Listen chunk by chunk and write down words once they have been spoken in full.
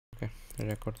ওকে,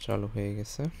 record চালু হয়ে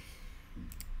গেছে।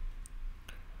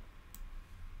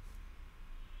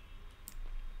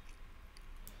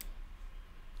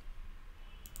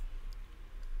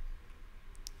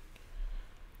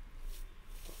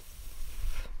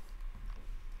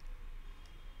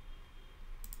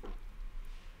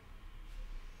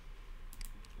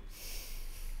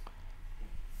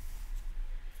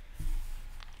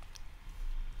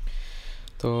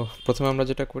 তো প্রথমে আমরা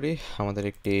যেটা করি, আমাদের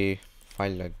একটি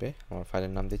ফাইল লাগবে। আমার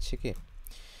ফাইলের নাম দিচ্ছি কি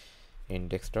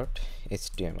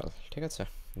index.html, ঠিক আছে,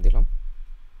 দিলাম।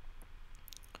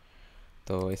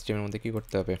 তো HTML এর মধ্যে কী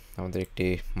করতে হবে, আমাদের একটি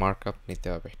মার্কআপ নিতে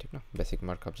হবে, ঠিক না, বেসিক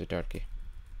মার্কআপ যেটা আর কি।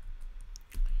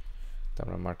 তো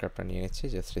আমরা মার্কআপটা নিয়ে নিচ্ছি,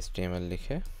 জাস্ট HTML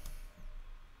লিখে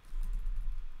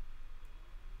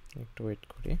একটু ওয়েট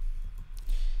করি।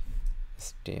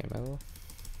 HTML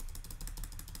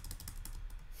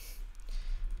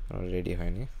রেডি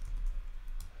হয়নি।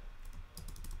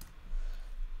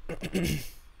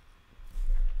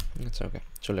 আচ্ছা, ওকে,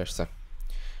 চলে আসছে।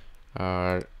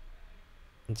 আর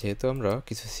যেহেতু আমরা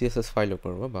কিছু CSS ফাইলও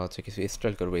করবো বা হচ্ছে কিছু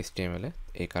স্টাইল করবো HTML এ,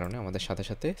 এই কারণে আমাদের সাথে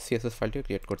সাথে CSS ফাইলটিও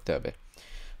ক্রিয়েট করতে হবে।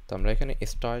 তো আমরা এখানে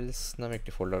স্টাইলস নামে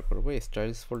একটি ফোল্ডার করব।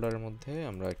 স্টাইলস ফোল্ডারের মধ্যে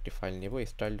আমরা একটি ফাইল নেব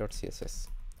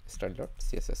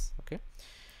style.css, ওকে।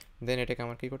 দেন এটাকে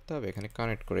আমার কী করতে হবে, এখানে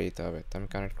কানেক্ট করে দিতে হবে। তো আমি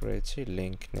কানেক্ট করে দিচ্ছি,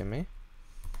 লিঙ্ক নেমে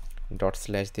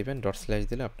 // দিবেন।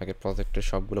 // দিলে আপনাকে প্রজেক্টের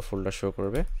সবগুলো ফোল্ডার শো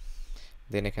করবে।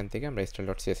 দেন এখান থেকে আমরা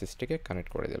style.css-টিকে কানেক্ট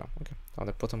করে দিলাম, ওকে।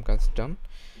 আমাদের প্রথম কাজ ডান।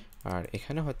 আর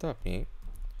এখানে হয়তো আপনি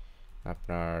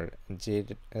আপনার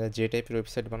যে টাইপের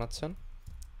ওয়েবসাইট বানাচ্ছেন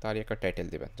তারই একটা টাইটেল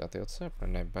দিবেন, যাতে হচ্ছে আপনার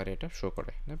নেভবারে এটা শো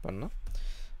করে। নেভবার না,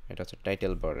 এটা হচ্ছে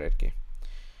টাইটেল বার আর কি।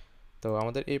 তো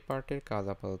আমাদের এই পার্টের কাজ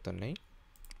আপাতত নেই,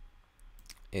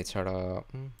 এছাড়া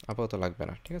আপাতত লাগবে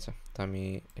না, ঠিক আছে। তো আমি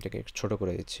এটাকে একটু ছোটো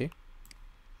করে দিচ্ছি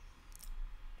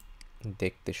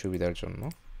দেখতে সুবিধার জন্য।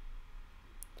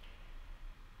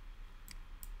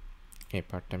 এই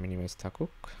পার্টটা মিনিমাইজ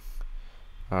থাকুক।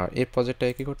 আর এই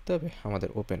প্রজেক্টটাকে কী করতে হবে, আমাদের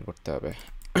ওপেন করতে হবে।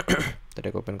 তো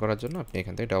এটাকে ওপেন করার জন্য আপনি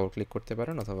এখান থেকে ডাবল ক্লিক করতে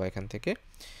পারেন, অথবা এখান থেকে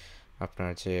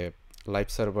আপনার যে লাইভ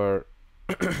সার্ভার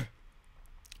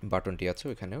বাটনটি আছে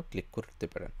ওইখানেও ক্লিক করতে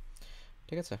পারেন,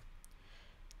 ঠিক আছে।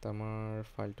 তো আমার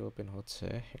ফাইলটা ওপেন হচ্ছে,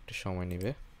 একটু সময়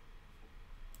নেবে।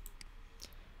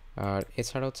 আর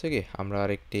এছাড়া হচ্ছে কি, আমরা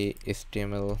আর একটি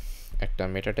HTML একটা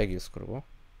মেটা ট্যাগ ইউজ করব।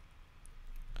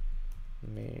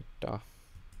 মেটা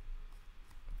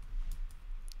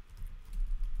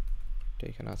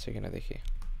এখানে আছে কিনা দেখি।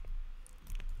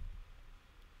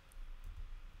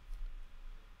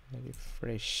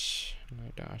 রিফ্রেশ, না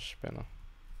এটা আসবে না।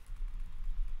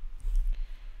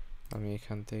 আমি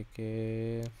এখান থেকে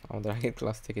আমাদের আগের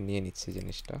ক্লাস থেকে নিয়ে নিচ্ছি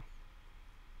জিনিসটা।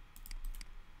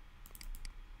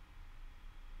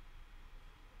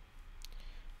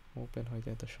 ওপেন হইতে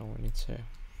এত সময় নিচ্ছে।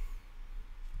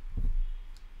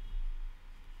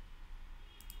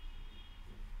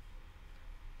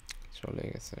 চলে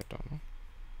গেছে এটা না।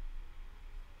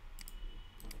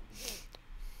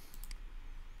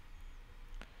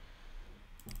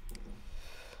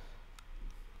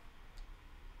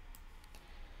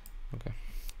 ওকে,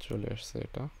 চলে আসছে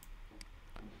এটা।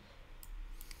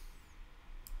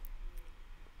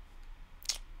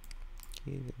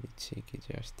 কি দিচ্ছি, কি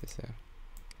যে আসতেছে।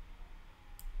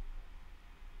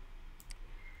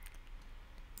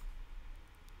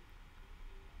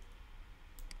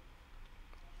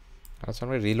 আচ্ছা,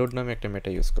 আমরা রিলোড নামে একটা মেটা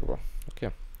ইউজ করব, ওকে।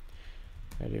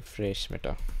 রিফ্রেশ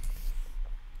মেটা।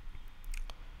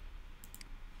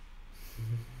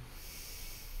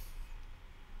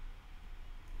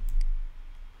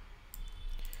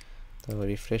 তো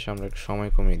রিফ্রেশ আমরা একটু সময়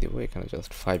কমিয়ে দিব, এখানে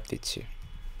জাস্ট 5 দিচ্ছি,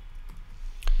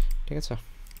 ঠিক আছে।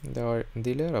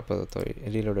 দিলে আর আপাতত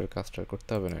রিলোডের কাজটা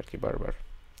করতে হবে না আর কি বারবার,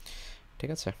 ঠিক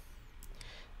আছে।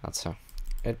 আচ্ছা,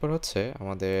 এরপর হচ্ছে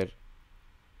আমাদের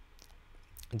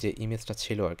যে ইমেজটা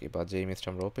ছিল আর কি, বা যে ইমেজটা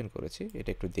আমরা ওপেন করেছি, এটা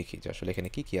একটু দেখি যে আসলে এখানে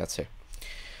কি কি আছে।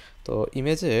 তো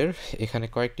ইমেজের এখানে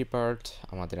কয়েকটি পার্ট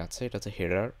আমাদের আছে। এটা হচ্ছে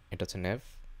হেডার, এটা হচ্ছে নেভ,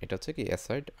 এটা হচ্ছে কি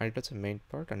অ্যাসাইড, আর এটা হচ্ছে মেইন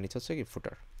পার্ট, আর নিচে হচ্ছে কি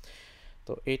ফুটার।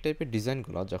 তো এই টাইপের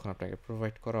ডিজাইনগুলো যখন আপনাকে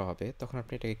প্রোভাইড করা হবে, তখন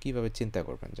আপনি এটাকে কীভাবে চিন্তা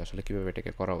করবেন যে আসলে কীভাবে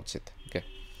এটাকে করা উচিত, ওকে।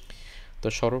 তো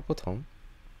সর্বপ্রথম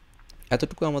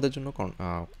এতটুকু আমাদের জন্য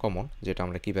কমন, যেটা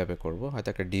আমরা কিভাবে করব, হয়তো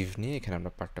একটা ডিভ নিয়ে এখানে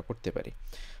আমরা পার্টটা করতে পারি।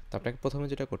 তো আপনাকে প্রথমে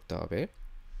যেটা করতে হবে,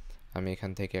 আমি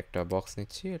এখান থেকে একটা বক্স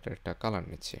নিচ্ছি, এটা একটা কালার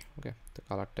নিচ্ছি, ওকে। তো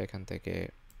কালারটা এখান থেকে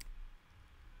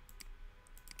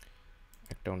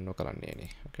একটা অন্য কালার নিয়ে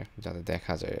নিই, ওকে, যাতে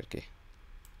দেখা যায় আর কি।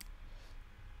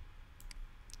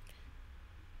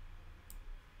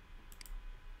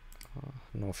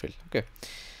 নো ফিল, ওকে।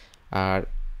 আর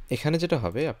এখানে যেটা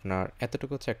হবে, আপনার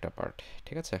এতটুকু হচ্ছে একটা পার্ট,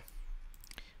 ঠিক আছে।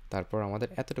 তারপর আমাদের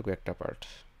এতটুকু একটা পার্ট,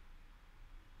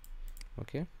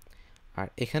 ওকে। আর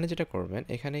এখানে যেটা করবেন,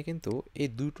 এখানে কিন্তু এই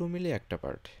দুটো মিলে একটা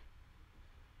পার্ট,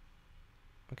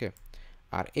 ওকে।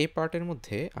 আর এই পার্টের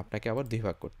মধ্যে আপনাকে আবার দুই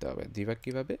ভাগ করতে হবে। দুই ভাগ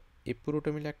কীভাবে? এই পুরোটা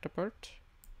মিলে একটা পার্ট,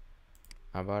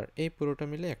 আবার এই পুরোটা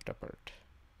মিলে একটা পার্ট,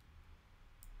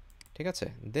 ঠিক আছে।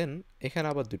 দেন এখানে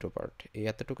আবার দুটো পার্ট, এই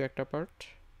এতটুকু একটা পার্ট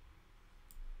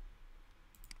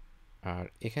আর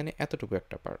এখানে এতটুকু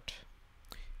একটা পার্ট,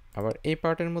 আবার এই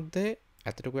পার্টের মধ্যে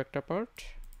এতটুকু একটা পার্ট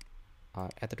আর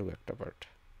এতটুকু একটা পার্ট।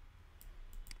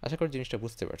 আশা করি জিনিসটা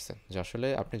বুঝতে পারছেন যে আসলে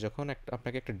আপনি যখন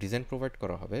আপনাকে একটা ডিজাইন প্রোভাইড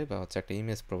করা হবে বা হচ্ছে একটা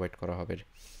ইমেজ প্রোভাইড করা হবে,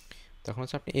 তখন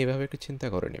হচ্ছে আপনি এইভাবে একটু চিন্তা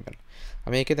করে নেবেন।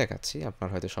 আমি এঁকে দেখাচ্ছি, আপনার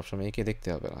হয়তো সবসময় এঁকে দেখতে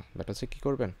হবে না, বাট হচ্ছে কী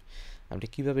করবেন, আপনি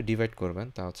কীভাবে ডিভাইড করবেন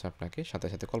তা হচ্ছে আপনাকে সাথে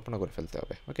সাথে কল্পনা করে ফেলতে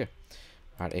হবে, ওকে।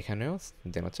 আর এখানেও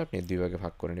দেন হচ্ছে আপনি দুই ভাগে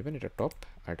ভাগ করে নেবেন, এটা টপ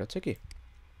আর এটা হচ্ছে কি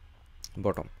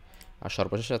বটম। আর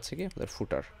সর্বশেষে আছে কি আমাদের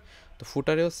ফুটার। তো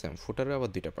ফুটারেও সেম, ফুটারেও আবার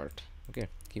দুইটা পার্ট, ওকে।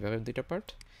 কীভাবে দুইটা পার্ট?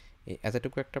 এই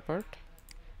এতটুকু একটা পার্ট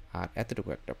আর এতটুকু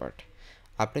একটা পার্ট।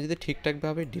 আপনি যদি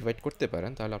ঠিকঠাকভাবে ডিভাইড করতে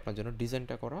পারেন তাহলে আপনার জন্য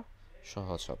ডিজাইনটা করা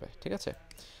সহজ হবে, ঠিক আছে।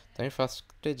 তো আমি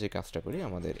ফার্স্টে যে কাজটা করি,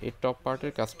 আমাদের এই টপ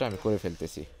পার্টের কাজটা আমি করে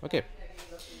ফেলতেছি, ওকে।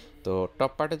 তো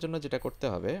টপ পার্টের জন্য যেটা করতে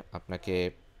হবে আপনাকে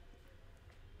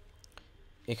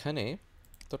এখানে,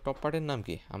 তো টপ পার্টের নাম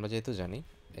কি আমরা যেহেতু জানি,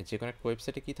 যে কোনো একটা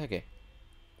ওয়েবসাইটে কী থাকে,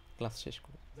 ক্লাস শেষ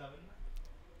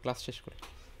করে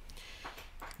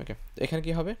ওকে। তো এখানে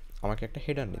কী হবে, আমাকে একটা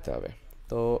হেডার নিতে হবে।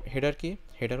 তো হেডার কি?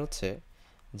 হেডার হচ্ছে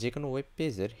যে কোনো ওয়েব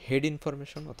পেজের হেড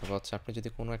ইনফরমেশন, অথবা হচ্ছে আপনি যদি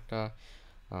কোনো একটা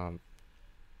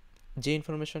যে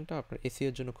ইনফরমেশনটা আপনার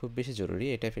এসইওর জন্য খুব বেশি জরুরি,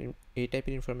 এই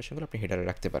টাইপের ইনফরমেশনগুলো আপনি হেডারে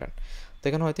রাখতে পারেন। তো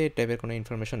এখানে হয়তো এই টাইপের কোনো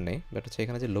ইনফরমেশন নেই, বাট হচ্ছে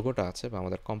এখানে যে লোগোটা আছে বা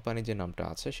আমাদের কোম্পানির যে নামটা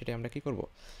আছে সেটা আমরা কী করব,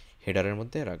 হেডারের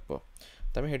মধ্যে রাখবো।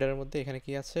 তো আমি হেডারের মধ্যে এখানে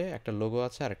কি আছে, একটা লোগো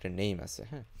আছে আর একটা নেম আছে,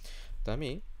 হ্যাঁ। তো আমি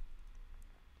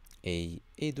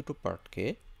এই দুটো পার্টকে,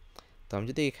 তো আমি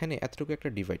যদি এখানে এতটুকু একটা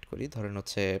ডিভাইড করি, ধরেন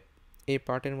হচ্ছে এই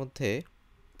পার্টের মধ্যে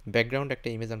ব্যাকগ্রাউন্ড একটা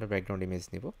ইমেজ, আমরা ব্যাকগ্রাউন্ড ইমেজ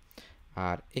নিব।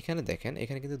 আর এখানে দেখেন,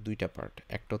 এখানে কিন্তু দুইটা পার্ট,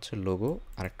 একটা হচ্ছে লোগো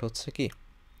আর একটা হচ্ছে কি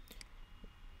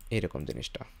এইরকম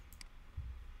জিনিসটা,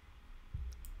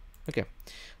 ওকে।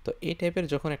 তো এই টাইপের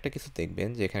যখন একটা কিছু দেখবেন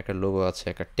যে এখানে একটা লোগো আছে,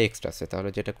 একটা টেক্সট আছে, তাহলে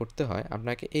যেটা করতে হয়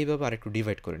আপনাকে এইভাবে আরেকটু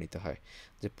ডিভাইড করে নিতে হয়,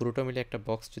 যে পুরোটা মিলে একটা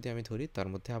বক্স যদি আমি ধরি, তার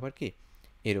মধ্যে আবার কি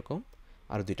এরকম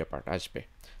আরও দুইটা পার্ট আসবে।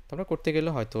 তো আমরা করতে গেলে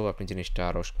হয়তো আপনি জিনিসটা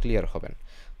আরও ক্লিয়ার হবেন।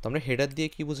 তো আমরা হেডার দিয়ে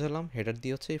কি বুঝালাম, হেডার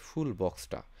দিয়ে হচ্ছে এই ফুল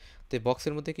বক্সটা। তো এই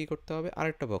বক্সের মধ্যে কী করতে হবে,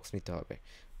 আরেকটা বক্স নিতে হবে।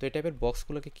 তো এই টাইপের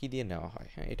বক্সগুলোকে কী দিয়ে নেওয়া হয়,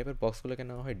 হ্যাঁ, এই টাইপের বক্সগুলোকে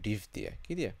নেওয়া হয় ডিভ দিয়ে।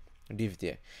 কী দিয়ে? ডিভ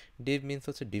দিয়ে। ডিভ মিনস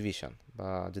হচ্ছে ডিভিশন, বা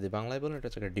যদি বাংলায় বলেন এটা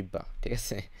হচ্ছে একটা ডিব্বা, ঠিক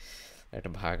আছে, একটা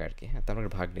ভাগ আর কি, হ্যাঁ। তো আমরা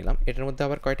ভাগ নিলাম, এটার মধ্যে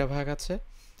আবার কয়টা ভাগ আছে,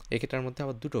 এটার মধ্যে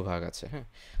আবার দুটো ভাগ আছে, হ্যাঁ।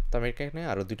 তো আমি এখানে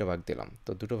আরও দুটো ভাগ দিলাম।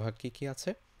 তো দুটো ভাগ কী কী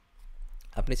আছে,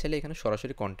 আপনি চাইলে এখানে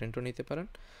সরাসরি কন্টেন্টও নিতে পারেন,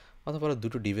 অথবা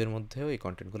দুটো ডিভের মধ্যেও এই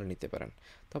কন্টেন্টগুলো নিতে পারেন।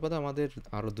 তারপরে আমাদের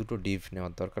আরও দুটো ডিভ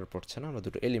নেওয়ার দরকার পড়ছে না, আমরা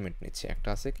দুটো এলিমেন্ট নিচ্ছি। একটা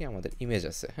আছে কি আমাদের ইমেজ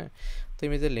আছে, হ্যাঁ। তো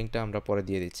ইমেজের লিঙ্কটা আমরা পরে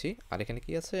দিয়ে দিচ্ছি। আর এখানে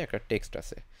কি আছে, একটা টেক্সট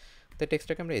আছে। তো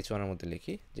টেক্সটটাকে আমরা H1 এর মধ্যে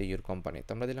লিখি, যে ইউর কোম্পানি। তো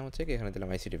আমরা দিলাম হচ্ছে কি, এখানে দিলাম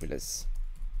আইসিটি ভিলেজ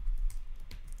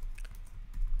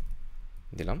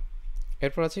দিলাম।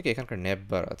 এরপর আছে কি এখানকার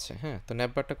নেভবার আছে, হ্যাঁ। তো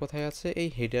নেভবারটা কোথায় আছে, এই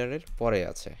হেডারের পরে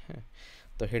আছে, হ্যাঁ।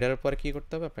 তো হেডারের পরে কী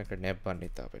করতে হবে, আপনাকে একটা নেভবার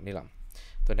নিতে হবে, নিলাম।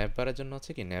 তো নেভবারের জন্য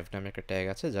হচ্ছে কি, নেভ নামে একটা ট্যাগ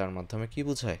আছে, যার মাধ্যমে কি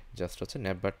বোঝায়, জাস্ট হচ্ছে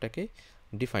নেভবারটাকে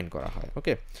ডিফাইন করা হয়,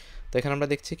 ওকে। তো এখানে আমরা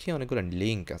দেখছি কি অনেকগুলো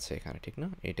লিঙ্ক আছে এখানে, ঠিক না,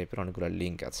 এই টাইপের অনেকগুলো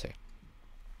লিঙ্ক আছে।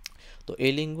 তো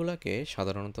এই লিঙ্কগুলোকে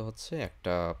সাধারণত হচ্ছে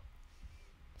একটা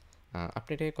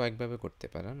আপনি এটাকে কয়েকভাবে করতে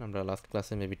পারেন। আমরা লাস্ট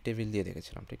ক্লাসে মেবি টেবিল দিয়ে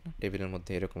দেখেছিলাম, ঠিক না, টেবিলের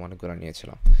মধ্যে এরকম অনেকগুলো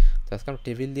নিয়েছিলাম। তো আজকে আমরা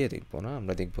টেবিল দিয়ে দেখবো না,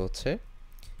 আমরা দেখবো হচ্ছে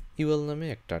ইউএল নামে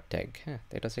একটা ট্যাগ, হ্যাঁ।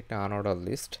 তো এটা হচ্ছে একটা আনঅর্ডার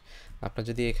লিস্ট। আপনার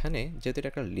যদি এখানে, যেহেতু এটা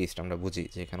একটা লিস্ট, আমরা বুঝি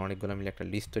যে এখানে অনেকগুলো মিলে একটা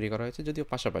লিস্ট তৈরি করা হয়েছে, যদিও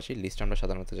পাশাপাশি লিস্ট আমরা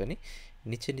সাধারণত জানি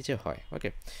নিচে নিচে হয়, ওকে।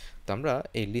 তো আমরা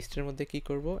এই লিস্টের মধ্যে কি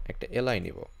করব, একটা এলআই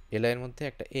নিব, এলআইয়ের মধ্যে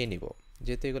একটা এ নিব,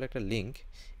 যেহেতু এগুলো একটা লিঙ্ক,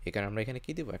 এখানে আমরা এখানে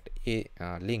কি দিব, একটা এ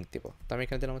লিঙ্ক দেবো। তো আমি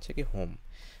এখানে দিলাম হচ্ছে কি হোম,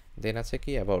 দেন আছে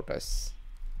কি অ্যাবাউট আস,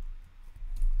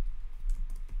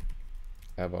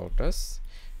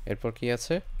 এরপর কি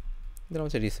আছে, দিলাম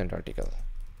হচ্ছে রিসেন্ট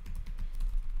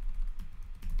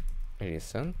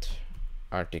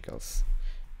আর্টিকেলস,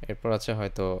 এরপর আছে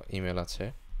হয়তো ইমেল আছে,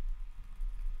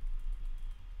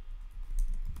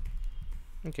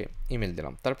 ওকে, ইমেল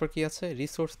দিলাম। তারপর কি আছে,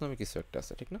 রিসোর্স নামে কিছু একটা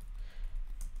আছে, ঠিক না,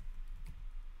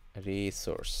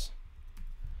 রিসোর্স,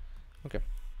 ওকে।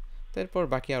 তারপর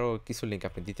বাকি আরও কিছু লিঙ্ক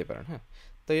আপনি দিতে পারেন, হ্যাঁ।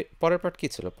 তো পরের পার্ট কী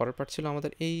ছিল, পরের পার্ট ছিল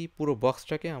আমাদের এই পুরো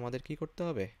বক্সটাকে আমাদের কি করতে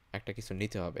হবে, একটা কিছু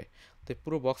নিতে হবে। তো এই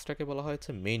পুরো বক্সটাকে বলা হয়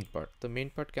হচ্ছে মেইন পার্ট। তো মেইন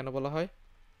পার্ট কেন বলা হয়,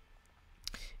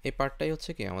 এই পার্টটাই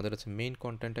হচ্ছে কি আমাদের হচ্ছে মেইন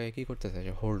কন্টেন্টটাকে কী করতেছে,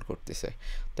 হোল্ড করতেছে।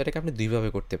 তো এটাকে আপনি দুইভাবে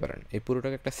করতে পারেন, এই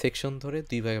পুরোটাকে একটা সেকশন ধরে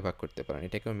দুই ভাগে ভাগ করতে পারেন।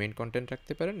 এটাকে মেইন কন্টেন্ট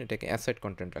রাখতে পারেন, এটাকে অ্যাসাইড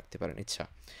কন্টেন্ট রাখতে পারেন ইচ্ছা।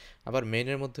 আবার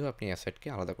মেইনের মধ্যেও আপনি অ্যাসাইডকে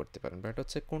আলাদা করতে পারেন, বাট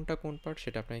হচ্ছে কোনটা কোন পার্ট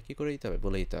সেটা আপনাকে কী করে দিতে হবে,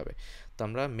 বলে দিতে হবে। তো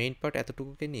আমরা মেইন পার্ট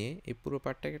এতটুকুকে নিয়ে এই পুরো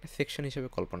পার্টটাকে একটা সেকশন হিসেবে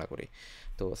কল্পনা করি।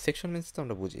 তো সেকশন মিনস তো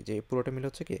আমরা বুঝি যে এই পুরোটা মিলে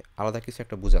হচ্ছে কি আলাদা কিছু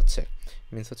একটা বোঝাচ্ছে,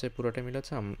 মিনস হচ্ছে পুরোটা মিলে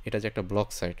হচ্ছে এটা যে একটা ব্লক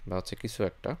সাইট বা হচ্ছে কিছু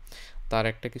একটা, তার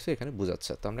একটা কিছু এখানে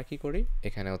বোঝাচ্ছে। তো আমরা কী করি,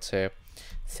 এখানে হচ্ছে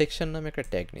সেকশন নামে একটা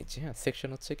ট্যাগ নিচ্ছি। হ্যাঁ, সেকশন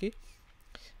হচ্ছে কি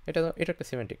এটা একটা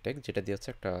সিমেন্টিক ট্যাগ যেটা দিয়ে হচ্ছে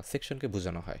একটা সেকশনকে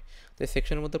বোঝানো হয়। তো এই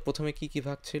সেকশনের মধ্যে প্রথমে কী কী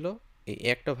ভাগ ছিল, এই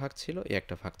একটা ভাগ ছিল, এই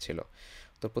একটা ভাগ ছিল।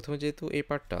 তো প্রথমে যেহেতু এই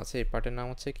পার্টটা আছে, এই পার্টের নাম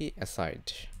হচ্ছে কি অ্যাসাইড।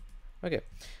 ওকে,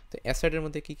 তো অ্যাসাইডের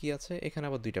মধ্যে কী কী আছে, এখানে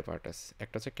আবার দুইটা পার্ট আছে,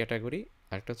 একটা হচ্ছে ক্যাটাগরি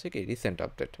আর একটা হচ্ছে কি রিসেন্ট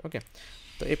আপডেট। ওকে,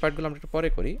 তো এই পার্টগুলো আমরা একটু পরে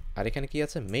করি। আর এখানে কি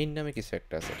আছে, মেইন নামে কিছু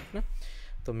একটা আছে, ঠিক না?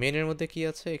 তো মেইনের মধ্যে কি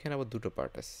আছে, এখানে আবার দুটো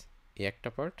পার্ট আছে, এই একটা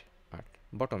পার্ট আর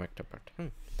বটম একটা পার্ট।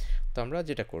 তো আমরা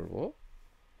যেটা করব,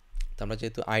 তো আমরা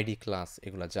যেহেতু আইডি ক্লাস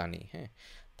এগুলো জানি, হ্যাঁ,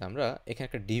 তো আমরা এখানে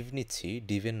একটা ডিভ নিচ্ছি,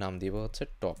 ডিভের নাম দিব হচ্ছে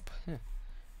টপ। হ্যাঁ,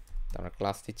 তো আমরা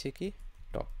ক্লাস দিচ্ছি কি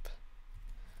টপ।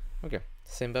 ওকে,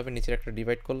 সেমভাবে নিচের একটা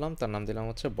ডিভাইড করলাম, তার নাম দিলাম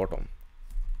হচ্ছে বটম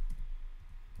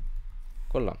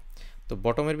করলাম। তো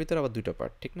বটমের ভিতরে আবার দুটো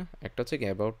পার্ট, ঠিক না? একটা হচ্ছে কি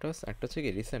অ্যাবাউট আস, একটা হচ্ছে কি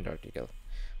রিসেন্ট আর্টিকেল।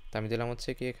 তো আমি দিলাম হচ্ছে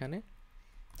কি এখানে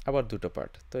আবার দুটো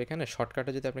পার্ট। তো এখানে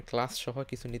শর্টকাটে যদি আপনি ক্লাস সহ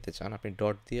কিছু নিতে চান, আপনি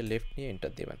ডট দিয়ে লেফট নিয়ে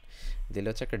এন্টার দেবেন, দিলে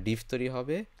হচ্ছে একটা ডিভ তৈরি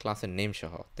হবে ক্লাসের নেম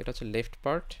সহ। তো এটা হচ্ছে লেফট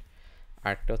পার্ট,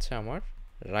 আরটা হচ্ছে আমার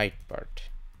রাইট পার্ট।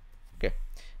 ওকে,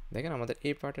 দেখেন আমাদের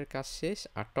এই পার্টের কাজ শেষ।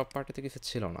 আর টপ পার্টে তো কিছু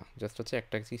ছিল না, জাস্ট হচ্ছে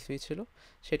একটা কিছুই ছিল,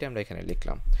 সেটা আমরা এখানে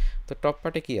লিখলাম। তো টপ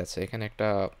পার্টে কি আছে, এখানে একটা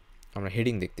আমরা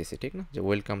হেডিং দেখতেছি, ঠিক না, যে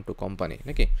ওয়েলকাম টু কোম্পানি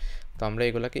নাকি। তো আমরা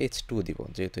এগুলোকে H2 দিব,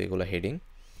 যেহেতু এগুলো হেডিং।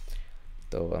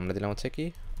 তো আমরা দিলাম হচ্ছে কি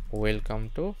ওয়েলকাম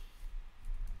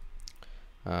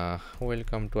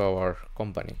টু আওয়ার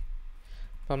কোম্পানি।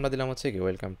 তো আমরা দিলাম হচ্ছে কি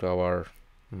ওয়েলকাম টু আওয়ার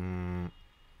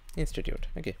ইনস্টিটিউট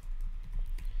নাকি,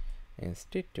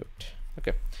 ইনস্টিটিউট।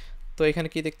 ওকে, তো এখানে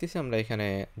কি দেখতেছি, আমরা এখানে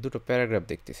দুটো প্যারাগ্রাফ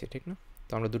দেখতেছি, ঠিক না?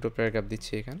 তো আমরা দুটো প্যারাগ্রাফ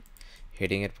দিচ্ছি এখানে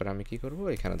হেডিংয়ের পর। আমি কি করব,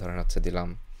 এখানে ধরেন হচ্ছে দিলাম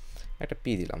একটা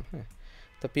পি দিলাম। হ্যাঁ,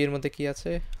 তো পি এর মধ্যে কি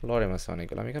আছে, লরেম আছে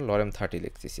অনেকগুলো, আমি এখানে লরেম 30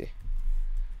 লিখতেছি।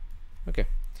 ওকে,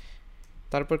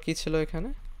 তারপর কি ছিল, এখানে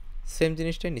সেম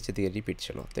জিনিসটাই নিচে দিকে রিপিট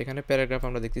ছিল। তো এখানে প্যারাগ্রাফ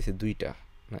আমরা দেখতেছি দুইটা,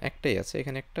 না একটাই আছে,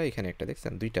 এখানে একটা এখানে একটা,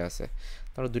 দেখছেন দুইটা আছে।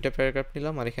 তো আমরা দুইটা প্যারাগ্রাফ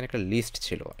নিলাম। আর এখানে একটা লিস্ট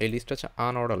ছিল, এই লিস্টটা হচ্ছে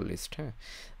আনঅর্ডার লিস্ট। হ্যাঁ,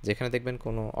 যেখানে দেখবেন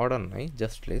কোনো অর্ডার নাই,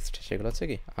 জাস্ট লিস্ট, সেগুলো হচ্ছে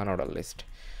কি আনঅর্ডার লিস্ট।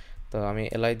 তো আমি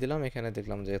এলআই দিলাম, এখানে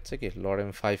দেখলাম যে হচ্ছে কি লরেম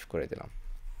 5 করে দিলাম।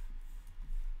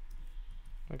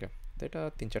 ওকে, তো এটা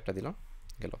 3-4টা দিলাম,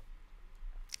 গেল।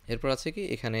 এরপর আছে কি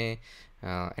এখানে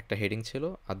একটা হেডিং ছিল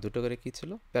আর দুটো করে কি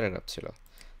ছিল, প্যারাগ্রাফ ছিল।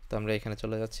 তো আমরা এখানে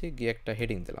চলে যাচ্ছি, গিয়ে একটা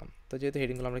হেডিং দিলাম। তো যেহেতু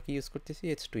হেডিংগুলো আমরা কি ইউজ করতেছি,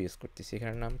 H2 ইউজ করতেছি।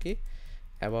 এখানের নাম কি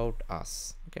অ্যাবাউট আস।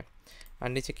 ওকে, আর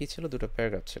নিচে কি ছিল, দুটো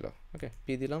প্যারাগ্রাফ ছিল। ওকে,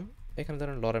 পি দিলাম। এখানে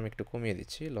ধরেন লরেম একটু কমিয়ে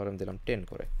দিচ্ছি, লরেম দিলাম 10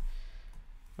 করে।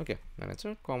 ওকে, মানে হচ্ছে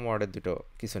কম ওয়ার্ডের দুটো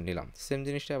কিছু নিলাম। সেম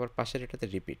জিনিসটা আবার পাশের এটাতে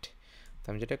রিপিট। তো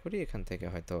আমি যেটা করি, এখান থেকে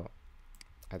হয়তো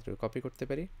এতটুকু কপি করতে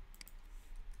পারি,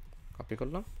 কপি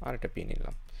করলাম আর একটা পি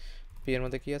নিলাম। পি এর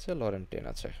মধ্যে কি আছে, লরেম 10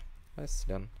 আছে। ব্যাস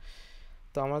ডান।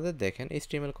 তো আমাদের দেখেন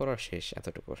HTML করা শেষ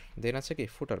এতটুকুর। দেন আছে কি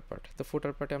ফুটার পার্ট। তো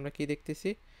ফুটার পার্টে আমরা কি দেখতেছি,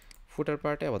 ফুটার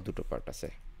পার্টে আবার দুটো পার্ট আছে।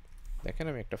 দেখেন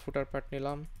আমি একটা ফুটার পার্ট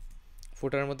নিলাম,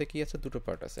 ফুটারের মধ্যে কি আছে, দুটো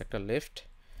পার্ট আছে, একটা লেফট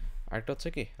আর একটা হচ্ছে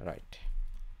কি রাইট।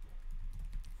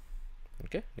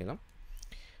 ওকে, নিলাম।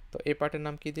 তো এই পার্টের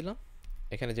নাম কি দিলাম,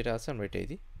 এখানে যেটা আছে আমরা এটাই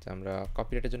দিই। যে আমরা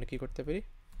কপিরাইটের জন্য কি করতে পারি,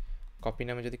 কপি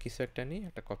নামে যদি কিছু একটা নিই,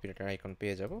 একটা কপিরাইটার আইকন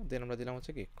পেয়ে যাব। দেন আমরা দিলাম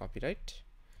হচ্ছে কি কপিরাইট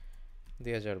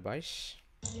 2022।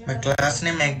 ক্লাস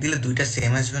নেম এক দিলে দুইটা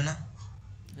সেম আসবে না?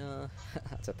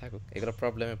 আচ্ছা থাকুক, এগুলো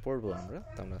প্রবলেমে পড়বো আমরা,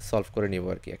 তো আমরা সলভ করে নিব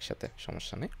আর কি একসাথে,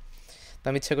 সমস্যা নেই। তো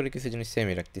আমি ইচ্ছা করি কিছু জিনিস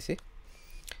সেমই রাখতেছি,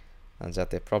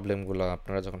 যাতে প্রবলেমগুলো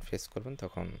আপনারা যখন ফেস করবেন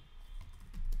তখন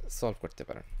সলভ করতে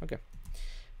পারেন। ওকে,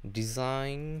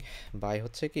 ডিজাইন বাই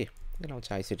হচ্ছে কি, এটা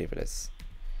হচ্ছে আইসিটি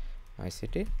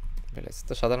ভিলেজ।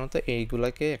 তো সাধারণত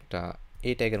এইগুলাকে একটা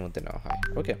এই ট্যাগের মধ্যে নেওয়া হয়।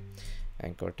 ওকে,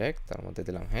 অ্যাঙ্কর ট্যাগ, তার মধ্যে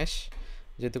দিলাম হ্যাশ।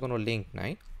 যেহেতু কোনো লিঙ্ক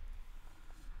নাই,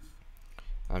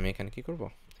 আমি এখানে কি করব,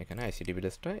 এখানে আইসিটি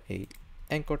ভিলেজটা এই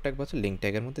অ্যাঙ্কর ট্যাগ বা হচ্ছে লিঙ্ক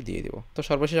ট্যাগের মধ্যে দিয়ে দিব। তো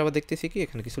সর্বশেষ আবার দেখতেছি কি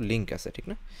এখানে কিছু লিঙ্ক আছে, ঠিক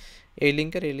না? এই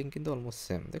লিঙ্ক আর এই লিঙ্ক কিন্তু অলমোস্ট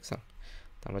সেম, দেখছেন?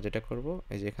 তো আমরা যেটা করব,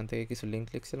 এই যে এখান থেকে কিছু লিঙ্ক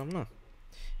লিখছিলাম না,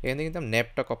 এখান থেকে কিন্তু আমি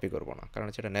ন্যাপটা কপি করবো না, কারণ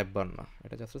এটা ন্যাপ বার না,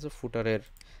 এটা জাস্ট হচ্ছে ফুটারের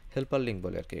হেল্পার লিঙ্ক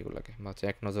বলে আর কি এগুলোকে, বা হচ্ছে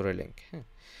এক নজরের লিঙ্ক। হ্যাঁ,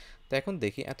 তো এখন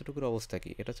দেখি এতটুকুর অবস্থা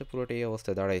কি, এটা হচ্ছে পুরোটা এই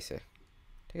অবস্থায় দাঁড়াইছে,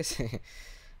 ঠিক আছে?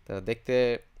 তো দেখতে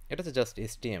এটা হচ্ছে জাস্ট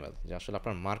HTML, যে আসলে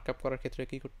আপনার মার্কআপ করার ক্ষেত্রে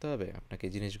কী করতে হবে, আপনাকে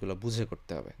এই জিনিসগুলো বুঝে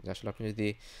করতে হবে। যে আসলে আপনি যদি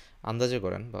আন্দাজে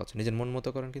করেন বা হচ্ছে নিজের মন মতো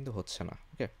করেন কিন্তু হচ্ছে না।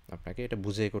 ওকে, আপনাকে এটা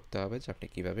বুঝেই করতে হবে যে আপনি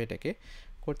কীভাবে এটাকে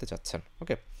করতে চাচ্ছেন।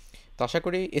 ওকে, তো আশা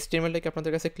করি HTML-টা কি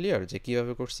আপনাদের কাছে ক্লিয়ার যে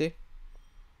কীভাবে করছি।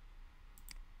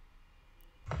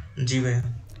 জি ভাইয়া।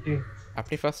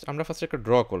 আমরা ফার্স্টে একটা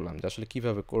ড্র করলাম যে আসলে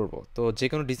কীভাবে করব। তো যে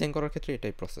কোনো ডিজাইন করার ক্ষেত্রে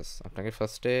এটাই প্রসেস, আপনাকে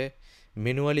ফার্স্টে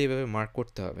ম্যানুয়ালি এভাবে মার্ক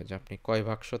করতে হবে যে আপনি কয়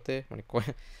বাক্সতে মানে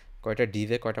কয়টা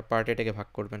ডিভে কয়টা পার্টে এটাকে ভাগ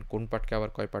করবেন, কোন পার্টকে আবার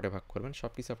কয় পার্টে ভাগ করবেন,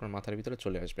 সব কিছু আপনার মাথার ভিতরে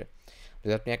চলে আসবে।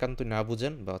 যদি আপনি একান্তই না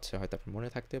বুঝেন বা হচ্ছে হয়তো আপনার মনে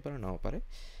থাকতে পারে নাও পারে,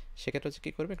 সেক্ষেত্রে হচ্ছে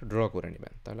কী করবেন, একটু ড্র করে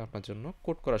নেবেন, তাহলে আপনার জন্য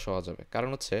কোড করা সহজ হবে। কারণ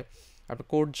হচ্ছে আপনার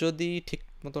কোড যদি ঠিক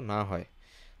মতো না হয়,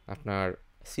 আপনার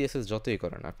CSS যতই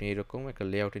করেন আপনি এরকম একটা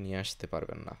লেআউটে নিয়ে আসতে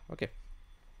পারবেন না। ওকে,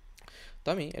 তো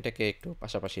আমি এটাকে একটু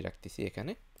পাশাপাশি রাখতেছি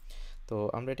এখানে। তো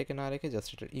আমরা এটাকে না রেখে জাস্ট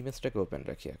এটার ইমেজটাকে ওপেন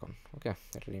রাখি এখন। ওকে,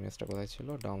 এটার ইমেজটা কোথায় ছিল,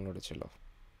 ডাউনলোডে ছিল।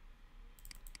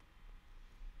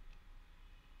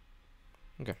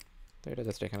 ওকে, তো এটা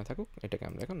জাস্ট এখানে থাকুক, এটাকে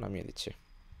আমরা এখন নামিয়ে দিচ্ছি।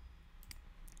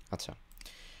 আচ্ছা,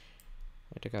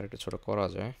 এটাকে আর একটু ছোটো করা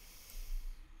যায়,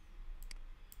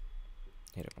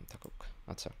 এরকম থাকুক।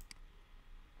 আচ্ছা,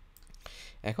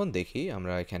 এখন দেখি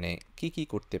আমরা এখানে কি কি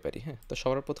করতে পারি। হ্যাঁ, তো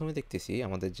সবার প্রথমে দেখতেছি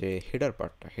আমাদের যে হেডার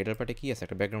পার্টে কি আছে,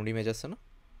 একটা ব্যাকগ্রাউন্ড ইমেজ আছে না?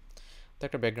 তো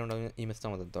একটা ব্যাকগ্রাউন্ড ইমেজ তো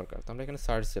আমাদের দরকার। তো আমরা এখানে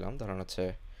সার্চ দিলাম, ধরুন হচ্ছে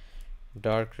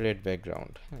ডার্ক রেড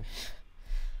ব্যাকগ্রাউন্ড। হ্যাঁ,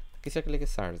 কিছু একটা লিখে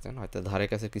সার্চ দেন, হয়তো ধারে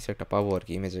কাছে কিছু একটা পাবো আর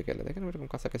কি। ইমেজে গেলে দেখেন এরকম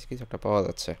কাছাকাছি কিছু একটা পাওয়া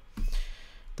যাচ্ছে।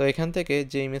 তো এখান থেকে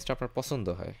যে ইমেজটা আপনার পছন্দ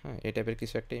হয়, হ্যাঁ, এই টাইপের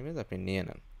কিছু একটা ইমেজ আপনি নিয়ে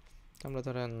নেন। আমরা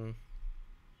ধরেন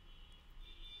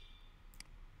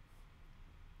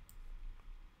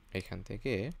এখান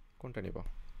থেকে কোনটা নিব?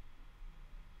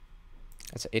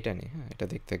 আচ্ছা, এটা নিই। হ্যাঁ, এটা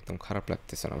দেখতে একদম খারাপ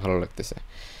লাগতেছে না, ভালো লাগতেছে।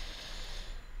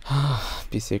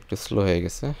 পিসি একটু স্লো হয়ে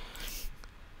গেছে,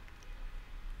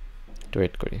 একটু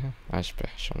ওয়েট করি। হ্যাঁ, আসবে,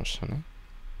 সমস্যা নেই।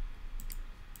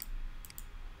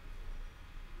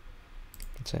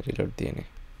 আচ্ছা, রিলোড দিয়ে নিই।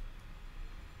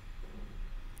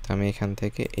 তো আমি এখান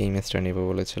থেকে এই ইমেজটা নেব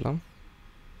বলেছিলাম,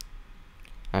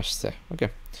 আসছে। ওকে,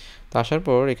 তো আসার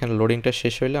পর এখানে লোডিংটা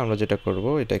শেষ হইলে আমরা যেটা করব,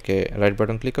 এটাকে রাইট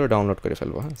বাটন ক্লিক করে ডাউনলোড করে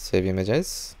ফেলবো। হ্যাঁ, সেভ ইমেজ অ্যাজ।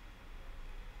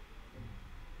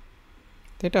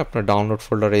 তো এটা আপনার ডাউনলোড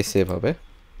ফোল্ডারেই সেভ হবে।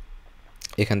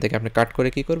 এখান থেকে আপনি কাট করে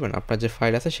কি করবেন, আপনার যে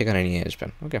ফাইল আছে সেখানে নিয়ে আসবেন।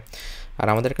 ওকে, আর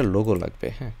আমাদের একটা লোগো লাগবে।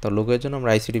 হ্যাঁ, তো লোগোর জন্য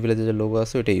আমরা ICT ভিলেজের যে লোগো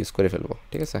আছে ওইটা ইউজ করে ফেলবো।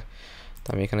 ঠিক আছে, তো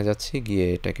আমি এখানে যাচ্ছি, গিয়ে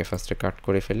এটাকে ফার্স্টে কাট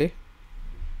করে ফেলি।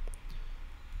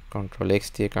 Ctrl+X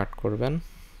দিয়ে কাট করবেন।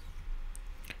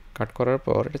 কাট করার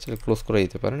পর এটা চলে ক্লোজ করে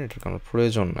দিতে পারেন, এটার কোনো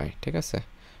প্রয়োজন নাই। ঠিক আছে,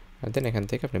 আর দেন এখান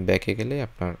থেকে আপনি ব্যাকে গেলে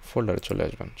আপনার ফোল্ডারে চলে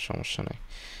আসবেন, সমস্যা নাই।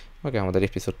 ওকে, আমাদের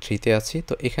এপিসোড 3-তে আছি।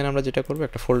 তো এখানে আমরা যেটা করবো,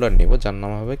 একটা ফোল্ডার নিব যার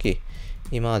নাম হবে কি,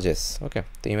 ইমেজেস। ওকে,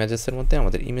 তো ইমেজেসের মধ্যে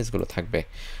আমাদের ইমেজগুলো থাকবে।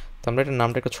 তো আমরা এটার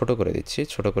নামটা একটু ছোটো করে দিচ্ছি,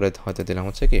 ছোটো করে হয়তো দিলাম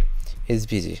হচ্ছে কি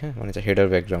SVG। হ্যাঁ, মানে হেডার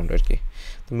ব্যাকগ্রাউন্ড আর কি।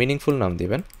 তো মিনিংফুল নাম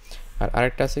দিবেন। আর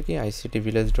আরেকটা আছে কি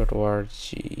ictvillage.org।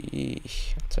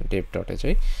 আচ্ছা, dev.h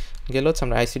গেলে হচ্ছে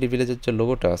আমরা ICT ভিলেজের যে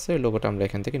লোগোটা আছে ওই লোগোটা আমরা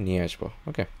এখান থেকে নিয়ে আসবো।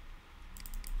 ওকে,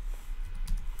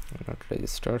 নট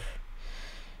রেজিস্টার,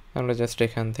 আমরা জাস্ট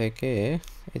এখান থেকে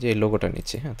এই যে লোগোটা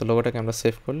নিচ্ছি। হ্যাঁ, তো লোগোটাকে আমরা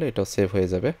সেভ করলে এটাও সেভ হয়ে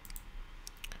যাবে।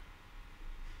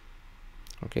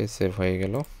 ওকে, সেভ হয়ে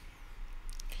গেল।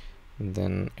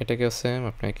 দেন এটাকেও সেম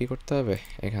আপনাকে কী করতে হবে,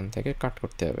 এখান থেকে কাট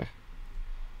করতে হবে।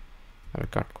 আমি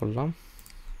কাট করলাম,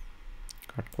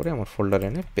 কাট করে আমার ফোল্ডারে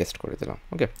এনে পেস্ট করে দিলাম।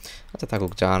 ওকে, আচ্ছা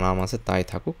থাকুক, যা নাম আছে তাই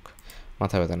থাকুক,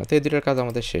 মাথা ব্যথা না। তো এই দুটোর কাজ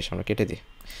আমাদের শেষ, আমরা কেটে দিই।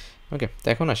 ওকে, তো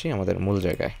এখন আসি আমাদের মূল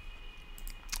জায়গায়।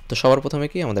 তো সবার প্রথমে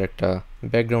কি আমাদের একটা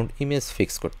ব্যাকগ্রাউন্ড ইমেজ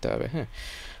ফিক্স করতে হবে। হ্যাঁ,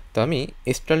 তো আমি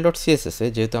style.css-এ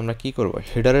যেহেতু আমরা কি করব,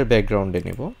 হেডারের ব্যাকগ্রাউন্ডে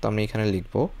নেব, তো আমি এখানে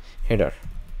লিখব হেডার।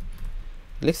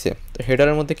 লিখছি, তো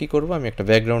হেডারের মধ্যে কি করব, আমি একটা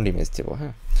ব্যাকগ্রাউন্ড ইমেজ দেবো।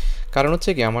 হ্যাঁ, কারণ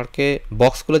হচ্ছে কি আমাকে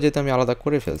বক্সগুলো যেহেতু আমি আলাদা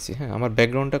করে ফেলছি, হ্যাঁ, আমার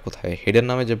ব্যাকগ্রাউন্ডটা কোথায়, হেডার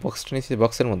নামে যে বক্সটা নিয়েছি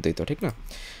বক্সের মধ্যেই তো, ঠিক না?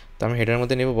 তো আমি হেডারের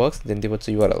মধ্যে নেব বক্স, দেন দিব হচ্ছে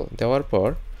URL। দেওয়ার পর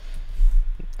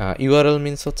URL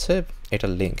মিনস হচ্ছে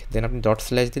এটার লিঙ্ক, দেন আপনি ডট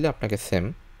স্ল্যাশ দিলে আপনাকে সেম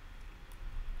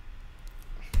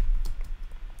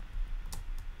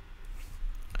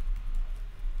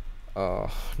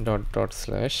ডট//।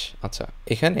 আচ্ছা,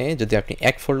 এখানে যদি আপনি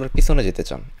এক ফোল্ডার পিছনে যেতে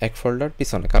চান, এক ফোল্ডার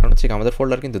পিছনে, কারণ হচ্ছে আমাদের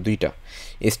ফোল্ডার কিন্তু দুইটা,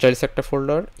 স্টাইলস একটা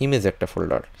ফোল্ডার, ইমেজ একটা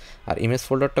ফোল্ডার। আর ইমেজ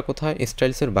ফোল্ডারটা কোথায়,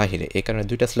 স্টাইলসের বাইরে, এই কারণে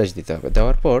দুইটা স্ল্যাশ দিতে হবে।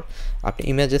 দেওয়ার পর আপনি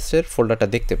ইমেজেসের ফোল্ডারটা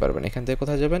দেখতে পারবেন। এখান থেকে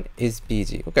কোথায় যাবেন,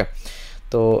 SVG। ওকে,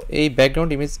 তো এই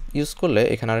ব্যাকগ্রাউন্ড ইমেজ ইউজ করলে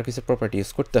এখানে আরও কিছু প্রপার্টি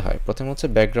ইউজ করতে হয়। প্রথমে হচ্ছে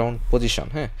ব্যাকগ্রাউন্ড পজিশন।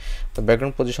 হ্যাঁ, তো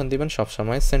ব্যাকগ্রাউন্ড পজিশন দিবেন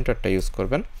সবসময়, সেন্টারটা ইউজ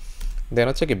করবেন। দেন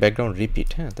হচ্ছে কি ব্যাকগ্রাউন্ড রিপিট।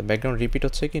 হ্যাঁ, তো ব্যাকগ্রাউন্ড রিপিট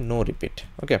হচ্ছে কি নো রিপিট।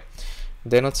 ওকে,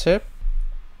 দেন হচ্ছে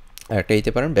একটা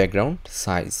দিতে পারেন ব্যাকগ্রাউন্ড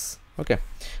সাইজ। ওকে,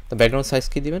 তো ব্যাকগ্রাউন্ড সাইজ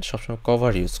কি দিবেন, সবসময়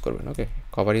কভার ইউজ করবেন। ওকে,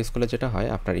 কভার ইউজ করলে যেটা হয়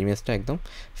আপনার ইমেজটা একদম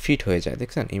ফিট হয়ে যায়,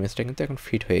 দেখছেন ইমেজটা কিন্তু এখন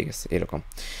ফিট হয়ে গেছে এরকম।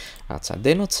 আচ্ছা,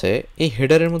 দেন হচ্ছে এই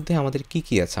হেডারের মধ্যে আমাদের কি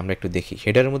কি আছে আমরা একটু দেখি।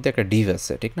 হেডারের মধ্যে একটা ডিভ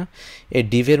আছে, ঠিক না? এই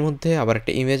ডিভের মধ্যে আবার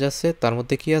একটা ইমেজ আছে, তার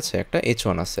মধ্যে কি আছে, একটা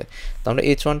H1 আছে। তো আমরা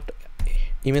H1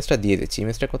 ইমেজটা দিয়ে দিচ্ছি।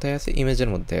 ইমেজটা কোথায় আছে? ইমেজের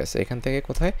মধ্যে আছে। এখান থেকে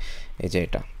কোথায়? এই যে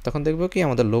এটা। তখন দেখবো কি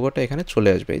আমাদের লোগোটা এখানে চলে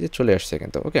আসবে, এই যে চলে আসছে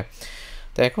কিন্তু। ওকে,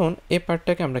 তো এখন এই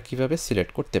পার্টটাকে আমরা কিভাবে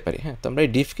সিলেক্ট করতে পারি? হ্যাঁ, তো আমরা এই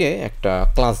ডিভকে একটা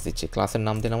ক্লাস দিচ্ছি, ক্লাসের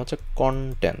নাম দিলাম হচ্ছে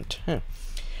কন্টেন্ট। হ্যাঁ,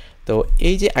 তো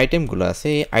এই যে আইটেমগুলো আছে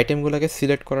এই আইটেমগুলোকে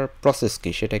সিলেক্ট করার প্রসেস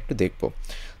কি সেটা একটু দেখব।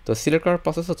 তো সিলেক্ট করার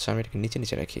প্রসেস হচ্ছে, আমি এটাকে নিচে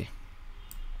নিচে রাখি।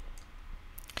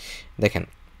 দেখেন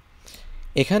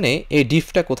এখানে এই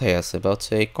ডিভটা কোথায় আছে, বা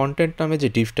হচ্ছে এই কন্টেন্ট নামে যে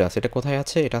ডিভটা আছে এটা কোথায়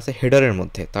আছে? এটা আছে হেডারের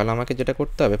মধ্যে। তাহলে আমাকে যেটা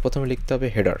করতে হবে, প্রথমে লিখতে হবে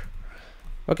হেডার।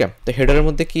 ওকে, তো হেডারের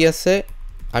মধ্যে কি আছে?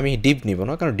 আমি ডিভ নিব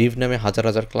না, কারণ ডিভ নামে হাজার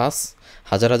হাজার ক্লাস,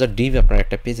 হাজার হাজার ডিভ আপনার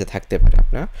একটা পেজে থাকতে পারে।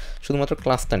 আপনার শুধুমাত্র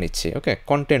ক্লাসটা নিচ্ছি। ওকে,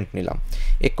 কন্টেন্ট নিলাম।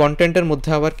 এই কন্টেন্টের মধ্যে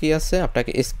আবার কি আছে?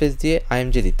 আপনাকে স্পেস দিয়ে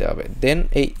আইএমজি দিতে হবে। দেন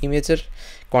এই ইমেজের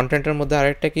কন্টেন্টের মধ্যে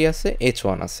আরেকটা কি আছে?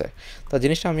 H1 আছে। তো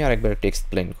জিনিসটা আমি আরেকবার একটু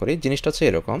এক্সপ্লেন করি। জিনিসটা হচ্ছে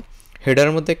এরকম,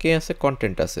 হেডারের মধ্যে কি আছে?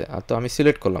 কন্টেন্ট আছে। আর তো আমি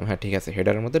সিলেক্ট করলাম, হ্যাঁ ঠিক আছে,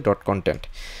 হেডারের মধ্যে ডট কন্টেন্ট।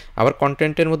 আবার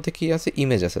কন্টেন্টের মধ্যে কি আছে?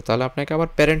 ইমেজ আছে। তাহলে আপনাকে আবার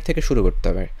প্যারেন্ট থেকে শুরু করতে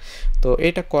হবে। তো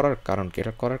এটা করার কারণ কি?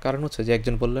 এটা করার কারণ হচ্ছে যে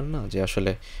একজন বললেন না যে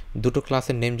আসলে দুটো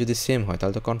ক্লাসের নেম যদি সেম হয়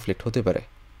তাহলে তো কনফ্লিক্ট হতে পারে।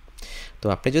 তো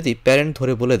আপনি যদি প্যারেন্ট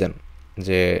ধরে বলে দেন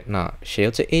যে না সে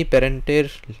হচ্ছে এই প্যারেন্টের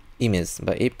ইমেজ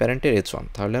বা এই প্যারেন্টের H1,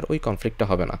 তাহলে আর ওই কনফ্লিক্টটা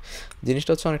হবে না। জিনিসটা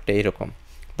হচ্ছে অনেকটা এইরকম।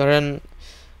 ধরেন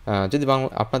যদি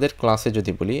আপনাদের ক্লাসে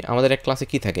যদি বলি, আমাদের এক ক্লাসে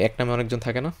কি থাকে? এক নামে অনেকজন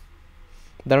থাকে না?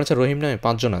 ধরেন হচ্ছে রহিম নামে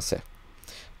 5 জন আছে।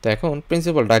 তো এখন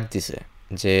প্রিন্সিপাল ডাক দিছে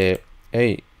যে এই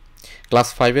ক্লাস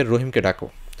 5-এর রহিমকে ডাকো।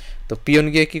 তো পিয়ন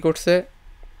গিয়ে কি করছে?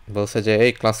 বলছে যে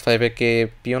এই ক্লাস 5-এ কে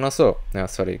পিয়ন আসো,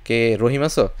 সরি কে রহিম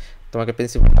আসো, তোমাকে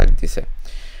প্রিন্সিপাল ডাক দিছে।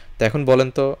 তো এখন বলেন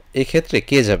তো এই ক্ষেত্রে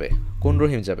কে যাবে? কোন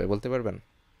রহিম যাবে বলতে পারবেন?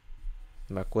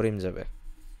 বা করিম যাবে?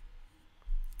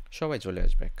 সবাই চলে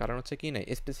আসবে। কারণ হচ্ছে কি নাই,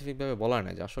 স্পেসিফিকভাবে বলা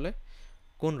নাই যে আসলে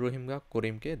কোন রহিম বা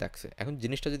করিমকে ডাকছে। এখন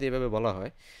জিনিসটা যদি এভাবে বলা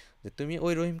হয় যে তুমি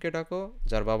ওই রহিমকে ডাকো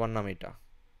যার বাবার নাম এটা,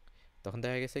 তখন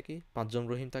দেখা গেছে কি 5 জন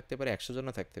রহিম থাকতে পারে, 100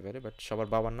 জনও থাকতে পারে, বাট সবার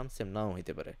বাবার নাম সেম নাও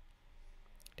হইতে পারে।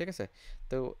 ঠিক আছে?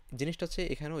 তো জিনিসটা হচ্ছে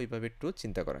এখানে ওইভাবে একটু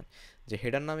চিন্তা করেন যে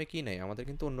হেডার নামে কি নাই, আমাদের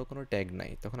কিন্তু অন্য কোনো ট্যাগ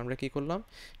নাই। তখন আমরা কি করলাম,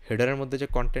 হেডারের মধ্যে যে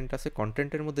কন্টেন্ট আছে,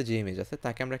 কন্টেন্টের মধ্যে যে ইমেজ আছে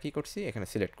তাকে আমরা কি করছি, এখানে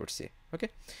সিলেক্ট করছি। ওকে,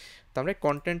 তো আমরা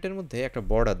কন্টেন্টের মধ্যে একটা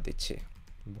বর্ডার দিচ্ছি।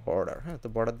 বর্ডার, হ্যাঁ, তো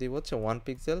বর্ডার দিব হচ্ছে 1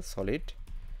 পিক্সেল সলিড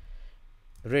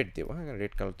রেড দিব। হ্যাঁ,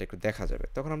 রেড কালারটা একটু দেখা যাবে।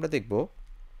 তখন আমরা দেখব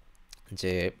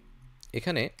যে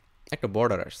এখানে একটা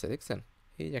বর্ডার আসছে, দেখছেন?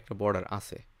 এই যে একটা বর্ডার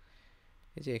আছে,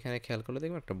 এই যে এখানে খেয়াল করলে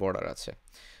দেখবেন একটা বর্ডার আছে।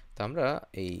 তো আমরা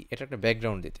এটা একটা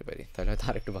ব্যাকগ্রাউন্ড দিতে পারি, তাহলে হয়তো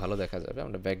আর একটু ভালো দেখা যাবে।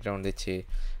 আমরা ব্যাকগ্রাউন্ড দিচ্ছি,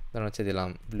 ধরুন হচ্ছে দিলাম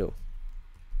ব্লু।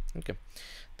 ওকে,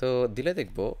 তো দিলে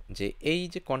দেখব যে এই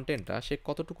যে কন্টেন্টটা সে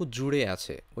কতটুকু জুড়ে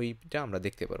আছে ওইটা আমরা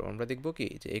দেখতে পারবো। আমরা দেখব কি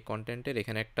যে এই কন্টেন্টের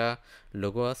এখানে একটা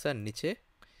লোগো আছে আর নিচে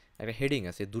একটা হেডিং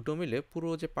আছে, দুটো মিলে পুরো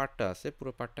যে পার্টটা আছে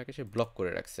পুরো পার্টটাকে সে ব্লক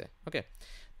করে রাখছে। ওকে,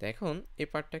 তো এখন এই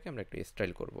পার্টটাকে আমরা একটু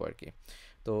স্টাইল করবো আর কি।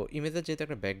 তো ইমেজের যেহেতু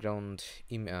একটা ব্যাকগ্রাউন্ড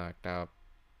একটা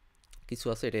কিছু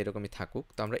আছে, এটা এরকমই থাকুক।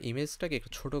 তো আমরা ইমেজটাকে একটু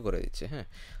ছোটো করে দিচ্ছি। হ্যাঁ,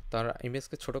 তো আমরা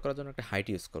ইমেজকে ছোটো করার জন্য একটা হাইট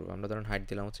ইউজ করবো। আমরা ধরুন হাইট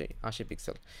দিলাম হচ্ছে 80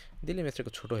 পিক্সেল, দিলে ইমেজটা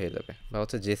একটু ছোটো হয়ে যাবে, বা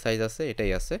হচ্ছে যে সাইজ আছে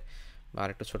এটাই আছে, বা আর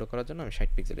একটু ছোটো করার জন্য আমি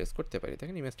 60 পিক্সেল ইউজ করতে পারি।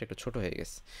 দেখেন ইমেজটা একটু ছোটো হয়ে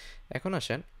গেছে। এখন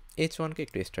আসেন H1-কে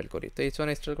একটু স্টাইল করি। তো H1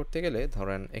 স্টাইল করতে গেলে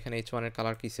ধরেন এখানে H1-এর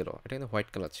কালার কী ছিল? এটা কিন্তু হোয়াইট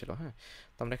কালার ছিল। হ্যাঁ,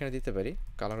 তো আমরা এখানে দিতে পারি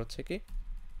কালার হচ্ছে কি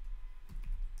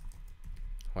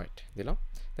হোয়াইট দিলাম।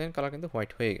 দেখেন কালার কিন্তু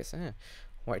হোয়াইট হয়ে গেছে। হ্যাঁ,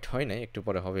 হোয়াইট হয় নাই, একটু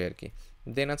পরে হবে আর কি।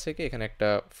 দেন আছে কি এখানে একটা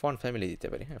ফন্ট ফ্যামিলি দিতে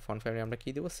পারি। হ্যাঁ, ফন্ট ফ্যামিলি আমরা কী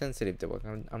দেবো? সেন্সিটিভ দেবো,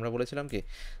 কারণ আমরা বলেছিলাম কি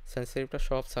সেন্সিটিভটা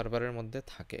সব সার্ভারের মধ্যে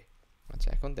থাকে। আচ্ছা,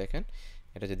 এখন দেখেন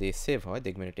এটা যদি সেভ হয়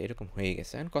দেখবেন এটা এরকম হয়ে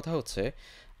গেছে। এখন কথা হচ্ছে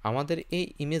আমাদের এই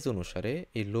ইমেজ অনুসারে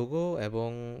এই লোগো এবং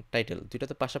টাইটেল দুইটা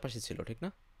তো পাশাপাশি ছিল, ঠিক না?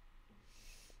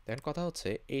 দেখেন কথা হচ্ছে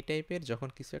এই টাইপের যখন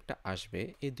কিছু একটা আসবে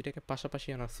এই দুইটাকে পাশাপাশি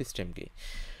আনার সিস্টেম কি?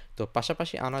 তো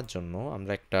পাশাপাশি আনার জন্য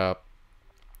আমরা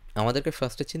আমাদেরকে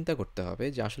ফার্স্টে চিন্তা করতে হবে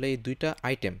যে আসলে এই দুইটা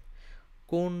আইটেম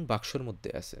কোন বাক্সর মধ্যে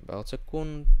আছে, বা হচ্ছে কোন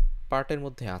পার্টের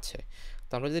মধ্যে আছে।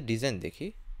 তো আমরা যদি ডিজাইন দেখি,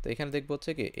 তো এখানে দেখবো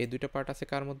হচ্ছে কি এই দুইটা পার্ট আছে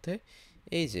কার মধ্যে?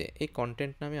 এই যে এই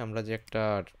কন্টেন্ট নামে আমরা যে একটা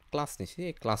ক্লাস নিছি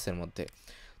এই ক্লাসের মধ্যে।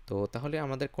 তো তাহলে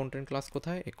আমাদের কন্টেন্ট ক্লাস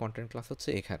কোথায়? এই কন্টেন্ট ক্লাস হচ্ছে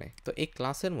এখানে। তো এই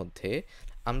ক্লাসের মধ্যে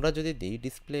আমরা যদি দিই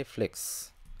ডিসপ্লে ফ্লেক্স,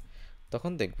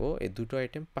 তখন দেখবো এই দুটো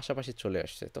আইটেম পাশাপাশি চলে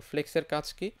আসছে। তো ফ্লেক্সের কাজ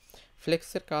কি?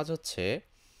 ফ্লেক্সের কাজ হচ্ছে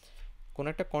কোনো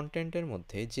একটা কন্টেন্টের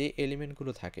মধ্যে যে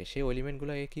এলিমেন্টগুলো থাকে সেই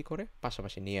এলিমেন্টগুলোকে কী করে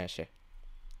পাশাপাশি নিয়ে আসে।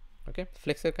 ওকে,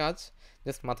 ফ্লেক্সের কাজ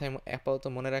জাস্ট মাথায় আপাতত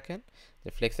মনে রাখেন যে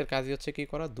ফ্লেক্সের কাজই হচ্ছে কি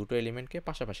করা, দুটো এলিমেন্টকে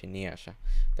পাশাপাশি নিয়ে আসা।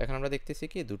 তো এখন আমরা দেখতেছি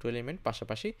কি দুটো এলিমেন্ট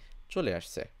পাশাপাশি চলে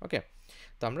আসছে। ওকে,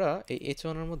 তো আমরা এই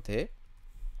H1 এর মধ্যে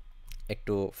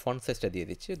একটু ফন্ট সাইজটা দিয়ে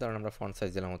দিচ্ছি। ধরুন আমরা ফন্ট সাইজ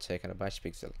দিলাম হচ্ছে এখানে 22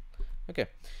 পিক্সেল। ওকে,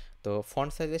 তো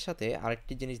ফন্ট সাইজের সাথে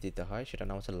আরেকটি জিনিস দিতে হয়, সেটা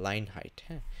নাম হচ্ছে লাইন হাইট।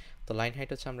 হ্যাঁ, তো লাইন হাইট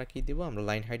হচ্ছে আমরা কি দিব, আমরা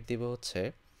লাইন হাইট দিব হচ্ছে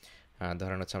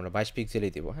ধরেন হচ্ছে আমরা 22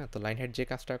 পিক্সেলই দিব। হ্যাঁ, তো লাইন হাইট যে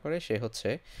কাজটা করে সে হচ্ছে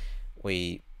ওই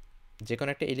যে কোনো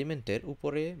একটা এলিমেন্টের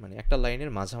উপরে মানে একটা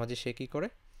লাইনের মাঝামাঝি সে কী করে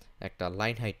একটা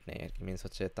লাইন হাইট নেয় আর কি, মিনস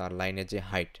হচ্ছে তার লাইনের যে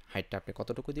হাইটটা আপনি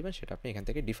কতটুকু দিবেন সেটা আপনি এখান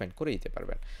থেকে ডিফাইন করে দিতে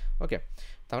পারবেন। ওকে,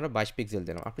 তো আমরা 22 পিক্সেল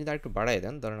দিলাম, আপনি তার একটু বাড়াই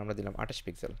দেন, ধরেন আমরা দিলাম 28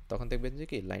 পিক্সেল, তখন দেখবেন যে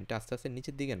কি লাইনটা আস্তে আস্তে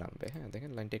নিচের দিকে নামবে। হ্যাঁ,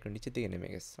 দেখেন লাইনটা একটু নিচের দিকে নেমে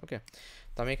গেছে। ওকে,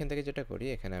 তো আমি এখান থেকে যেটা করি,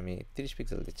 এখানে আমি 30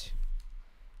 পিক্সেল দিচ্ছি।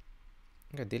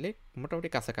 ওকে, দিলে মোটামুটি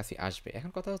কাছাকাছি আসবে।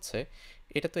 এখন কথা হচ্ছে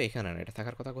এটা তো এখানে না, এটা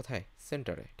থাকার কথা কোথায়,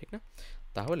 সেন্টারে, ঠিক না?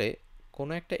 তাহলে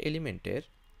কোনো একটা এলিমেন্টের,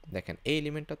 দেখেন এই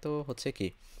এলিমেন্টটা তো হচ্ছে কি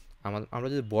আমরা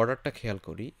যদি বর্ডারটা খেয়াল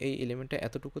করি, এই এলিমেন্টটা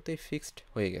এতটুকুতেই ফিক্সড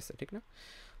হয়ে গেছে, ঠিক না?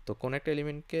 তো কোনো একটা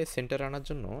এলিমেন্টকে সেন্টারে আনার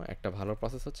জন্য একটা ভালো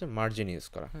প্রসেস হচ্ছে মার্জিন ইউজ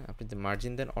করা। হ্যাঁ, আপনি যদি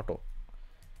মার্জিন দেন অটো,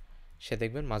 সে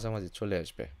দেখবেন মাঝামাঝি চলে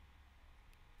আসবে।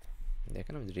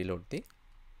 দেখেন আমি রিলোড দিই,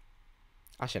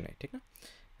 আসে নাই, ঠিক না?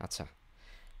 আচ্ছা,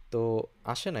 তো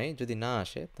আসে নাই, যদি না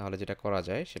আসে তাহলে যেটা করা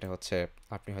যায় সেটা হচ্ছে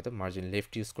আপনি হয়তো মার্জিন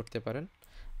লেফট ইউজ করতে পারেন।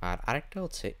 আর আরেকটা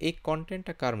হচ্ছে এই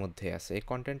কন্টেন্টটা কার মধ্যে আছে, এই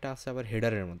কন্টেন্টটা আছে আবার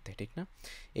হেডারের মধ্যে, ঠিক না?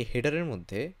 এই হেডারের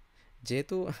মধ্যে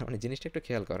যেহেতু মানে জিনিসটা একটু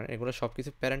খেয়াল করেন, এগুলো সব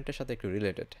কিছু প্যারেন্টের সাথে একটু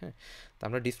রিলেটেড। হ্যাঁ, তো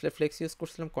আমরা ডিসপ্লে ফ্লেক্স ইউজ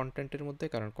করছিলাম কন্টেন্টের মধ্যে,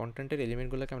 কারণ কন্টেন্টের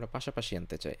এলিমেন্টগুলোকে আমরা পাশাপাশি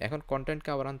আনতে চাই। এখন কন্টেন্টকে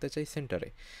আবার আনতে চাই সেন্টারে।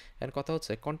 এখন কথা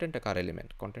হচ্ছে কন্টেন্টটা কার এলিমেন্ট,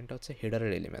 কন্টেন্টটা হচ্ছে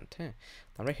হেডারের এলিমেন্ট। হ্যাঁ,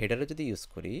 তো আমরা হেডারে যদি ইউজ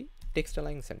করি text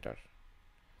align centre,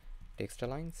 text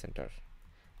align centre,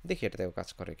 দেখি এটাতেও কাজ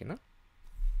করে কিনা।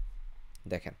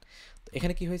 দেখেন, তো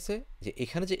এখানে কি হয়েছে যে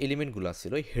এখানে যে এলিমেন্টগুলো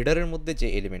ছিল ওই হেডারের মধ্যে, যে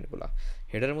এলিমেন্টগুলো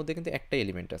হেডারের মধ্যে কিন্তু একটা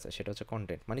এলিমেন্ট আছে, সেটা হচ্ছে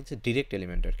কন্টেন্ট, মানে হচ্ছে ডিরেক্ট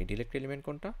এলিমেন্ট আর কি। ডিরেক্ট এলিমেন্ট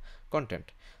কোনটা, কন্টেন্ট।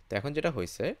 তো এখন যেটা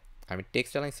হয়েছে, আমি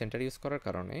টেক্সট অ্যালাইন সেন্টার ইউজ করার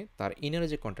কারণে তার ইনারে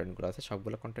যে কন্টেন্টগুলো আছে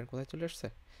সবগুলো কন্টেন্ট কোথায় চলে আসছে,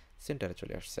 সেন্টারে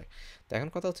চলে আসছে। তো এখন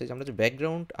কথা হচ্ছে যে আমরা যে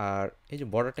ব্যাকগ্রাউন্ড আর এই যে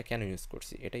বর্ডারটা কেন ইউজ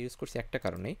করছি, এটা ইউজ করছি একটা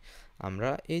কারণেই, আমরা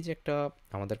এই যে একটা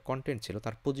আমাদের কন্টেন্ট ছিল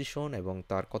তার পজিশন এবং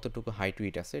তার কতটুকু হাইট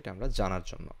উইট আছে এটা আমরা জানার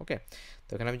জন্য। ওকে, তো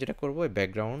এখানে আমি যেটা করবো, এই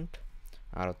ব্যাকগ্রাউন্ড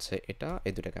আর হচ্ছে এটা,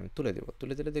 এই দুটাকে আমি তুলে দেবো,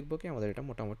 তুলে দিলে দেখবো কি আমাদের এটা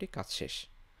মোটামুটি কাজ শেষ।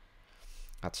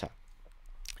 আচ্ছা,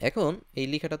 এখন এই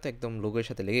লেখাটা তো একদম লোগোর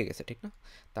সাথে লেগে গেছে, ঠিক না?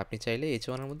 তো আপনি চাইলে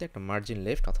H1 এর মধ্যে একটা মার্জিন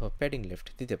লেফট অথবা প্যাডিং লেফট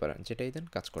দিতে পারেন, যেটাই দেন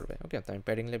কাজ করবে। ওকে, তো আমি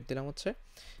প্যাডিং লেফট দিলাম হচ্ছে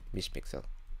 20 পিক্সেল,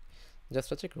 জাস্ট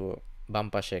হচ্ছে একটু বাম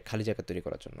পাশে খালি জায়গা তৈরি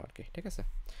করার জন্য আর কি, ঠিক আছে?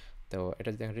 তো এটা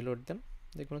যদি রিলোড দেন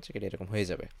দেখুন হচ্ছে এটা এরকম হয়ে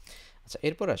যাবে। আচ্ছা,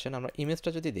 এরপর আসেন আমরা ইমেজটা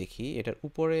যদি দেখি, এটার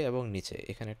উপরে এবং নিচে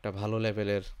এখানে একটা ভালো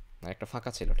লেভেলের একটা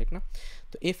ফাঁকা ছিল, ঠিক না?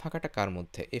 তো এই ফাঁকাটা কার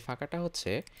মধ্যে, এই ফাঁকাটা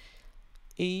হচ্ছে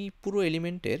এই পুরো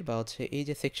এলিমেন্টের বা হচ্ছে এই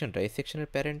যে সেকশনটা, এই সেকশনের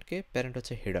প্যারেন্ট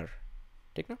হচ্ছে হেডার,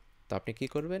 ঠিক না? তো আপনি কি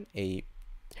করবেন, এই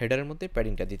হেডারের মধ্যে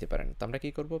প্যাডিংটা দিতে পারেন। তো আমরা কী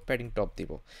করবো, প্যাডিং টপ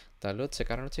দিব। তাহলে হচ্ছে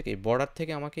কারণ হচ্ছে কি বর্ডার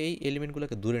থেকে আমাকে এই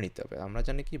এলিমেন্টগুলোকে দূরে নিতে হবে। আমরা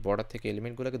জানি কি বর্ডার থেকে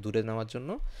এলিমেন্টগুলোকে দূরে নেওয়ার জন্য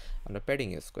আমরা প্যাডিং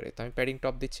ইউজ করি। তো আমি প্যাডিং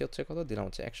টপ দিচ্ছি হচ্ছে কত দিলাম,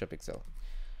 হচ্ছে 100 পিক্সেল।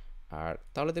 আর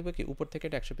তাহলে দেখবো কি উপর থেকে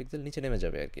এটা 100 পিক্সেল নিচে নেমে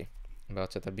যাবে আর কি, বা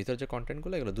হচ্ছে তার ভিতর যে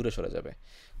কন্টেন্টগুলো এগুলো দূরে সরে যাবে।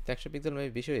 তো 100 পিক্সেল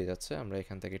মেবি বেশি হয়ে যাচ্ছে, আমরা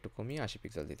এখান থেকে একটু কমিয়ে 80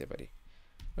 পিক্সেল দিতে পারি।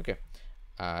 ওকে,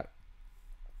 আর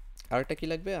আরেকটা কী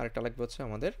লাগবে, আরেকটা লাগবে হচ্ছে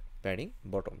আমাদের প্যাডিং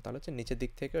বটম। তাহলে হচ্ছে নিচের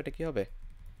দিক থেকে এটা কী হবে,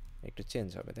 একটু চেঞ্জ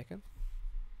হবে। দেখেন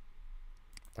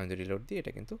আমি যদি রিলোড দিই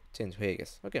এটা কিন্তু চেঞ্জ হয়ে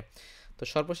গেছে। ওকে, তো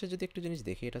সর্বশেষ যদি একটু জিনিস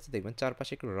দেখি, এটা হচ্ছে দেখবেন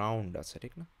চারপাশে একটু রাউন্ড আছে,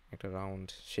 ঠিক না? একটা রাউন্ড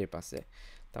শেপ আছে।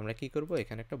 তো আমরা কী করবো,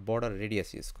 এখানে একটা বর্ডার রেডিয়াস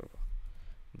ইউজ করবো।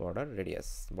 বর্ডার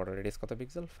রেডিয়াস কত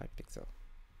পিক্সেল, 5 পিক্সেল।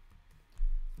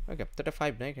 ওকে, তো এটা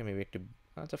 5 না, এখানে মেবি একটু,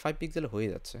 আচ্ছা 5 পিক্সেল হয়ে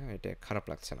যাচ্ছে। হ্যাঁ, এটা খারাপ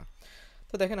লাগছে না।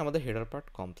 তো দেখেন আমাদের হেডার পার্ট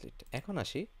কমপ্লিট। এখন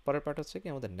আসি পরের পার্ট হচ্ছে কি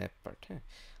আমাদের নেপ পার্ট। হ্যাঁ,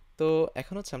 তো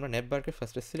এখন হচ্ছে আমরা নেপ বারকে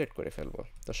ফার্স্টে সিলেক্ট করে ফেলবো।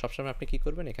 তো সবসময় আপনি কী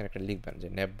করবেন, এখানে একটা লিখবেন যে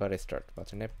নেপ বার স্টার্ট বা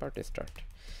হচ্ছে নেপ পার্ট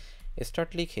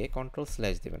স্টার্ট লিখে কন্ট্রোল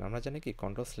স্ল্যাশ দেবেন। আমরা জানি কি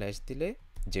কন্ট্রোল স্ল্যাশ দিলে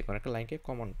যে কোনো একটা লাইনকে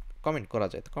কমেন্ট করা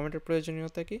যায়। তো কমেন্টের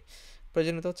প্রয়োজনীয়তা কি,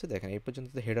 প্রয়োজনীয়তা হচ্ছে দেখেন এই পর্যন্ত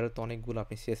তো হেডারে তো অনেকগুলো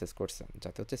আপনি সিএসএস করছেন,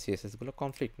 যাতে হচ্ছে সিএসএসগুলো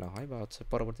কমপ্লিট না হয় বা হচ্ছে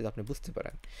পরবর্তীতে আপনি বুঝতে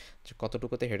পারেন যে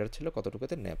কতটুকুতে হেডার ছিল,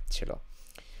 কতটুকুতে নেপ ছিল।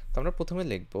 তো আমরা প্রথমে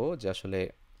লিখবো যে আসলে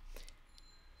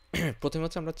প্রথমে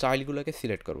হচ্ছে আমরা চাইল্ডগুলোকে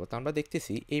সিলেক্ট করবো। তো আমরা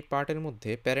দেখতেছি এই পার্টের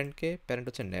মধ্যে প্যারেন্ট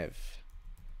হচ্ছে নেভ,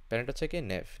 প্যারেন্ট হচ্ছে কি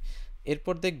নেভ।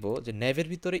 এরপর দেখব যে নেভের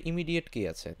ভিতরে ইমিডিয়েট কী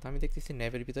আছে। তো আমি দেখতেছি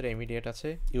নেভের ভিতরে ইমিডিয়েট আছে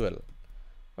ইউএল।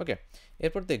 ওকে,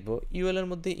 এরপর দেখব ইউএল এর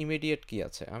মধ্যে ইমিডিয়েট কী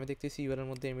আছে। আমি দেখতেছি ইউএল এর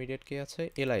মধ্যে ইমিডিয়েট কী আছে,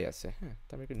 এলআই আছে। হ্যাঁ, তো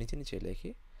আমি একটু নিচে নিচে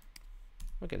লিখি।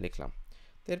 ওকে, লিখলাম।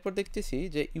 তো এরপর দেখতেছি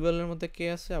যে ইউএল এর মধ্যে কে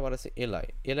আছে, আবার আছে এলআই,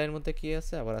 এলআই এর মধ্যে কী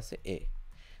আছে, আবার আছে এ।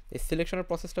 এই সিলেকশনের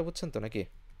প্রসেসটা বুঝছেন তো নাকি?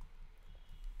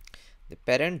 যে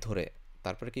প্যারেন্ট ধরে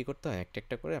তারপরে কি করতে হয়, একটা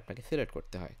একটা করে আপনাকে সিলেক্ট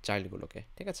করতে হয় চাইল্ডগুলোকে,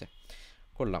 ঠিক আছে?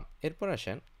 করলাম। এরপর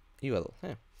আসেন ইউএল,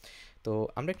 হ্যাঁ? তো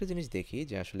আমরা একটা জিনিস দেখি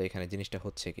যে আসলে এখানে জিনিসটা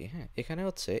হচ্ছে কি, হ্যাঁ? এখানে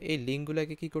হচ্ছে এই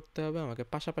লিঙ্কগুলোকে কি করতে হবে, আমাকে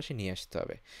পাশাপাশি নিয়ে আসতে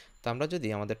হবে। তো আমরা যদি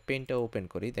আমাদের পেনটা ওপেন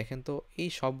করি, দেখেন তো এই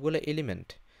সবগুলো এলিমেন্ট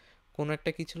কোনো একটা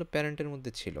কি ছিল, প্যারেন্টের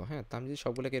মধ্যে ছিল, হ্যাঁ? তো আমি যদি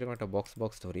সবগুলোকে এরকম একটা বক্স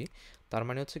বক্স ধরি, তার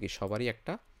মানে হচ্ছে কি সবারই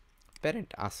একটা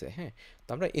প্যারেন্ট আছে, হ্যাঁ? তো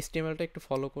আমরা HTML-টা একটু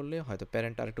ফলো করলে হয়তো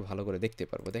প্যারেন্ট আর একটু ভালো করে দেখতে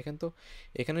পারবো। দেখেন তো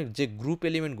এখানে যে গ্রুপ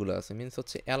এলিমেন্টগুলো আছে, মিনস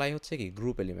হচ্ছে এলআই হচ্ছে কি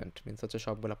গ্রুপ এলিমেন্ট, মিনস হচ্ছে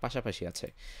সবগুলো পাশাপাশি আছে।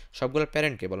 সবগুলোর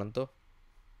প্যারেন্টকে বলেন তো,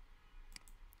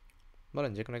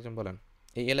 বলেন যে কোনো একজন বলেন,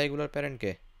 এই এলআইগুলোর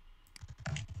প্যারেন্টকে?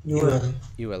 ইউএল।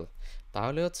 ইউএল।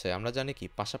 তাহলে হচ্ছে আমরা জানি কি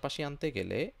পাশাপাশি আনতে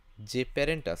গেলে যে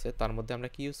প্যারেন্ট আছে তার মধ্যে আমরা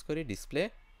কি ইউজ করি, ডিসপ্লে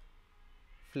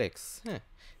ফ্লেক্স, হ্যাঁ?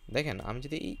 দেখেন আমি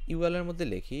যদি এই ইউএল এর মধ্যে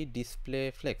লিখি ডিসপ্লে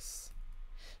ফ্লেক্স,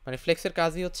 মানে ফ্লেক্সের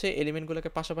কাজই হচ্ছে এলিমেন্টগুলোকে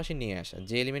পাশাপাশি নিয়ে আসা,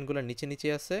 যে এলিমেন্টগুলো নিচে নিচে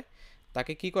আছে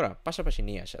তাকে কি করা, পাশাপাশি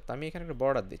নিয়ে আসা। তো আমি এখানে একটা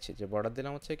বর্ডার দিচ্ছি, যে বর্ডার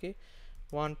দিলাম হচ্ছে কি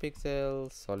 1 পিক্সেল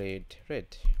সলিড রেড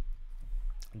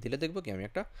দিলে দেখবো কি আমি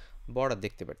একটা বর্ডার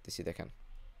দেখতে পারতেছি। দেখেন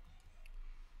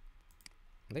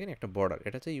দেখেন একটা বর্ডার,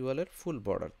 এটা হচ্ছে ইউএল এর ফুল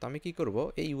বর্ডার। তো আমি কি করব,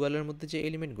 এই ইউএল এর মধ্যে যে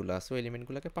এলিমেন্টগুলো আছে ওই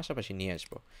এলিমেন্টগুলোকে পাশাপাশি নিয়ে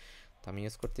আসবো। তো আমি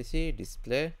ইউজ করতেছি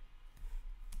ডিসপ্লে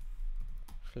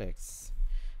ফ্লেক্স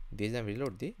দিয়ে যে আমি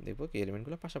রিলোড দিই, দেখবো কি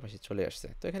এলিমেন্টগুলো পাশাপাশি চলে আসছে।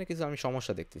 তো এখানে কিছু আমি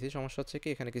সমস্যা দেখতেছি, সমস্যা হচ্ছে কি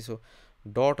এখানে কিছু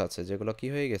ডট আছে যেগুলো কি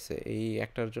হয়ে গেছে, এই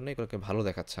একটার জন্য এগুলোকে ভালো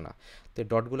দেখাচ্ছে না। তো এই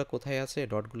ডটগুলো কোথায় আছে,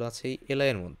 ডটগুলো আছে এই এলআই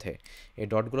এর মধ্যে। এই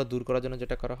ডটগুলো দূর করার জন্য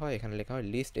যেটা করা হয়, এখানে লেখা হয়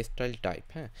লিস্ট স্টাইল টাইপ,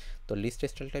 হ্যাঁ? তো লিস্ট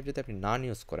স্টাইল টাইপ যদি আপনি নান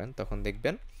ইউজ করেন তখন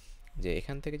দেখবেন যে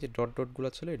এখান থেকে যে ডট ডটগুলো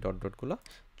ছিল এই ডট ডটগুলো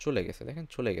চলে গেছে, দেখেন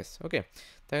চলে গেছে, ওকে?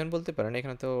 তো এখন বলতে পারেন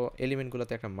এখানে তো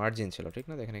এলিমেন্টগুলোতে একটা মার্জিন ছিল, ঠিক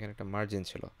না? দেখেন এখানে একটা মার্জিন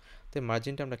ছিল। তো এই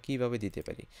মার্জিনটা আমরা কীভাবে দিতে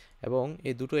পারি, এবং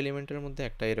এই দুটো এলিমেন্টের মধ্যে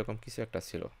একটা এরকম কিছু একটা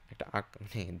ছিল, একটা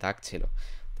মানে দাগ ছিল।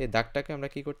 তো এই দাগটাকে আমরা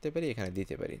কী করতে পারি, এখানে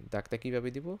দিতে পারি। দাগটা কীভাবে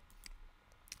দিব,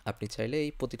 আপনি চাইলে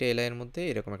এই প্রতিটা এলাইয়ের মধ্যে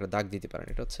এরকম একটা দাগ দিতে পারেন।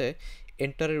 এটা হচ্ছে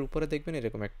এন্টারের উপরে দেখবেন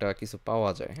এরকম একটা কিছু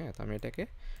পাওয়া যায়, হ্যাঁ? তো আমি এটাকে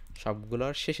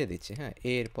সবগুলোর শেষে দিচ্ছি, হ্যাঁ,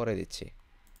 এর পরে দিচ্ছি,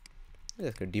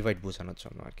 ডিভাইড বোঝানোর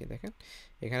জন্য আর কি। দেখেন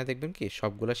এখানে দেখবেন কি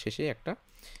সবগুলোর শেষে একটা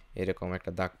এরকম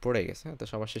একটা দাগ পড়ে গেছে, হ্যাঁ? তো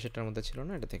সবার শেষেরটার মধ্যে ছিল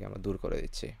না, এটা থেকে আমরা দূর করে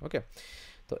দিচ্ছি, ওকে?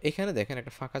 তো এখানে দেখেন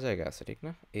একটা ফাঁকা জায়গা আছে, ঠিক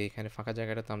না? এইখানে ফাঁকা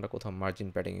জায়গাটাতে আমরা কোথাও মার্জিন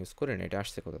প্যাডিং ইউজ করি না, এটা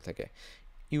আসছে কোথা থেকে,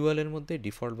 ইউএল এর মধ্যে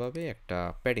ডিফল্টভাবে একটা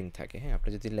প্যাডিং থাকে, হ্যাঁ? আপনি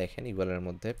যদি লেখেন ইউএল এর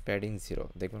মধ্যে প্যাডিং 0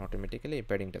 দেখবেন অটোমেটিক্যালি এই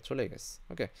প্যাডিংটা চলে গেছে,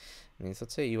 ওকে? মিনস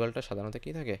হচ্ছে ইউএলটা সাধারণত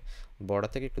কী থাকে, বর্ডার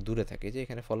থেকে একটু দূরে থাকে, যে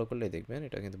এখানে ফলো করলেই দেখবেন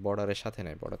এটা কিন্তু বর্ডারের সাথে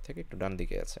নেই, বর্ডার থেকে একটু ডান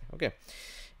দিকে আছে, ওকে?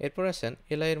 এরপর আসেন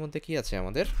এলআই এর মধ্যে কি আছে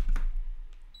আমাদের,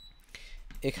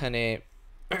 এখানে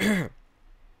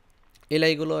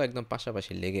এলআইগুলো একদম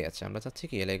পাশাপাশি লেগে আছে, আমরা চাচ্ছি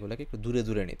কি এলআইগুলোকে একটু দূরে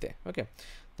দূরে নিতে, ওকে?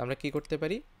 তো আমরা কী করতে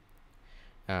পারি,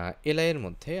 এলআই এর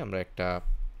মধ্যে আমরা একটা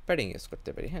প্যাডিং ইউজ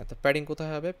করতে পারি, হ্যাঁ? তো প্যাডিং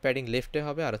কোথায় হবে, প্যাডিং লেফটে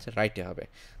হবে আর হচ্ছে রাইটে হবে।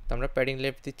 তো আমরা প্যাডিং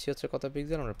লেফট দিচ্ছি হচ্ছে কত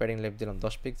পিক্সেল, আমরা প্যাডিং লেফট দিলাম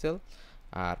 10 পিক্সেল,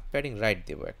 আর প্যাডিং রাইট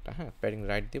দেবো একটা, হ্যাঁ? প্যাডিং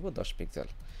রাইট দেবো 10 পিক্সেল।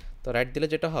 তো রাইট দিলে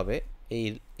যেটা হবে, এই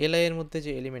এলআই এর মধ্যে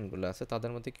যে এলিমেন্টগুলো আছে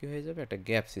তাদের মধ্যে কী হয়ে যাবে, একটা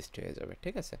গ্যাপ সৃষ্টি হয়ে যাবে,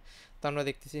 ঠিক আছে? তো আমরা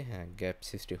দেখতেছি হ্যাঁ গ্যাপ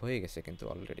সৃষ্টি হয়ে গেছে কিন্তু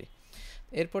অলরেডি।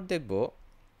 এরপর দেখব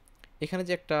এখানে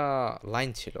যে একটা লাইন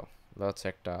ছিল বা হচ্ছে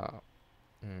একটা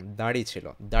দাড়ি ছিল,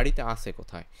 দাড়িটা আছে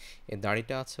কোথায়, এই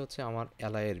দাড়িটা আছে হচ্ছে আমার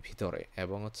এলআইয়ের ভিতরে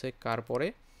এবং হচ্ছে কার পরে,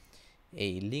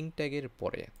 এই লিঙ্ক ট্যাগের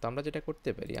পরে। তো আমরা যেটা করতে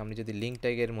পারি, আমি যদি লিঙ্ক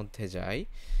ট্যাগের মধ্যে যাই,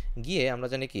 গিয়ে আমরা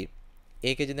জানি কি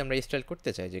একে যদি আমরা স্টাইল করতে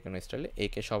চাই যে কোনো স্টাইলে,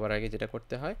 একে সবার আগে যেটা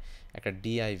করতে হয় একটা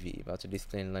ডিআইভি বা হচ্ছে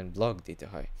ডিসপ্লে ইনলাইন ব্লক দিতে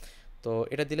হয়। তো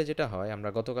এটা দিলে যেটা হয়, আমরা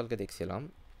গতকালকে দেখছিলাম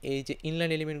এই যে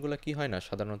ইনলাইন এলিমেন্টগুলো কি হয় না,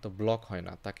 সাধারণত ব্লক হয়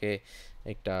না,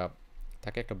 একটা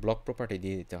তাকে একটা ব্লক প্রপার্টি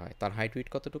দিয়ে দিতে হয়, তার হাইট উইট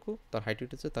কতটুকু, তার হাইট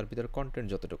উইট হচ্ছে তার ভিতরে কন্টেন্ট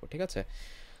যতটুকু, ঠিক আছে?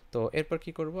 তো এরপর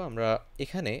কি করব আমরা,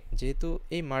 এখানে যেহেতু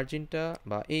এই মার্জিনটা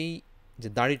বা এই যে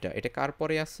দাড়িটা এটা কার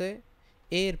পরে আছে,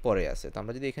 এর পরে আছে, তো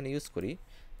আমরা যদি এখানে ইউজ করি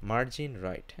মার্জিন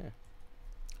রাইট, হ্যাঁ?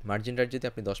 মার্জিন রাইট যদি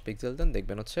আপনি 10 পিক্সেল দেন,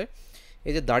 দেখবেন হচ্ছে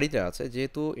এই যে দাড়িটা আছে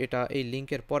যেহেতু এটা এই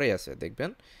লিঙ্কের পরে আছে,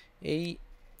 দেখবেন এই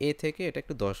এ থেকে এটা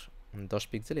একটু 10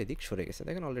 পিক্সেল এদিক সরে গেছে,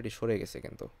 দেখেন অলরেডি সরে গেছে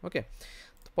কিন্তু, ওকে?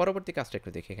 তো পরবর্তী কাজটা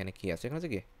একটু দেখি এখানে কী আছে, এখানে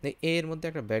হচ্ছে কি এর মধ্যে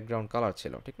একটা ব্যাকগ্রাউন্ড কালার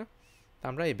ছিল, ঠিক না? তো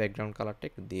আমরা এই ব্যাকগ্রাউন্ড কালারটা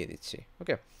একটু দিয়ে দিচ্ছি,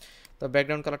 ওকে? তো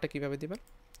ব্যাকগ্রাউন্ড কালারটা কীভাবে দেবেন,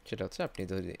 সেটা হচ্ছে আপনি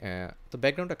যদি তো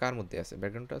ব্যাকগ্রাউন্ডটা কার মধ্যে আছে,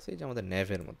 ব্যাকগ্রাউন্ডটা আছে এই যে আমাদের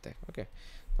ন্যাভের মধ্যে, ওকে?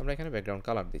 তো আমরা এখানে ব্যাকগ্রাউন্ড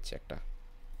কালার দিচ্ছি একটা।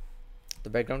 তো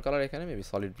ব্যাকগ্রাউন্ড কালার এখানে মেবি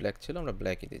সলিড ব্ল্যাক ছিল, আমরা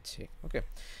ব্ল্যাকই দিচ্ছি, ওকে?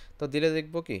 তো দিলে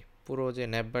দেখবো কি পুরো যে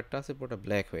ন্যাপ বারটা আছে পুরোটা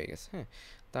ব্ল্যাক হয়ে গেছে, হ্যাঁ?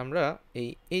 তো আমরা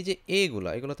এই যে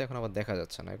এগুলো তো এখন আবার দেখা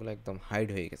যাচ্ছে না, এগুলো একদম হাইড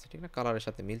হয়ে গেছে, ঠিক না? কালারের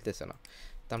সাথে মিলতেছে না।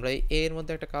 তো আমরা এই এর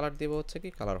মধ্যে একটা কালার দেবো হচ্ছে কি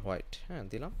কালার হোয়াইট, হ্যাঁ?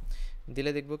 দিলাম,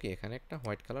 দিলে দেখবো কি এখানে একটা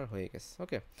হোয়াইট কালার হয়ে গেছে,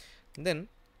 ওকে? দেন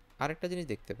আরেকটা জিনিস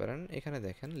দেখতে পারেন, এখানে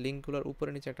দেখেন লিঙ্কগুলোর উপরে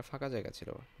নিচে একটা ফাঁকা জায়গা ছিল,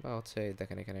 বা হচ্ছে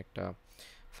দেখেন এখানে একটা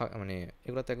মানে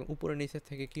এগুলো তো একদম উপরে নিচে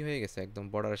থেকে কি হয়ে গেছে, একদম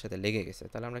বর্ডারের সাথে লেগে গেছে।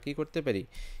 তাহলে আমরা কি করতে পারি,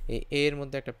 এই এর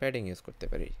মধ্যে একটা প্যাডিং ইউজ করতে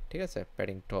পারি, ঠিক আছে,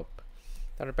 প্যাডিং টপ।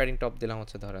 তারপর প্যাডিং টপ দিলাম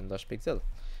হচ্ছে ধরেন 10 পিক্সেল,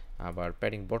 আবার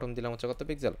প্যাডিং বটম দিলাম হচ্ছে কত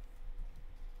পিক্সেল,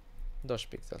 10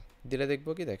 পিক্সেল। দিলে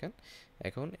দেখবো কি দেখেন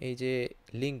এখন এই যে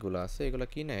লিঙ্কগুলো আছে এগুলো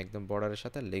কি না একদম বর্ডারের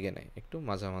সাথে লেগে নেয়, একটু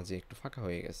মাঝামাঝি একটু ফাঁকা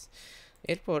হয়ে গেছে।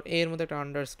 এরপর এর মধ্যে একটা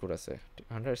আন্ডারস্কোর আছে,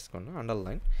 আন্ডারস্কোর না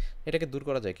আন্ডারলাইন, এটাকে দূর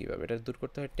করা যায় কীভাবে, এটা দূর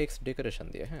করতে হয় টেক্সট ডেকোরেশন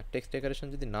দিয়ে। হ্যাঁ, টেক্সট ডেকোরেশন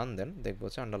যদি নাম দেন দেখবো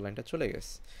হচ্ছে আন্ডারলাইনটা চলে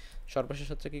গেছে। সর্বশেষ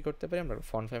হচ্ছে কী করতে পারি, আমরা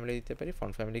ফন্ট ফ্যামিলি দিতে পারি।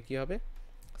 ফন্ট ফ্যামিলি কী হবে,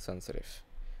 সানস সেরিফ।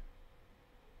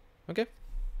 ওকে,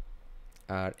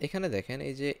 আর এখানে দেখেন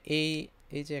এই যে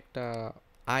এই যে একটা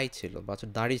আই ছিল বা হচ্ছে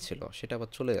দাড়ি ছিল সেটা আবার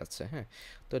চলে যাচ্ছে। হ্যাঁ,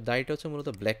 তো দাড়িটা হচ্ছে মূলত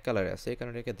ব্ল্যাক কালারে আছে, এই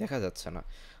কারণে এটাকে দেখা যাচ্ছে না।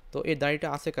 তো এই দাড়িটা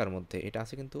আছে কার মধ্যে, এটা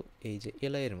আছে কিন্তু এই যে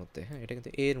এলআই এর মধ্যে। হ্যাঁ, এটা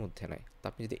কিন্তু এর মধ্যে নাই। তো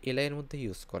আপনি যদি এলআই এর মধ্যে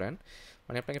ইউজ করেন,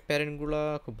 মানে আপনাকে প্যারেন্টগুলো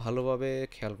খুব ভালোভাবে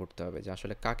খেয়াল করতে হবে যে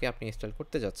আসলে কাকে আপনি ইনস্টল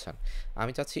করতে যাচ্ছেন।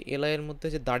 আমি চাচ্ছি এলআই এর মধ্যে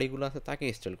যে দাড়িগুলো আছে তাকে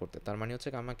ইনস্টল করতে, তার মানে হচ্ছে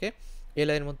আমাকে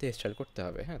এলআই এর মধ্যে ইনস্টল করতে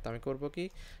হবে। হ্যাঁ, তো আমি করবো কি,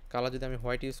 কালার যদি আমি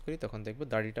হোয়াইট ইউজ করি তখন দেখবো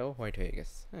দাড়িটাও হোয়াইট হয়ে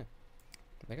গেছে। হ্যাঁ,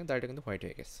 দেখেন দাড়িটা কিন্তু হোয়াইট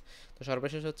হয়ে গেছে। তো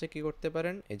সর্বশেষ হচ্ছে কী করতে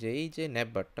পারেন, এই যে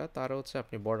ন্যাপবারটা তার হচ্ছে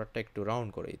আপনি বর্ডারটা একটু রাউন্ড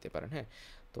করে দিতে পারেন। হ্যাঁ,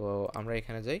 তো আমরা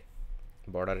এখানে যাই,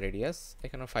 বর্ডার রেডিয়াস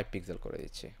এখানে 5 পিক্সেল করে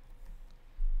দিচ্ছি।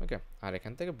 ওকে, আর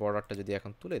এখান থেকে বর্ডারটা যদি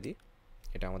এখন তুলে দিই,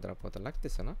 এটা আমাদের আপাতত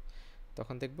লাগতেছে না,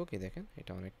 তখন দেখবো কি দেখেন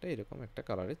এটা অনেকটা এরকম একটা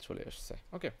কালারে চলে আসছে।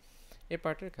 ওকে, এই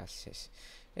পার্টের কাজ শেষ।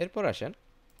 এরপর আসেন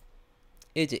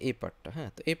এই যে এই পার্টটা। হ্যাঁ,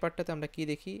 তো এই পার্টটাতে আমরা কি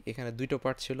দেখি, এখানে দুটো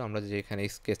পার্ট ছিল, আমরা যে এখানে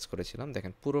স্কেচ করেছিলাম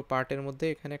দেখেন পুরো পার্টের মধ্যে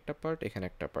এখানে একটা পার্ট এখানে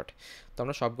একটা পার্ট। তো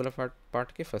আমরা সবগুলো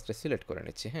পার্টকে ফার্স্টে সিলেক্ট করে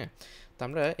নিচ্ছি। হ্যাঁ, তো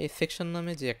আমরা এই সেকশন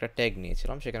নামে যে একটা ট্যাগ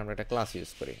নিয়েছিলাম সেখানে আমরা একটা ক্লাস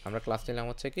ইউজ করি। আমরা ক্লাস নিলাম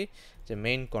হচ্ছে কি যে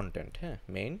মেইন কন্টেন্ট। হ্যাঁ,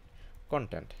 মেইন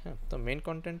কন্টেন্ট। হ্যাঁ, তো মেইন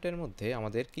কন্টেন্টের মধ্যে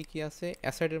আমাদের কি কি আছে,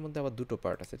 অ্যাসাইডের মধ্যে আবার দুটো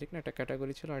পার্ট আছে, ঠিক না, একটা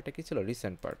ক্যাটাগরি ছিল আর একটা কি ছিল,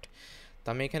 রিসেন্ট পার্ট। তো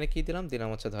আমি এখানে কি দিলাম, দিলাম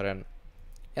হচ্ছে ধরেন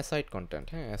অ্যাসাইড কন্টেন্ট।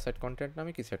 হ্যাঁ, অ্যাসাইড কন্টেন্ট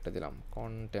নামে কিছু একটা দিলাম,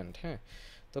 কন্টেন্ট। হ্যাঁ,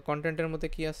 তো কন্টেন্টের মধ্যে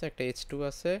কি আছে, একটা H2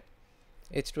 আছে,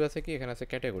 H2 আছে কি এখানে আছে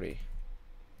ক্যাটাগরি,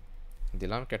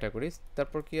 দিলাম ক্যাটাগরিজ।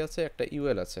 তারপর কি আছে, একটা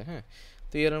ইউএল আছে। হ্যাঁ,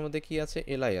 তো ইউএল এর মধ্যে কি আছে,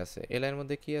 এলআই আছে, এলআই এর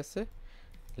মধ্যে কি আছে,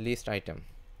 লিস্ট আইটেম।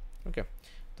 ওকে,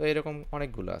 তো এরকম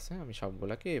অনেকগুলো আছে, আমি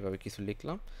সবগুলোকে এভাবে কিছু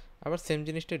লিখলাম। আবার সেম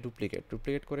জিনিসটাই ডুপ্লিকেট,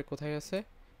 ডুপ্লিকেট করে কোথায় আছে,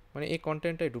 মানে এই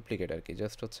কন্টেন্টটাই ডুপ্লিকেট আর কি,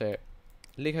 জাস্ট হচ্ছে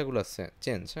লেখাগুলো আছে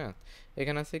চেঞ্জ। হ্যাঁ,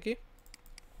 এখানে আছে কি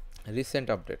রিসেন্ট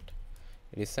আপডেট,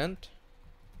 রিসেন্ট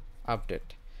আপডেট।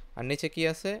 আর নিচে কি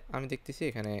আছে আমি দেখতেছি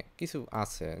এখানে কিছু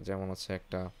আছে, যেমন হচ্ছে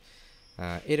একটা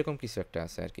এরকম কিছু একটা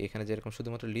আছে আর কি। এখানে যেরকম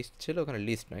শুধুমাত্র লিস্ট ছিল ওখানে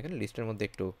লিস্ট নয়, এখানে লিস্টের মধ্যে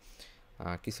একটু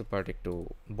কিছু পার্ট একটু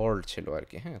বোল্ড ছিল আর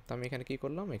কি। হ্যাঁ, তো আমি এখানে কী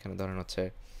করলাম, এখানে ধরেন হচ্ছে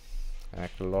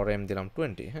একটা লরেম দিলাম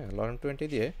 20। হ্যাঁ, লরেম 20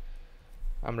 দিয়ে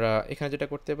আমরা এখানে যেটা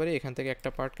করতে পারি, এখান থেকে একটা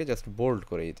পার্টকে জাস্ট বোল্ড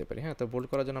করে দিতে পারি। হ্যাঁ, তো বোল্ড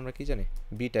করার জন্য আমরা কী জানি,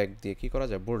 বি ট্যাগ দিয়ে কী করা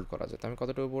যায়, বোল্ড করা যায়। তো আমি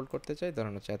কতটুকু বোল্ড করতে চাই,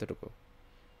 ধরেন হচ্ছে এতটুকু।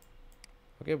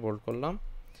 ওকে, বোল্ড করলাম।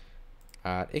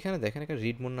 আর এখানে দেখেন একটা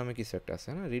রিড মোড নামে কিছু একটা আছে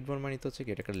না, রিড মোড মানে তো হচ্ছে কি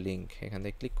এটা একটা লিঙ্ক, এখান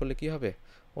থেকে ক্লিক করলে কি হবে,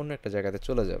 অন্য একটা জায়গাতে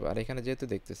চলে যাবে। আর এখানে যেহেতু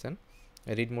দেখতেছেন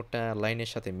রিড মোডটা লাইনের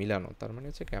সাথে মিলানো, তার মানে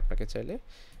হচ্ছে কি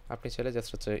আপনি চাইলে জাস্ট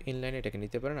হচ্ছে ইনলাইনে এটাকে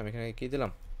নিতে পারেন। আমি এখানে কী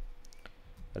দিলাম,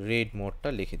 রিড মোডটা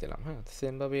লিখে দিলাম। হ্যাঁ,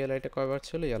 সেমভাবে এলআইটা কয়বার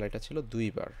ছিল, এলআইটা ছিল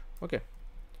 2বার। ওকে,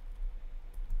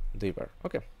 2বার।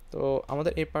 ওকে, তো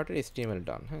আমাদের এই পার্টের HTML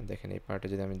ডান। হ্যাঁ, দেখেন এই পার্টে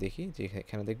যদি আমি দেখি যে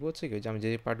এখানে দেখবো হচ্ছে কি যে আমি যে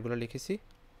পার্টগুলো লিখেছি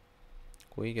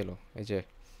কই গেল, এই যে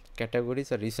ক্যাটাগরিজ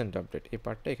আর রিসেন্ট আপডেট এই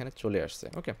পার্টটা এখানে চলে আসছে।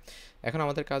 ওকে, এখন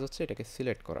আমাদের কাজ হচ্ছে এটাকে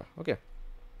সিলেক্ট করা। ওকে,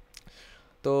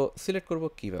 তো সিলেক্ট করব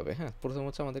কিভাবে, হ্যাঁ, প্রথম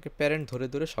হচ্ছে আমাদেরকে প্যারেন্ট ধরে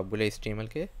ধরে সবগুলো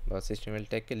HTML-কে বা HTML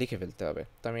ট্যাগকে লিখে ফেলতে হবে।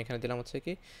 তো আমি এখানে দিলাম হচ্ছে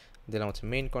কি, দিলাম হচ্ছে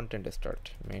main content start,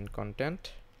 main content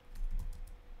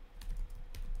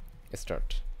start.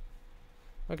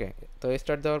 ওকে, তো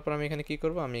স্টার্ট দেওয়ার পর আমি এখানে কি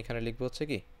করব, আমি এখানে লিখবো হচ্ছে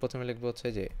কি, প্রথমে লিখবো হচ্ছে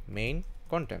যে মেইন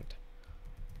কন্টেন্ট।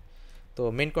 তো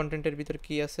মেইন কন্টেন্টের ভিতর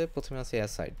কি আছে, প্রথমে আছে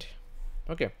অ্যাসাইড।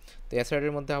 ওকে, তো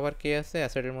অ্যাসাইডের মধ্যে আবার কে আছে,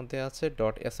 অ্যাসাইডের মধ্যে আছে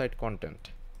ডট অ্যাসাইড কন্টেন্ট।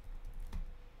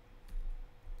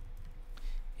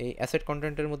 এই অ্যাসাইড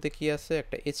কন্টেন্টের মধ্যে কি আছে,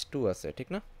 একটা H2 আছে, ঠিক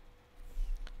না,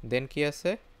 দেন কি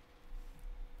আছে,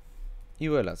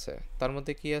 ইউএল আছে, তার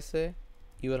মধ্যে কি আছে,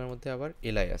 ইউএল এর মধ্যে আবার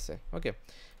এলআই আছে। ওকে,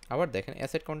 আবার দেখেন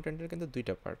অ্যাসাইড কন্টেন্টের কিন্তু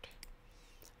দুইটা পার্ট,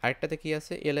 আরেকটাতে কি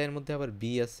আছে, এলআই এর মধ্যে আবার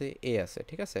বি আছে, এ আছে,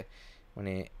 ঠিক আছে,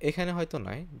 মানে এখানে হয়তো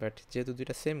নাই, বাট যেহেতু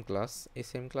দুইটা সেম ক্লাস, এই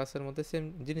সেম ক্লাসের মধ্যে সেম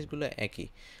জিনিসগুলো একই।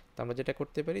 তো আমরা যেটা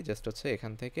করতে পারি জাস্ট হচ্ছে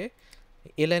এখান থেকে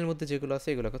এলআইয়ের মধ্যে যেগুলো আছে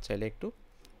এগুলোকে চাইলে একটু,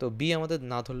 তো বি আমাদের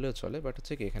না ধরলেও চলে, বাট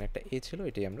হচ্ছে কি এখানে একটা ছিল,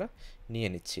 এটাই আমরা নিয়ে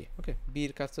নিচ্ছি। ওকে,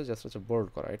 বির কাজ তো জাস্ট হচ্ছে বোল্ড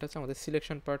করা, এটা হচ্ছে আমাদের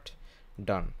সিলেকশন পার্ট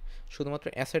ডান। শুধুমাত্র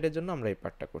অ্যাসাইডের জন্য আমরা এই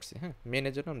পার্টটা করছি, হ্যাঁ,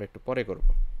 মেনের জন্য আমরা একটু পরে করব।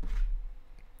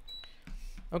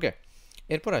 ওকে,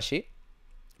 এরপর আসি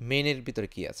মেনের ভিতরে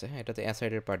কি আছে। হ্যাঁ, এটা তো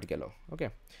অ্যাসাইডের পার্ট গেল। ওকে,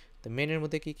 তো মেনের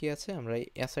মধ্যে কি কি আছে, আমরা এই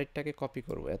অ্যাসাইডটাকে কপি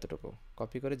করব, এতটুকু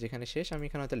কপি করে যেখানে শেষ আমি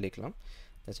এখানে হয়তো লিখলাম,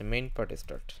 আচ্ছা মেইন পার্ট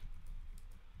স্টার্ট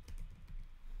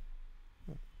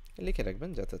লিখে রাখবেন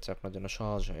যাতে হচ্ছে আপনার জন্য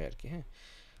সহজ হয় আর কি। হ্যাঁ,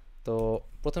 তো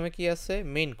প্রথমে কি আছে,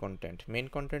 মেইন কন্টেন্ট। মেইন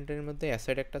কন্টেন্টের মধ্যে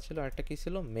অ্যাসাইড একটা ছিল, আর একটা কি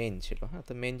ছিল, মেইন ছিল। হ্যাঁ,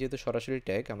 তো মেইন যেহেতু সরাসরি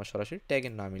ট্যাগ, আমরা সরাসরি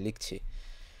ট্যাগের নামই লিখছি।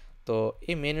 তো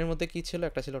এই মেইনের মধ্যে কি ছিল,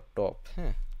 একটা ছিল টপ।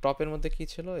 হ্যাঁ, টপের মধ্যে কি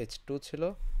ছিল, H2 ছিল,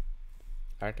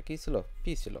 আর একটা কি ছিল,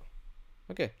 পি ছিল।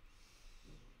 ওকে,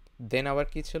 দেন আবার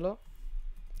কি ছিল,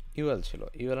 ইউএল ছিল।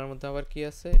 ইউএলের মধ্যে আবার কি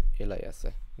আছে, এলআই আছে,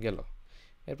 গেল।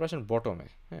 এরপর আসেন বটমে।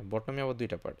 হ্যাঁ, বটমে আবার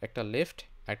দুইটা পার্ট, একটা লেফট,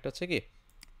 একটা হচ্ছে কি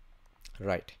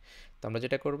রাইট। তো আমরা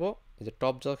যেটা করব, এই যে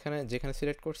টপ যেখানে যেখানে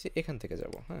সিলেক্ট করছি এখান থেকে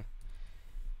যাব। হ্যাঁ,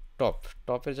 টপ,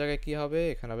 টপের জায়গায় কি হবে,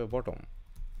 এখানে হবে বটম।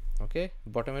 ওকে,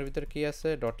 বটমের ভিতরে কি আছে,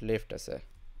 ডট লেফট আছে।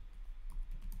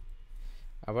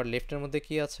 আবার লেফটের মধ্যে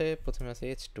কি আছে, প্রথমে আছে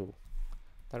H2,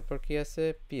 তারপর কি আছে,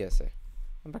 পি আছে,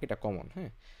 বাকিটা কমন।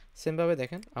 হ্যাঁ, সেমভাবে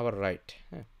দেখেন আবার রাইট।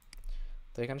 হ্যাঁ,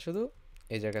 তো এখানে শুধু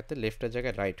এই জায়গাতে লেফটের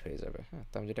জায়গায় রাইট হয়ে যাবে। হ্যাঁ,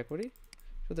 তো আমি যেটা করি,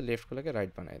 শুধু লেফটগুলোকে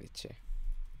রাইট বানিয়ে দিচ্ছি।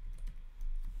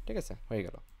 ঠিক আছে, হয়ে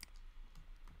গেল।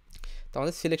 তো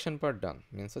আমাদের সিলেকশন পার্ট ডান,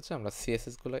 মিনস হচ্ছে আমরা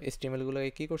সিএসএসগুলো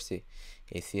এইচটিএমএলগুলোকে কী করছি,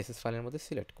 এই সিএসএস ফাইলের মধ্যে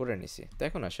সিলেক্ট করে নিছি। তো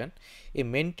এখন আসেন, এই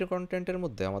মেইন কন্টেন্টের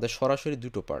মধ্যে আমাদের সরাসরি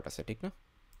দুটো পার্ট আছে, ঠিক না?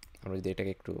 আমরা যদি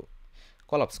এটাকে একটু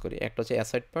কলাপস করি, একটা হচ্ছে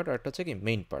অ্যাসাইড পার্ট আর একটা হচ্ছে কি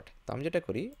মেইন পার্ট। তো আমি যেটা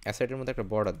করি, অ্যাসাইডের মধ্যে একটা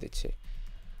বর্ডার দিচ্ছি,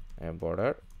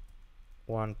 বর্ডার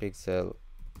 1 পিক্সেল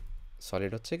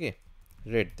সলিড হচ্ছে কি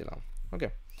রেড দিলাম। ওকে,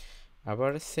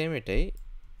 আবার সেম এটাই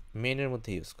মেইনের মধ্যে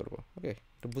ইউজ করব। ওকে,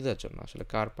 একটু বোঝার জন্য আসলে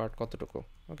কার পার্ট কতটুকু।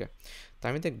 ওকে, তো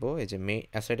আমি দেখবো এই যে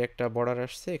অ্যাসাইডে একটা বর্ডার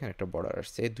আসছে, এখানে একটা বর্ডার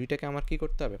আসছে, এই দুইটাকে আমার কি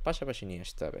করতে হবে, পাশাপাশি নিয়ে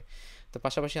আসতে হবে। তো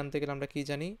পাশাপাশি আনতে গেলে আমরা কি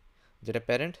জানি, যেটা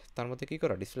প্যারেন্ট তার মধ্যে কী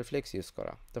করা, ডিসপ্লে ফ্লেক্স ইউজ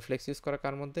করা। তো ফ্লেক্স ইউজ করা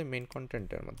কার মধ্যে, মেইন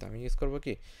কন্টেন্টের মধ্যে আমি ইউজ করবো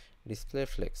কি, ডিসপ্লে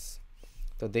ফ্লেক্স।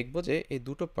 তো দেখবো যে এই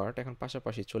দুটো পার্ট এখন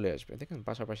পাশাপাশি চলে আসবে, দেখেন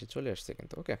পাশাপাশি চলে আসছে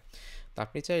কিন্তু। ওকে, তো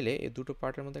আপনি চাইলে এই দুটো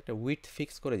পার্টের মধ্যে একটা উইথ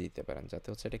ফিক্স করে দিতে পারেন, যাতে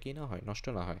হচ্ছে এটা কী না হয়, নষ্ট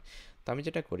না হয়। তো আমি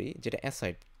যেটা করি, যেটা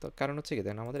অ্যাসাইড, তো কারণ হচ্ছে কি,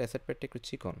 দেখেন আমাদের অ্যাসাইড পার্টটা একটু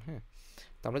চিকন। হ্যাঁ,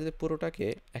 তো আমরা যদি পুরোটাকে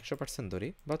 100% ধরি,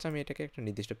 বা আমি এটাকে একটা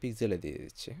নির্দিষ্ট পিক্সেলে দিয়ে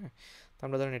দিচ্ছি। হ্যাঁ, তো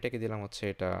আমরা ধরেন এটাকে দিলাম হচ্ছে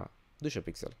এটা 200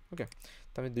 পিক্সেল। ওকে,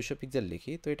 তো আমি 200 পিক্সেল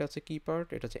লিখি, তো এটা হচ্ছে কি পার্ট,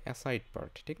 এটা হচ্ছে অ্যাসাইড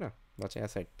পার্ট, ঠিক না, বা হচ্ছে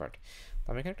অ্যাসাইড পার্ট। তো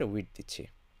আমি এখানে একটা উইথ দিচ্ছি,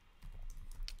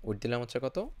 উইথ দিলাম হচ্ছে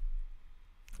কত,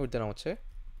 উইথ দিলাম হচ্ছে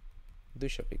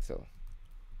 200 পিক্সেল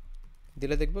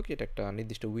দিলে দেখবো কি এটা একটা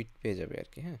নির্দিষ্ট উইথ পেয়ে যাবে আর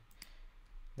কি। হ্যাঁ,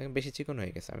 দেখেন বেশি চিকন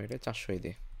হয়ে গেছে, আমি এটা 400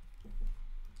 দিই,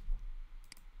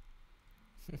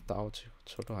 তাও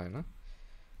ছোট হয় না,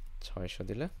 600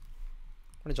 দিলে,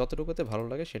 মানে যতটুকুতে ভালো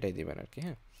লাগে সেটাই দিবেন আর কি।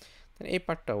 হ্যাঁ, তাহলে এই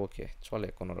পার্টটা ওকে চলে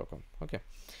কোনো রকম। ওকে,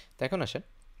 তো এখন আসেন,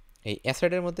 এই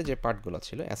অ্যাসাইডের মধ্যে যে পার্টগুলো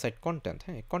ছিল, অ্যাসাইড কন্টেন্ট,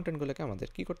 হ্যাঁ, এই কন্টেন্টগুলোকে আমাদের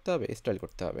কী করতে হবে, স্টাইল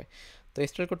করতে হবে। তো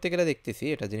স্টাইল করতে গেলে দেখতেছি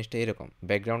এটা জিনিসটা এরকম,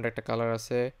 ব্যাকগ্রাউন্ডে একটা কালার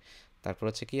আছে, তারপর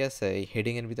হচ্ছে কি আছে, এই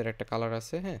হেডিংয়ের ভিতরে একটা কালার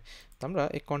আছে। হ্যাঁ, তো আমরা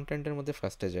এই কন্টেন্টের মধ্যে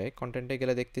ফার্স্টে যাই, কন্টেন্টে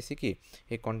গেলে দেখতেছি কি,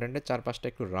 এই কন্টেন্টের চারপাশটা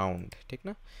একটু রাউন্ড, ঠিক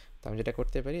না? তো আমি যেটা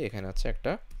করতে পারি, এখানে হচ্ছে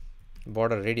একটা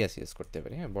বর্ডার রেডিয়াস ইউজ করতে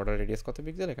পারি। হ্যাঁ, বর্ডার রেডিয়াস কত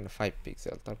পিক্সেল, এখানে 5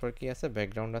 পিক্সেল। তারপর কি আছে,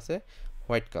 ব্যাকগ্রাউন্ড আছে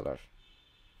হোয়াইট কালার,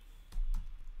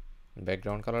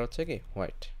 ব্যাকগ্রাউন্ড কালার হচ্ছে কি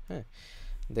হোয়াইট। হ্যাঁ,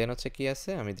 দেন হচ্ছে কি আছে,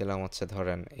 আমি দিলাম হচ্ছে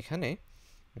ধরেন এখানে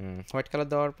হোয়াইট কালার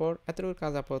দেওয়ার পর এতটুকু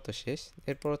কাজ আপাতত শেষ।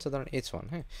 এরপর হচ্ছে ধরেন H1।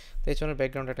 হ্যাঁ, তো H1-এর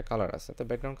ব্যাকগ্রাউন্ডে একটা কালার আছে, তো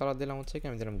ব্যাকগ্রাউন্ড কালার দিলাম হচ্ছে কি,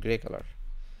 আমি দিলাম গ্রে কালার।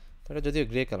 তো এটা যদিও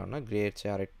গ্রে কালার না, গ্রে এর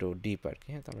চেয়ে আর একটু ডিপ আর কি।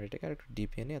 হ্যাঁ, তো আমরা এটাকে আর একটু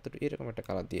ডিপ এনে এতটুকু এরকম একটা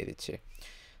কালার দিয়ে দিচ্ছি।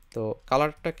 তো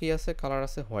কালারটা কি আছে, কালার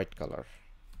আছে হোয়াইট কালার,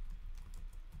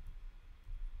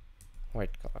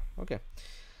 হোয়াইট কালার। ওকে,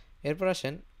 এরপর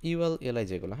আসেন ইউএল এলআই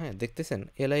যেগুলো, হ্যাঁ দেখতেছেন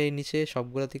এলআই এর নিচে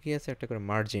সবগুলোতে কি আছে, একটা করে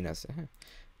মার্জিন আছে। হ্যাঁ,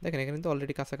 দেখেন এখানে কিন্তু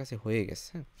অলরেডি কাছাকাছি হয়ে গেছে।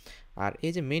 হ্যাঁ, আর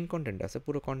এই যে মেইন কন্টেন্ট আছে,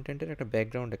 পুরো কন্টেন্টের একটা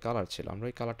ব্যাকগ্রাউন্ডে কালার ছিল, আমরা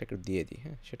ওই কালারটা একটু দিয়ে দিই।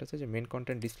 হ্যাঁ, সেটা হচ্ছে যে মেইন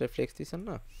কন্টেন্ট ডিসপ্লে ফ্লেক্স দিচ্ছেন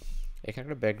না, এখানে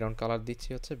একটা ব্যাকগ্রাউন্ড কালার দিচ্ছি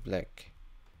হচ্ছে ব্ল্যাক।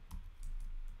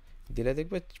 দিলে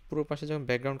দেখবে পুরো পাশে যখন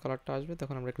ব্যাকগ্রাউন্ড কালারটা আসবে,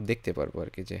 তখন আমরা একটু দেখতে পারবো আর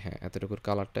কি যে হ্যাঁ এতটুকুর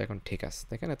কালারটা এখন ঠিক আছে।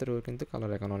 দেখেন এতটুকু কিন্তু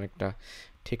কালার এখন অনেকটা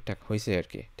ঠিকঠাক হয়েছে আর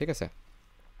কি। ঠিক আছে,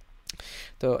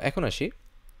 তো এখন আসি,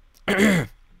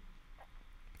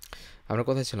 আমরা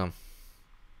কোথায় ছিলাম,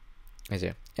 এই যে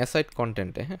অ্যাসাইড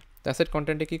কন্টেন্টে। হ্যাঁ, তো অ্যাসাইড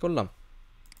কন্টেন্টে কী করলাম,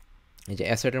 এই যে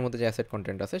অ্যাসাইডের মধ্যে যে অ্যাসাইড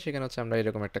কন্টেন্ট আছে সেখানে হচ্ছে আমরা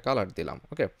এরকম একটা কালার দিলাম।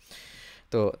 ওকে,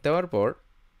 তো দেওয়ার পর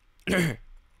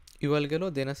ইউএল গেল,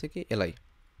 দেন আছে কি এলআই,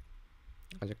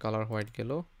 আচ্ছা কালার হোয়াইট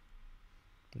গেল,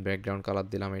 ব্যাকগ্রাউন্ড কালার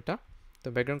দিলাম এটা। তো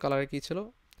ব্যাকগ্রাউন্ড কালারে কী ছিল,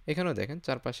 এখানেও দেখেন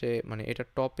চারপাশে, মানে এটা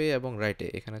টপে এবং রাইটে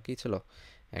এখানে কী ছিল,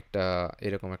 একটা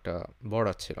এরকম একটা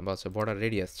বর্ডার ছিল বা হচ্ছে বর্ডার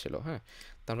রেডিয়াস ছিল, হ্যাঁ।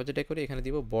 তো আমরা যেটা করি এখানে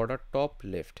দিব বর্ডার টপ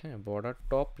লেফট, হ্যাঁ, বর্ডার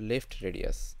টপ লেফট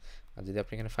রেডিয়াস। আর যদি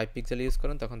আপনি এখানে 5 পিক্সেল ইউজ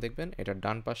করেন তখন দেখবেন এটার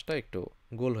ডান পাশটা একটু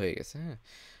গোল হয়ে গেছে, হ্যাঁ।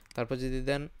 তারপর যদি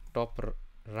দেন টপ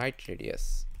রাইট রেডিয়াস,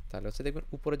 তাহলে হচ্ছে দেখবেন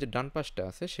উপরে যে ডান পাশটা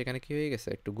আছে সেখানে কি হয়ে গেছে,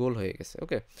 একটু গোল হয়ে গেছে,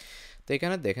 ওকে। তো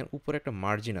এখানে দেখেন উপরে একটা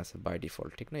মার্জিন আছে বাই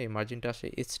ডিফল্ট, ঠিক না? এই মার্জিনটা আসে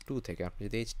H2 থেকে। আপনি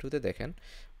যদি H2তে দেখেন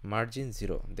মার্জিন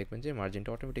 0, দেখবেন যে মার্জিনটা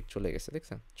অটোমেটিক চলে গেছে,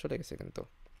 দেখছেন? চলে গেছে কিন্তু,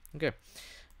 ওকে।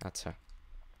 আচ্ছা,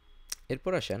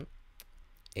 এরপর আসেন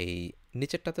এই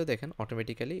নিচেরটাতে দেখেন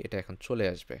অটোমেটিক্যালি এটা এখন চলে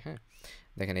আসবে, হ্যাঁ।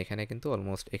 দেখেন এখানে কিন্তু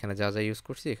অলমোস্ট এখানে যা যা ইউজ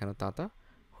করছি এখানে তা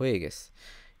হয়ে গেছে।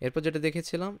 এরপর যেটা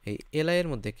দেখেছিলাম এই এলআই এর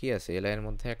মধ্যে কি আছে, এলআই এর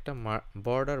মধ্যে একটা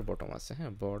বর্ডার বটম আছে,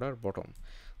 হ্যাঁ, বর্ডার বটম।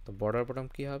 তো বর্ডার বটম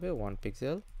কি হবে, 1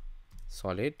 পিক্সেল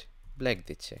সলিড ব্ল্যাক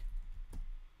দিচ্ছে,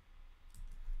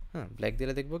 হ্যাঁ। ব্ল্যাক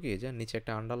দিলে দেখবো কি যে নিচে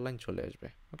একটা আন্ডারলাইন চলে আসবে,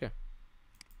 ওকে।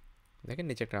 দেখেন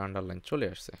নিচে একটা আন্ডারলাইন চলে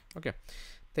আসছে, ওকে।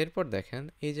 তো এরপর দেখেন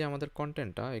এই যে আমাদের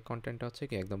কন্টেন্টটা, এই কন্টেন্টটা হচ্ছে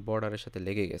কি একদম বর্ডারের সাথে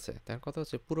লেগে গেছে। তার কথা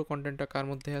হচ্ছে পুরো কন্টেন্টটা কার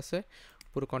মধ্যে আছে,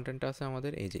 পুরো কন্টেন্টটা আছে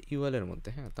আমাদের এই যে ইউএল এর মধ্যে,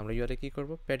 হ্যাঁ। তো আমরা ইউএল এ কী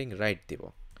করবো, প্যাডিং রাইট দিব।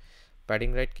 প্যাডিং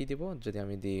রাইট কী দিব, যদি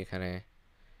আমি দিই এখানে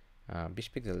 20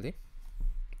 পিক্সেল দিই,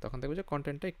 তখন দেখবো যে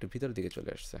কন্টেন্টটা একটু ভিতর দিকে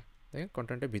চলে আসছে। দেখেন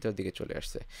কন্টেন্টটা ভিতর দিকে চলে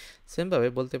আসছে। সেমভাবে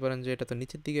বলতে পারেন যে এটা তো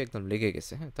নিচের দিকে একদম লেগে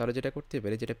গেছে, হ্যাঁ। তাহলে যেটা করতে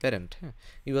পারি, যেটা প্যারেন্ট, হ্যাঁ,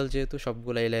 ইউএল যেহেতু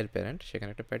সবগুলো এলআই এর প্যারেন্ট, সেখানে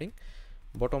একটা প্যাডিং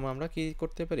বটম আমরা কি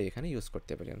করতে পারি, এখানে ইউজ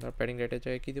করতে পারি। আমরা প্যাডিং রাইটের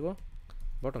জায়গায় কী দিব,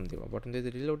 বটম দিব। বটম দিয়ে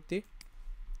রিলোড দিই,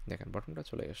 দেখেন বটমটা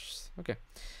চলে আসছে, ওকে।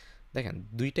 দেখেন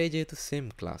দুইটাই যেহেতু সেম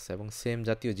ক্লাস এবং সেম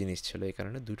জাতীয় জিনিস ছিল, এই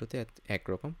কারণে দুটোতে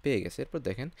একরকম পেয়ে গেছে। এরপর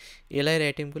দেখেন এলআইয়ের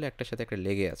আইটেমগুলো একটার সাথে একটা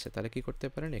লেগে আছে, তাহলে কি করতে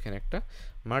পারেন, এখানে একটা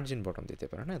মার্জিন বটম দিতে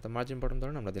পারেন, হ্যাঁ। তো মার্জিন বটম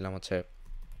ধরেন আমরা দিলাম হচ্ছে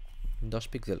 10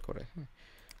 পিক্সেল করে, হ্যাঁ।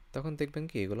 তখন দেখবেন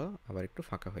কি এগুলো আবার একটু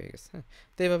ফাঁকা হয়ে গেছে, হ্যাঁ।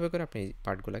 তো এইভাবে করে আপনি এই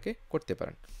পার্টগুলোকে করতে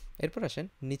পারেন। এরপর আসেন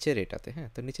নিচের এটাতে, হ্যাঁ।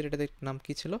 তো নিচের এটাতে নাম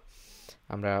কী ছিল,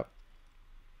 আমরা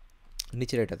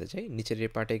নিচের এটাতে যাই। নিচের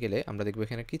এই পার্টে গেলে আমরা দেখবো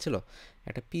এখানে কী ছিল,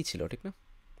 একটা পি ছিল, ঠিক না?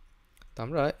 তো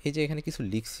আমরা এই যে এখানে কিছু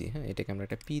লিখছি, হ্যাঁ, এটাকে আমরা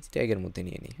একটা পি ট্যাগের মধ্যে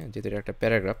নিয়ে নিই, হ্যাঁ, যেহেতু এটা একটা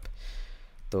প্যারাগ্রাফ।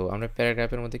 তো আমরা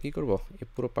প্যারাগ্রাফের মধ্যে কী করব, এই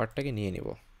পুরো পার্টটাকে নিয়ে নিব,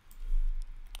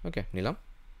 ওকে, নিলাম।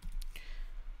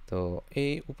 তো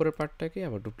এই উপরের পার্টটাকে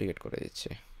আবার ডুপ্লিকেট করে দিচ্ছি,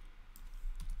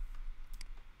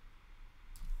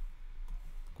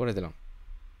 করে দিলাম,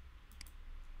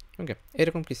 ওকে।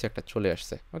 এরকম কিছু একটা চলে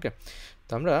আসছে, ওকে।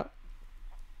 তো আমরা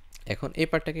এখন এই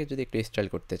পার্টটাকে যদি একটু স্টাইল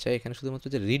করতে চাই, এখানে শুধুমাত্র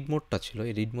যে রিড মোডটা ছিল,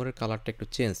 এই রিড মোডের কালারটা একটু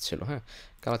চেঞ্জ ছিল, হ্যাঁ।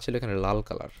 কালার ছিল এখানে লাল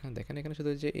কালার, হ্যাঁ। দেখেন এখানে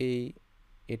শুধু যে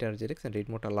এটার যে দেখছেন রিড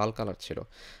মোডটা লাল কালার ছিল।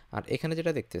 আর এখানে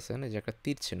যেটা দেখতেছেন এই যে একটা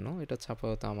তীর চিহ্ন, এটা হচ্ছে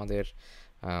আপাতত আমাদের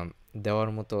দেওয়ার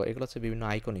মতো, এগুলো হচ্ছে বিভিন্ন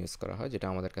আইকন ইউজ করা হয়, যেটা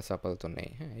আমাদের কাছে আপাতত নেই,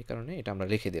 হ্যাঁ। এই কারণে এটা আমরা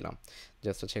রেখে দিলাম।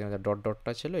 জাস্ট হচ্ছে এখানে যে ডট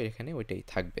ডটটা ছিল এখানে ওইটাই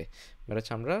থাকবে, মানে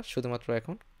হচ্ছে আমরা শুধুমাত্র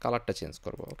এখন কালারটা চেঞ্জ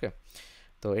করব, ওকে।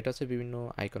 তো এটা হচ্ছে বিভিন্ন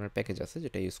আইকনের প্যাকেজ আছে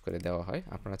যেটা ইউজ করে দেওয়া হয়।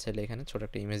 আপনারা চাইলে এখানে ছোটো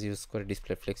একটা ইমেজ ইউজ করে,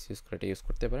 ডিসপ্লে ফ্লেক্স ইউজ করে এটা ইউজ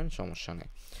করতে পারেন, সমস্যা নেই।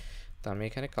 তো আমি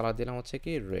এখানে কালার দিলাম হচ্ছে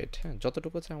কি রেড, হ্যাঁ।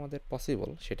 যতটুকু হচ্ছে আমাদের পসিবল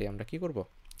সেটাই আমরা কি করব,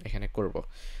 এখানে করব।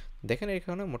 দেখেন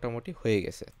এখানে মোটামুটি হয়ে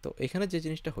গেছে। তো এখানে যে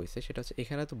জিনিসটা হয়েছে সেটা হচ্ছে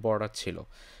এখানে তো বর্ডার ছিল,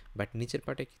 বাট নিচের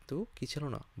পার্টে কিন্তু কী ছিল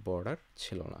না, বর্ডার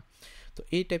ছিল না। তো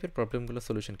এই টাইপের প্রবলেমগুলো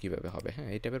সলিউশন কীভাবে হবে, হ্যাঁ,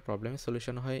 এই টাইপের প্রবলেমের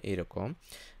সলিউশন হয় এরকম,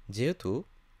 যেহেতু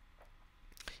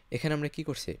এখানে আমরা কি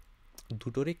করছি,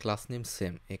 দুটোরই ক্লাস নেম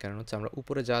সেম, এই কারণে হচ্ছে আমরা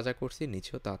উপরে যা যা করছি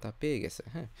নিচেও তা পেয়ে গেছে,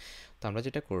 হ্যাঁ। তো আমরা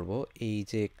যেটা করব, এই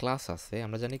যে ক্লাস আছে,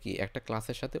 আমরা জানি কি একটা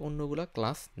ক্লাসের সাথে অন্যগুলা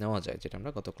ক্লাস নেওয়া যায়, যেটা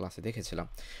আমরা গত ক্লাসে দেখেছিলাম।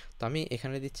 তো আমি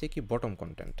এখানে দিচ্ছি কি বটম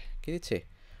কন্টেন্ট, কি দিচ্ছে,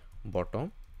 বটম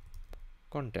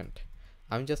কন্টেন্ট।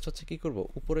 আমি জাস্ট হচ্ছে কী করব,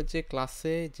 উপরের যে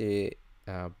ক্লাসে যে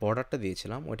বর্ডারটা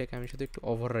দিয়েছিলাম ওইটাকে আমি শুধু একটু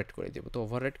ওভাররাইট করে দেবো। তো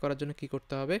ওভাররাইট করার জন্য কি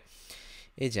করতে হবে,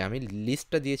 এই যে আমি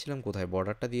লিস্টটা দিয়েছিলাম কোথায়,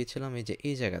 বর্ডারটা দিয়েছিলাম এই যে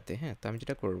এই জায়গাতে, হ্যাঁ। তো আমি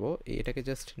যেটা করবো এটাকে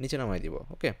জাস্ট নিচে নামাই দিব,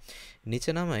 ওকে।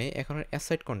 নিচে নামাই এখন আর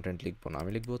অ্যাসাইড কন্টেন্ট লিখবো না,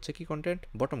 আমি লিখবো হচ্ছে কি কন্টেন্ট,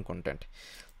 বটম কন্টেন্ট।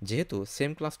 যেহেতু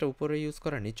সেম ক্লাসটা উপরে ইউজ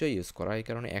করা নিচে ইউজ করা, এই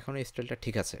কারণে এখন এই স্টাইলটা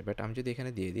ঠিক আছে। বাট আমি যদি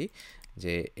এখানে দিয়ে দিই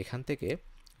যে এখান থেকে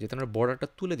যেহেতু আমরা বর্ডারটা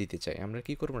তুলে দিতে চাই, আমরা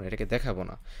কি করবো না, এটাকে দেখাবো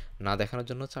না, না দেখানোর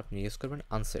জন্য হচ্ছে আপনি ইউজ করবেন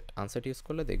আনসেট। আনসেট ইউজ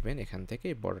করলে দেখবেন এখান থেকে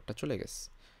এই বর্ডারটা চলে গেছে,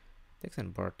 দেখছেন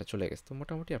বর্ডারটা চলে গেছে। তো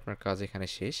মোটামুটি আপনার কাজ এখানে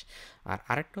শেষ। আর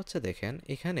আরেকটা হচ্ছে দেখেন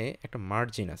এখানে একটা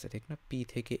মার্জিন আছে, ঠিক না, পি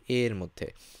থেকে এ এর মধ্যে।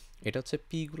 এটা হচ্ছে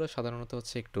পিগুলো সাধারণত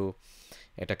হচ্ছে একটু,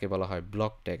 এটাকে বলা হয়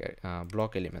ব্লক ট্যাগ,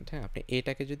 ব্লক এলিমেন্ট, হ্যাঁ। আপনি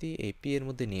এটাকে যদি এই পি এর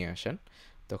মধ্যে নিয়ে আসেন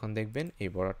তখন দেখবেন এই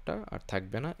বর্ডারটা আর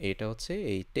থাকবে না, এটা হচ্ছে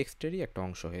এই টেক্সটেরই একটা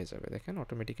অংশ হয়ে যাবে। দেখেন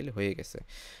অটোমেটিক্যালি হয়ে গেছে।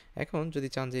 এখন যদি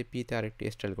চান যে পিতে আর একটু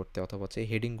স্টাইল করতে অথবা হচ্ছে এই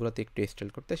হেডিংগুলোতে একটু স্টাইল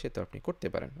করতে, সে তো আপনি করতে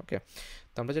পারেন, ওকে।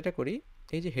 তো আমরা যেটা করি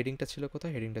এই যে হেডিংটা ছিল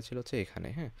কোথায়, হেডিংটা ছিল হচ্ছে এখানে।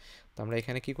 হ্যাঁ, তো আমরা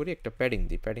এখানে কি করি, একটা প্যাডিং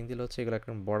দিই। প্যাডিং দিলে হচ্ছে এগুলো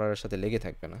একদম বর্ডারের সাথে লেগে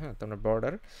থাকবে না। হ্যাঁ, তো আমরা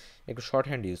বর্ডার একটু শর্ট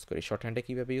হ্যান্ড ইউজ করি। শর্ট হ্যান্ডে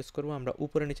কীভাবে ইউজ করবো, আমরা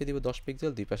উপরে নিচে দিব 10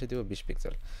 পিক্সেল, দুই পাশে দিব 20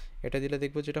 পিক্সেল। এটা দিলে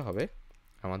দেখবো যেটা হবে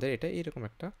আমাদের এটা এইরকম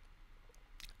একটা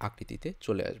আকৃতিতে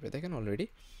চলে আসবে। দেখেন অলরেডি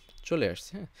চলে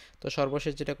আসছে। হ্যাঁ, তো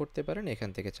সর্বশেষ যেটা করতে পারেন, এখান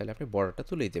থেকে চাইলে আপনি বর্ডারটা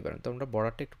তুলে দিতে পারেন। তো আমরা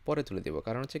বর্ডারটা একটু পরে তুলে দেবো,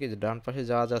 কারণ হচ্ছে কি যে ডান পাশে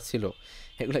যা যা ছিল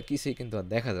এগুলো কিছুই কিন্তু আর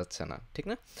দেখা যাচ্ছে না, ঠিক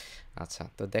না? আচ্ছা,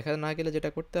 তো দেখা না গেলে যেটা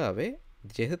করতে হবে,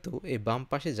 যেহেতু এই বাম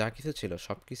পাশে যা কিছু ছিল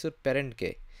সব কিছুর প্যারেন্টকে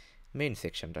মেইন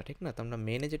সেকশনটা, ঠিক না? তো আমরা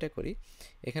মেইনে যেটা করি,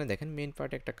 এখানে দেখেন মেইন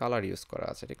পার্টে একটা কালার ইউজ করা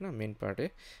আছে, ঠিক না? মেইন পার্টে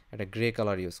একটা গ্রে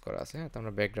কালার ইউজ করা আছে। হ্যাঁ, তো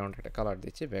আমরা ব্যাকগ্রাউন্ডে একটা কালার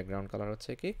দিচ্ছি। ব্যাকগ্রাউন্ড কালার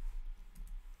হচ্ছে কি,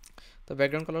 তো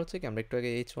ব্যাকগ্রাউন্ড কালার হচ্ছে কি আমরা একটু আগে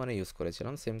H1-এ ইউজ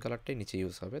করেছিলাম, সেম কালারটাই নিচে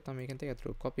ইউজ হবে। তো আমি এখান থেকে একটু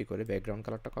কপি করে ব্যাকগ্রাউন্ড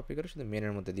কালারটা কপি করে শুধু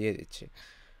মেনের মধ্যে দিয়ে দিচ্ছি।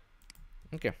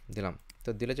 ওকে, দিলাম। তো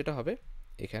দিলে যেটা হবে,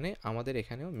 এখানে আমাদের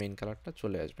এখানেও মেইন কালারটা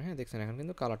চলে আসবে। হ্যাঁ, দেখছেন এখন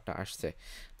কিন্তু কালারটা আসছে।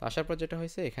 তো আসার পর যেটা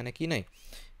হয়েছে, এখানে কি নাই,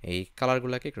 এই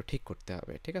কালারগুলোকে একটু ঠিক করতে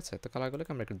হবে, ঠিক আছে? তো কালারগুলোকে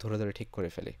আমরা একটু ধরে ধরে ঠিক করে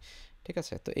ফেলি, ঠিক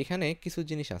আছে? তো এখানে কিছু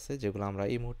জিনিস আছে যেগুলো আমরা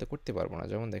এই মুহূর্তে করতে পারবো না।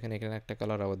 যেমন দেখেন এখানে একটা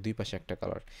কালার, আবার দুই পাশে একটা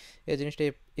কালার। এই জিনিসটা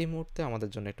এই মুহূর্তে আমাদের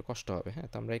জন্য একটু কষ্ট হবে। হ্যাঁ,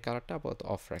 তো আমরা এই কালারটা আপাতত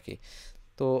অফ রাখি।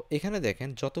 তো এখানে দেখেন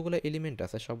যতগুলো এলিমেন্ট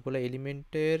আছে সবগুলো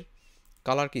এলিমেন্টের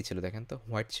কালার কী ছিল দেখেন তো,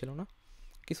 হোয়াইট ছিল না?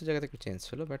 কিছু জায়গাতে একটু চেঞ্জ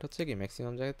ছিল, বাট হচ্ছে কি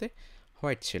ম্যাক্সিমাম জায়গাতে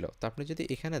হোয়াইট ছিল। তো আপনি যদি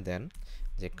এখানে দেন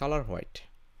যে কালার হোয়াইট,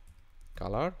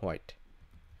 কালার হোয়াইট,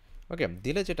 ওকে,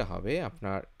 দিলে যেটা হবে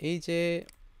আপনার এই যে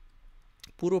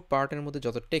পুরো পার্টের মধ্যে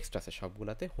যত টেক্সট আছে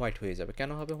সবগুলাতে হোয়াইট হয়ে যাবে।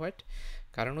 কেন হবে হোয়াইট?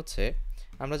 কারণ হচ্ছে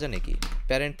আমরা জানি কি,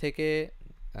 প্যারেন্ট থেকে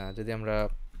যদি আমরা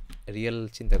রিয়েল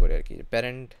চিন্তা করি আর কি,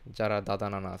 প্যারেন্ট যারা দাদা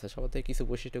নানা আছে সবার থেকে কিছু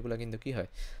বৈশিষ্ট্যগুলো কিন্তু কী হয়,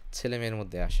 ছেলে মেয়ের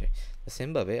মধ্যে আসে।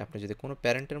 সেমভাবে আপনি যদি কোনো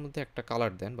প্যারেন্টের মধ্যে একটা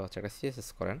কালার দেন বা হচ্ছে একটা সিএসএস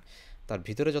করেন, তার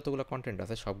ভিতরে যতগুলো কন্টেন্ট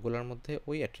আছে সবগুলোর মধ্যে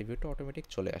ওই অ্যাট্রিবিউটটা অটোমেটিক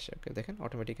চলে আসে। ওকে, দেখেন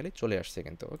অটোমেটিক্যালি চলে আসছে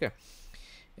কিন্তু। ওকে,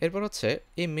 এরপর হচ্ছে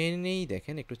এই মেনেই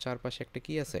দেখেন একটু চারপাশে একটা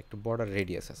কি আছে, একটু বর্ডার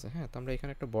রেডিয়াস আছে। হ্যাঁ, তো আমরা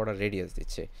এখানে একটা বর্ডার রেডিয়াস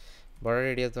দিচ্ছি। বর্ডার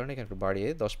রেডিয়াস ধরেন এখানে একটু বাড়িয়ে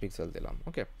 10 পিক্সেল দিলাম।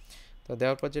 ওকে, তো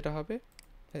দেওয়ার পর যেটা হবে,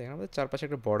 দেখেন আমাদের চারপাশে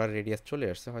একটা বর্ডার রেডিয়াস চলে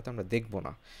আসছে। হয়তো আমরা দেখবো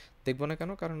না, দেখবো না কেন?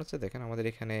 কারণ হচ্ছে দেখেন আমাদের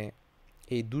এখানে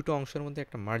এই দুটো অংশের মধ্যে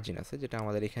একটা মার্জিন আছে যেটা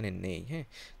আমাদের এখানে নেই। হ্যাঁ,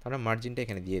 তো আমরা মার্জিনটা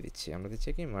এখানে দিয়ে দিচ্ছি। আমরা দিচ্ছি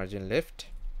কি মার্জিন লেফট,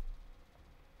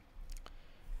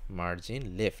 মার্জিন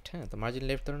লেফট। হ্যাঁ, তো মার্জিন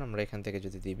লেফট ধরুন আমরা এখান থেকে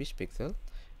যদি দিই 20 পিক্সেল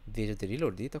দিয়ে যদি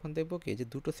রিলোড দিই, তখন দেখবো কি যে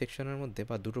দুটো সেকশনের মধ্যে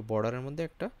বা দুটো বর্ডারের মধ্যে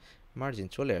একটা মার্জিন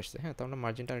চলে আসছে। হ্যাঁ, তো আমরা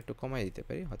মার্জিনটা একটু কমাই দিতে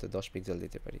পারি, হয়তো 10 পিক্সেল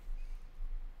দিতে পারি।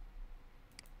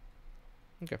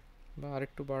 ওকে, বা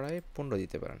আরেকটু বাড়ায় 15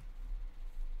 দিতে পারেন,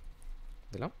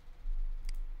 দিলাম।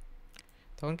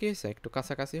 তখন কি হয়েছে, একটু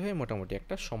কাছাকাছি হয়ে মোটামুটি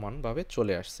একটা সমানভাবে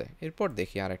চলে আসছে। এরপর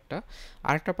দেখি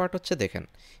আরেকটা পার্ট হচ্ছে দেখেন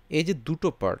এই যে দুটো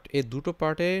পার্ট, এই দুটো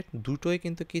পার্টে দুটোই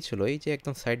কিন্তু কী ছিল, এই যে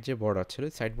একদম সাইড যে বর্ডার ছিল,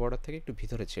 সাইড বর্ডার থেকে একটু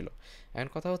ভিতরে ছিল। এখন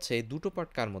কথা হচ্ছে এই দুটো পার্ট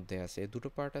কার মধ্যে আছে, এই দুটো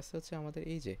পার্ট আছে হচ্ছে আমাদের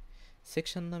এই যে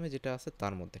সেকশন নামে যেটা আছে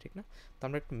তার মধ্যে, ঠিক না? তো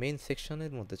আমরা একটু মেইন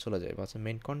সেকশনের মধ্যে চলে যাই বা হচ্ছে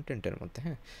মেইন কন্টেন্টের মধ্যে।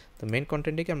 হ্যাঁ, তো মেইন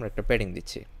কন্টেন্টে আমরা একটা প্যাডিং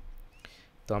দিচ্ছি।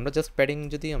 তো আমরা জাস্ট প্যাডিং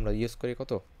যদি আমরা ইউজ করি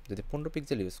কত, যদি 15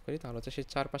 পিক্সেল ইউজ করি, তাহলে হচ্ছে সে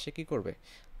চারপাশে কী করবে,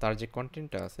 তার যে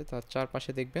কন্টেন্টটা আছে তার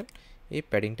চারপাশে দেখবেন এই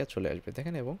প্যাডিংটা চলে আসবে।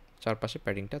 দেখেন, এবং চারপাশে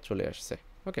প্যাডিংটা চলে আসছে।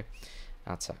 ওকে,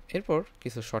 আচ্ছা, এরপর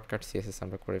কিছু শর্টকাট সিএসএস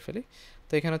আমরা করে ফেলি।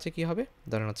 তো এখানে হচ্ছে কী হবে,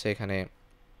 ধরেন হচ্ছে এখানে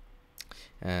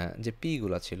যে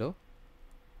পিগুলো ছিল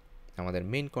আমাদের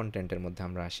মেইন কন্টেন্টের মধ্যে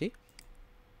আমরা আসি,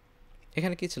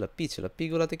 এখানে কী ছিল, পি ছিল।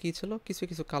 পিগুলোতে কী ছিল, কিছু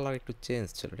কিছু কালার একটু চেঞ্জ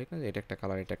ছিল, ঠিক না? এটা একটা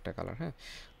কালার, এটা একটা কালার। হ্যাঁ,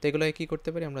 তো এগুলোকে কী করতে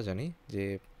পারি আমরা জানি যে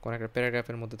কোনো একটা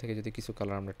প্যারাগ্রাফের মধ্যে থেকে যদি কিছু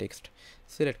কালার আমরা টেক্সট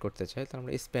সিলেক্ট করতে চাই, তাহলে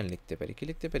আমরা স্প্যান লিখতে পারি। কী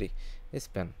লিখতে পারি,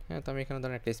 স্প্যান। হ্যাঁ, তো আমি এখানে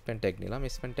ধরেন একটা স্প্যান ট্যাগ নিলাম,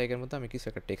 স্প্যান ট্যাগের মধ্যে আমি কিছু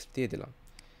একটা টেক্সট দিয়ে দিলাম।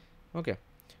 ওকে,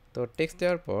 তো টেক্সট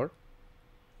দেওয়ার পর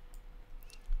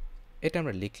এটা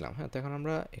আমরা লিখলাম। হ্যাঁ, তো এখন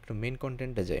আমরা একটু মেন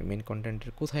কন্টেন্টে যাই। মেন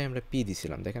কন্টেন্টের কোথায় আমরা পি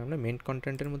দিছিলাম, দেখেন আমরা মেন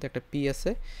কন্টেন্টের মধ্যে একটা পি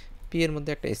আছে, পি এর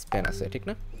মধ্যে একটা স্প্যান আছে, ঠিক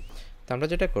না? তো আমরা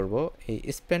যেটা করব, এই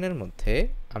স্প্যানের মধ্যে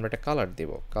আমরা একটা কালার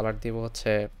দেব। কালার দেব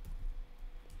হচ্ছে,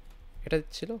 এটা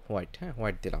ছিল হোয়াইট। হ্যাঁ,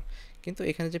 হোয়াইট দিলাম। কিন্তু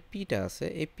এখানে যে পিটা আছে,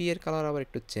 এই পি এর কালার আবার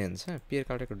একটু চেঞ্জ। হ্যাঁ, পি এর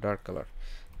কালারটা একটু ডার্ক কালার।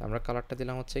 আমরা কালারটা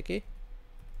দিলাম হচ্ছে কি,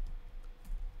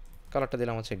 কালারটা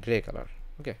দিলাম হচ্ছে গ্রে কালার।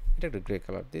 ওকে, এটা একটু গ্রে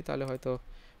কালার দিই, তাহলে হয়তো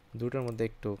দুটোর মধ্যে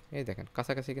একটু, এই দেখেন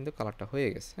কাছাকাছি কিন্তু কালারটা হয়ে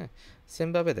গেছে। হ্যাঁ,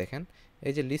 সেমভাবে দেখেন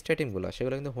এই যে লিস্ট আইটেমগুলো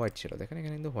সেগুলো কিন্তু হোয়াইট ছিল, দেখেন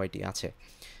এখানে কিন্তু হোয়াইটই আছে।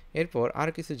 এরপর আর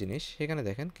কিছু জিনিস এখানে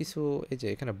দেখেন, কিছু এই যে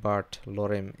এখানে বার্ট,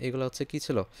 লরেম, এগুলো হচ্ছে কী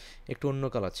ছিল, একটু অন্য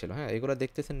কালার ছিল। হ্যাঁ, এগুলো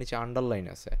দেখতেছেন নিচে আন্ডারলাইন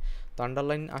আছে। তো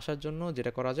আন্ডারলাইন আসার জন্য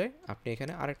যেটা করা যায়, আপনি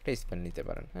এখানে আরেকটা স্প্যান নিতে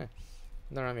পারেন। হ্যাঁ,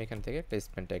 ধরুন আমি এখান থেকে একটা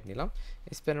স্প্যান ট্যাগ নিলাম,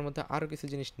 স্প্যানের মধ্যে আরও কিছু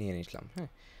জিনিস নিয়ে নিলাম। হ্যাঁ,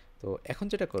 তো এখন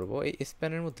যেটা করব, এই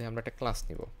স্প্যানের মধ্যে আমরা একটা ক্লাস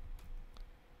নিব।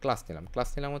 ক্লাস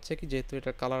নিলাম হচ্ছে কি, যেহেতু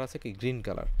এটার কালার আছে কি গ্রিন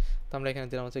কালার, তো আমরা এখানে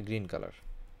দিলাম হচ্ছে green colour.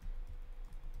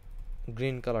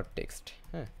 Green colour text.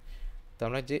 হ্যাঁ, তো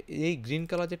আমরা যে এই গ্রিন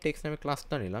কালার যে টেক্সট নামে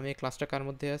ক্লাসটা নিলাম, এই ক্লাসটা কার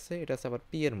মধ্যে আছে? এটা আছে আবার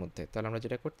পি এর মধ্যে। তাহলে আমরা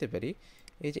যেটা করতে পারি,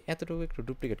 এই যে এতটুকু একটু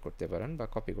ডুপ্লিকেট করতে পারেন বা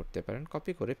কপি করতে পারেন,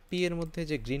 কপি করে পি এর মধ্যে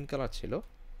যে গ্রিন কালার ছিল,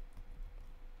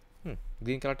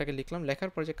 গ্রিন কালারটাকে লিখলাম,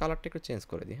 লেখার পর যে কালারটা একটু চেঞ্জ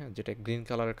করে দিই, হ্যাঁ, যেটা গ্রিন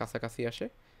কালারের কাছাকাছি আসে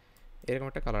এরকম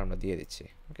একটা কালার আমরা দিয়ে দিচ্ছি।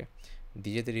 ওকে,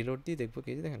 দিয়ে যদি রিলোড দিই দেখবো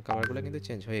কি, দেখেন কালারগুলো কিন্তু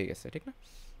চেঞ্জ হয়ে গেছে, ঠিক না?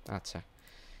 আচ্ছা,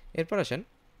 এরপর আসেন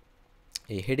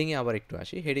এই হেডিংয়ে আবার একটু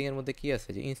আসি। হেডিংয়ের মধ্যে কি আছে,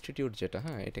 যে ইনস্টিটিউট যেটা,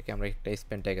 হ্যাঁ, এটাকে আমরা একটা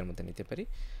স্প্যান ট্যাগের মধ্যে নিতে পারি।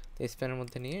 তো স্প্যানের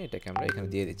মধ্যে নিয়ে এটাকে আমরা এখানে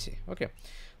দিয়ে দিচ্ছি। ওকে,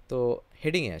 তো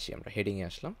হেডিংয়ে আসি, আমরা হেডিংয়ে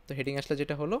আসলাম। তো হেডিংয়ে আসলে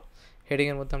যেটা হলো,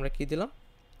 হেডিংয়ের মধ্যে আমরা কি দিলাম,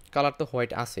 কালার তো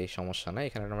হোয়াইট আছে, সমস্যা নাই,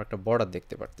 এখানে আমরা একটা বর্ডার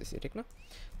দেখতে পারতেছি, ঠিক না?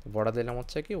 তো বর্ডার দিলাম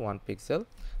হচ্ছে কি 1 পিক্সেল।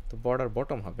 তো বর্ডার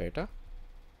বটম হবে এটা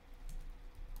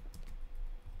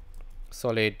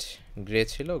সলিড গ্রে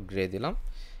ছিল, গ্রে দিলাম।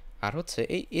 আর হচ্ছে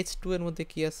এই H2 এর মধ্যে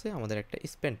কি আছে, আমাদের একটা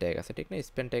স্প্যান ট্যাগ আছে, ঠিক না?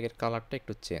 স্প্যান ট্যাগের কালারটা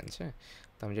একটু চেঞ্জ। হ্যাঁ,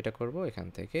 তো আমি যেটা করব, এখান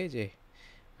থেকে যে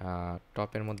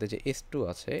টপের মধ্যে যে S2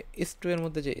 আছে, S2 এর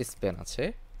মধ্যে যে স্প্যান আছে,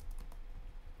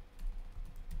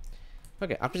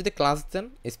 ওকে, আপনি যদি ক্লাস দেন,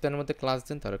 স্প্যানের মধ্যে ক্লাস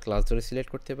দেন, তাহলে ক্লাস ধরে সিলেক্ট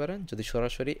করতে পারেন। যদি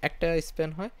সরাসরি একটা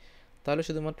স্প্যান হয়, তাহলে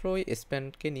শুধুমাত্র ওই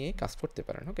স্প্যানকে নিয়ে কাজ করতে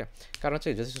পারেন। ওকে, কারণ হচ্ছে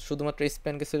যদি শুধুমাত্র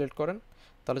স্প্যানকে সিলেক্ট করেন,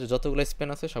 তাহলে যতগুলো স্প্যান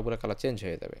আছে সবগুলো কালার চেঞ্জ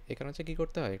হয়ে যাবে। এখানে হচ্ছে কী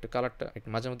করতে হয়, একটু কালারটা একটু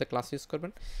মাঝে মধ্যে ক্লাস ইউজ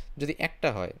করবেন। যদি একটা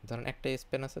হয়, ধরেন একটা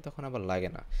স্প্যান আছে, তখন আবার লাগে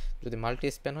না। যদি মাল্টি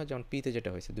স্প্যান হয়, যেমন পিতে যেটা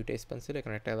হয়েছে, দুটো স্প্যান ছিল,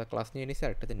 এখানে একটা আলাদা ক্লাস নিয়ে নিছি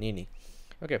আর একটাতে নিয়ে নিই।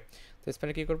 ওকে, তো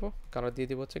স্প্যানে কী করবো, কালার দিয়ে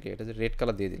দিব হচ্ছে কি, এটা যে রেড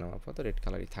কালার দিয়ে দিলাম, আপাতত রেড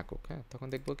কালারই থাকুক। হ্যাঁ, তখন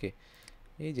দেখবো কি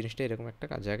এই জিনিসটা এরকম একটা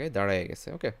জায়গায় দাঁড়ায় গেছে।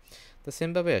 ওকে, তো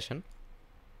সেমভাবে আসেন,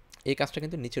 এই কাজটা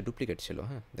কিন্তু নিচে ডুপ্লিকেট ছিল।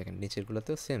 হ্যাঁ, দেখেন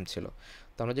নিচেরগুলোতেও সেম ছিল।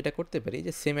 তো আমরা যেটা করতে পারি,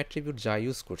 যে সেম অ্যাট্রিবিউট যা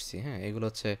ইউজ করছি, হ্যাঁ, এগুলো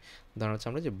হচ্ছে ধরুন হচ্ছে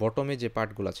আমরা যে বটমে যে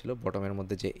পার্টগুলো ছিল, বটমের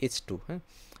মধ্যে যে H2, হ্যাঁ,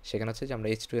 সেখানে হচ্ছে যে আমরা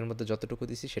H2 এর মধ্যে যতটুকু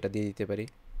দিছি সেটা দিয়ে দিতে পারি।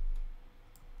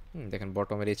 দেখেন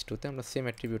বটমের H2তে আমরা সেম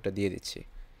অ্যাট্রিবিউটটা দিয়ে দিচ্ছি।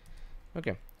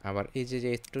 ওকে, আবার এই যে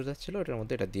H2টা ছিল এটার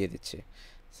মধ্যে এটা দিয়ে দিচ্ছি।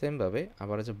 সেমভাবে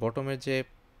আবার যে বটমের যে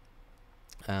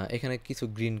এখানে কিছু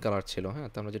গ্রিন কালার ছিল, হ্যাঁ,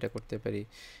 তো আমরা যেটা করতে পারি,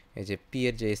 এই যে পি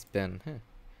এর যে স্প্যান, হ্যাঁ,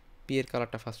 পি এর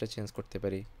কালারটা ফার্স্টে চেঞ্জ করতে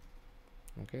পারি।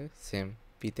 ওকে, সেম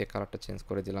পিতে কালারটা চেঞ্জ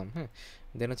করে দিলাম। হ্যাঁ,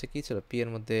 দেন হচ্ছে কী ছিল, পি এর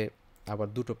মধ্যে আবার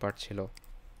দুটো পার্ট ছিল,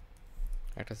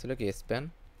 একটা ছিল কি স্প্যান,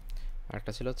 আর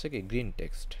একটা ছিল হচ্ছে কি green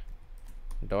text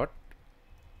dot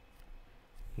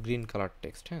green colour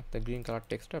text. হ্যাঁ, তো গ্রিন কালার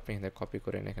টেক্সটটা আপনি এখানে কপি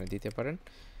করে এখানে দিতে পারেন।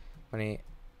 মানে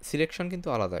সিলেকশন কিন্তু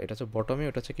আলাদা, এটা হচ্ছে বটমে,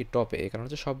 ওটা হচ্ছে কি টপে, এই কারণে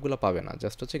হচ্ছে সবগুলো পাবে না,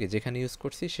 জাস্ট হচ্ছে কি যেখানে ইউজ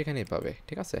করছি সেখানেই পাবে,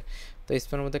 ঠিক আছে? তো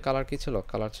স্প্যানের মধ্যে কালার কী ছিল,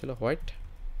 কালার ছিল হোয়াইট,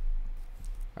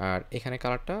 আর এখানে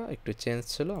কালারটা একটু চেঞ্জ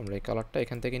ছিল, আমরা এই কালারটা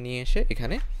এখান থেকে নিয়ে এসে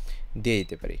এখানে দিয়ে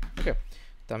দিতে পারি। ওকে,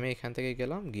 তো আমি এখান থেকে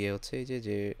গেলাম, গিয়ে হচ্ছে এই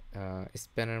যে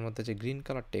স্প্যানের মধ্যে যে গ্রিন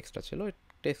কালার টেক্সটটা ছিল, ওই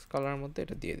টেক্সট কালারের মধ্যে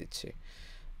এটা দিয়ে দিচ্ছি।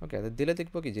 ওকে, দিলে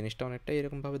দেখবো কি জিনিসটা অনেকটাই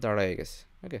এরকমভাবে দাঁড়ায় গেছে।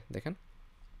 ওকে, দেখেন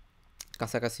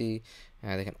কাছাকাছি,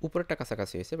 হ্যাঁ, দেখেন উপরেরটা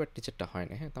কাছাকাছি হয়েছে, বাট নিচেরটা হয়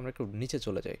না। হ্যাঁ, তো আমরা একটু নিচে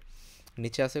চলে যাই।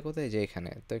 নিচে আছে কোথায়, যে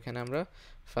এখানে। তো এখানে আমরা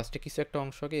ফার্স্টে কিছু একটা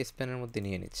অংশকে স্প্যানের মধ্যে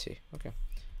নিয়ে নিচ্ছি। ওকে,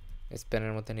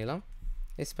 স্প্যানের মধ্যে নিলাম,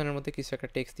 স্প্যানের মধ্যে কিছু একটা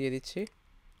টেক্সট দিয়ে দিচ্ছি।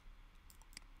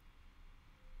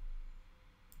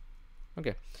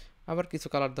 ওকে, আবার কিছু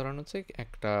কালার ধরানো হচ্ছে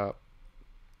একটা,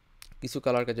 কিছু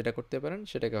কালারকে যেটা করতে পারেন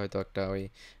সেটাকে হয়তো একটা ওই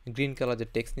গ্রিন কালার যে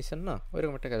টেক্সট নিচ্ছেন না,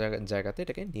 ওইরকম একটা জায়গাতে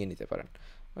এটাকে নিয়ে নিতে পারেন।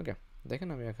 ওকে, দেখেন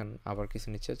আমি এখন আবার কিছু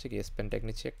নিচ্ছে হচ্ছে কি স্প্যান ট্যাগ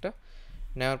নিচ্ছি একটা,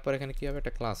 নেওয়ার পর এখানে কী হবে,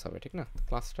 একটা ক্লাস হবে, ঠিক না?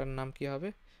 ক্লাসটার নাম কী হবে,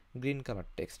 গ্রিন কালার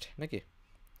টেক্সট, নাকি?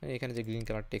 এখানে যে গ্রিন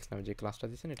কালার টেক্সট নামে যে ক্লাসটা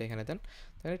দিচ্ছেন এটা এখানে দেন,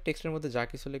 তাহলে টেক্সটের মধ্যে যা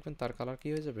কিছু লিখবেন তার কালার কী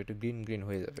হয়ে যাবে, একটু গ্রিন গ্রিন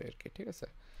হয়ে যাবে আর কি, ঠিক আছে?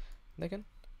 দেখেন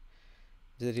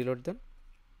যদি রিলোড দেন,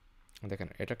 দেখেন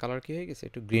এটা কালার কী হয়ে গেছে,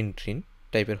 একটু গ্রিন গ্রিন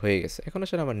টাইপের হয়ে গেছে। এখন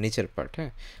আসলে আমার নিচের পার্ট,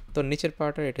 হ্যাঁ, তো নিচের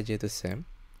পার্ট আর এটা যেহেতু সেম,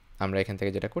 আমরা এখান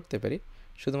থেকে যেটা করতে পারি,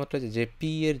 শুধুমাত্র যে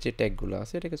পি এর যে ট্যাগগুলো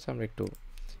আছে এটাকে আমরা একটু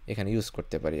এখানে ইউজ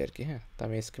করতে পারি আর কি। হ্যাঁ, তো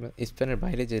আমি স্প্যানের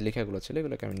বাইরে যে লেখাগুলো ছিল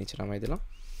এগুলোকে আমি নিচে নামাই দিলাম।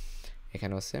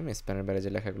 এখানেও সেম, স্প্যানের বাইরে যে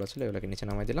লেখাগুলো ছিল এগুলোকে নিচে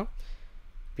নামাই দিলাম,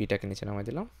 পিটাকে নিচে নামাই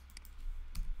দিলাম।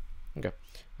 ওকে,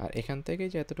 আর এখান থেকে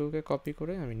যে এতটুকুকে কপি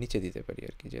করে আমি নিচে দিতে পারি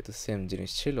আর কি, যেহেতু সেম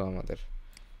জিনিস ছিল আমাদের,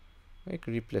 একটু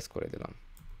রিপ্লেস করে দিলাম।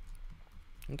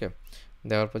 ওকে,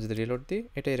 দেওয়ার পর যদি রিলোড দিই,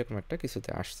 এটা এরকম একটা কিছুতে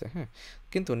আসছে। হ্যাঁ,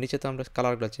 কিন্তু নিচে তো আমরা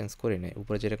কালারগুলো চেঞ্জ করি নাই,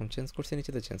 উপরে যেরকম চেঞ্জ করছি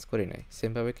নিচে তো চেঞ্জ করি নাই।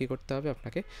 সেমভাবে কী করতে হবে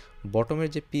আপনাকে, বটমের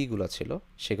যে পিগুলো ছিল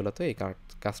সেগুলো তো এই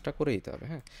কাজটা করে দিতে হবে।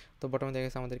 হ্যাঁ, তো বটমে দেখা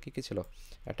গেছে আমাদের কী কী ছিল,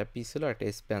 একটা পি ছিল, একটা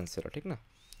স্প্যান ছিল, ঠিক না?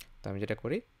 তো আমি যেটা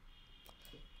করি,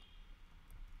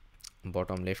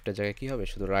 বটম লেফটের জায়গায় কী হবে,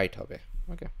 শুধু রাইট হবে।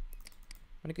 ওকে,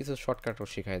 মানে কিছু শর্টকাটও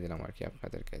শিখাই দিলাম আর কি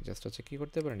আপনাদেরকে, জাস্ট হচ্ছে কী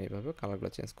করতে পারেন, এইভাবে কালারগুলো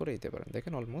চেঞ্জ করে দিতে পারেন।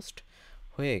 দেখেন অলমোস্ট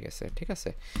হয়ে গেছে, ঠিক আছে।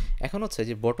 এখন হচ্ছে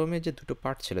যে বটমে যে দুটো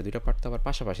পার্ট ছিল, দুটো পার্ট তো আবার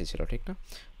পাশাপাশি ছিল, ঠিক না?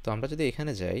 তো আমরা যদি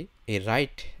এখানে যাই, এই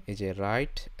রাইট, এই যে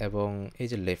রাইট এবং এই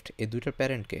যে লেফট, এই দুইটার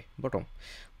প্যারেন্টকে বটম।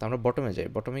 তো আমরা বটমে যাই,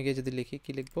 বটমে গিয়ে যদি লিখি,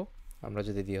 কি লিখবো আমরা,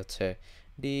 যদি দিই হচ্ছে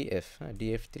ডিএফ, হ্যাঁ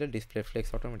ডিএফ দিলে ডিসপ্লে ফ্লেক্স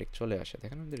অটোমেটিক চলে আসে।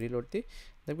 দেখেন যদি রিলোড দিই,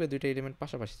 দেখবে দুইটা এলিমেন্ট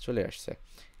পাশাপাশি চলে আসছে,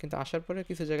 কিন্তু আসার পরে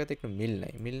কিছু জায়গাতে একটু মিল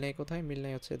নাই। মিল নাই কোথায়? মিল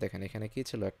নাই হচ্ছে দেখেন এখানে কী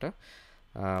ছিল,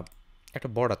 একটা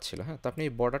বর্ডার ছিল, হ্যাঁ। তো আপনি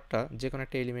এই বর্ডারটা যে কোনো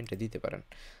একটা এলিমেন্টে দিতে পারেন,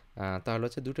 তাহলে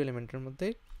হচ্ছে দুটো এলিমেন্টের মধ্যে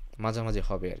মাঝামাঝি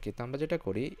হবে আর কি। তো আমরা যেটা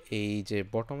করি, এই যে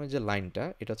বটমের যে লাইনটা,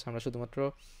 এটা হচ্ছে আমরা শুধুমাত্র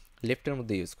লেফটের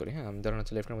মধ্যে ইউজ করি, হ্যাঁ। আমি ধরেন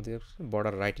হচ্ছে লেফটের মধ্যে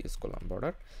বর্ডার রাইট ইউজ করলাম,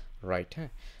 বর্ডার রাইট,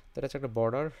 হ্যাঁ। তো এটা হচ্ছে একটা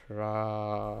border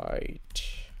right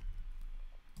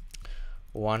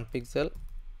 1 pixel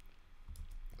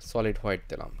solid white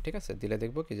দিলাম, ঠিক আছে। দিলে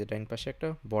দেখবো কি যে ডাইন পাশে একটা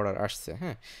বর্ডার আসছে,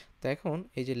 হ্যাঁ। তো এখন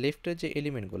এই যে লেফটের যে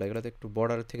এলিমেন্টগুলো, এগুলো তো একটু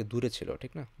বর্ডার থেকে দূরে ছিল,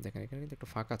 ঠিক না? দেখেন এখানে কিন্তু একটু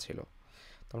ফাঁকা ছিল।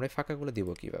 তো আমরা এই ফাঁকাগুলো দিব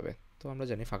কীভাবে? তো আমরা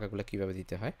জানি ফাঁকাগুলো কীভাবে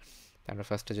দিতে হয়। তো আমরা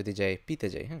ফার্স্টে যদি যাই পিতে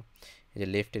যাই, হ্যাঁ, এই যে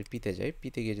লেফটের পিতে যাই,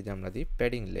 পিতে গিয়ে যদি আমরা দিই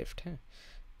প্যাডিং লেফট, হ্যাঁ,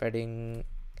 প্যাডিং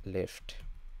লেফট,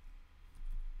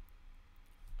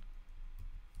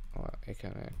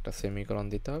 এখানে একটা সেমিকোলন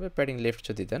দিতে হবে। প্যাডিং লেফট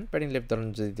যদি দেন, প্যাডিং লেফট ধরুন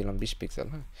যদি দিলাম 20 পিক্সেল,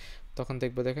 হ্যাঁ, তখন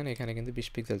দেখবো দেখেন এখানে কিন্তু 20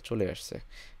 পিক্সেল চলে আসছে।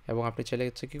 এবং আপনি চাইলে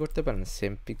হচ্ছে কী করতে পারেন,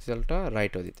 সেম পিক্সেলটা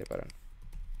রাইটও দিতে পারেন,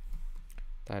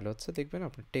 তাহলে হচ্ছে দেখবেন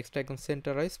আপনার টেক্সটটা একদম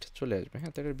সেন্টারাইজড চলে আসবে,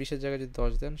 হ্যাঁ। তাহলে 20-এর জায়গায় যদি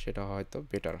 10 দেন সেটা হয়তো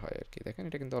বেটার হয় আর কি। দেখেন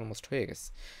এটা কিন্তু অলমোস্ট হয়ে গেছে,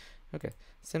 ওকে।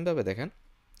 সেমভাবে দেখেন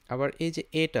আবার এই যে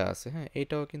এটা আছে, হ্যাঁ,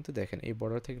 এটাও কিন্তু দেখেন এই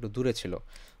বর্ডার থেকে একটু দূরে ছিল।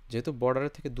 যেহেতু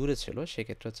বর্ডারের থেকে দূরে ছিল,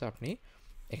 সেক্ষেত্রে হচ্ছে আপনি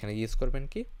এখানে ইউজ করবেন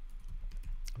কি,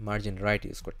 মার্জিন রাইট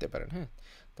ইউজ করতে পারেন, হ্যাঁ।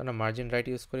 তো আমরা মার্জিন রাইট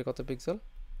ইউজ করি কত পিক্সেল,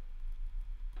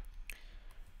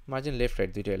 মার্জিন লেফট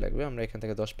রাইট দুইটাই লাগবে। আমরা এখান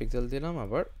থেকে 10 পিক্সেল দিলাম,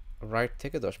 আবার রাইট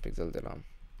থেকে 10 পিক্সেল দিলাম,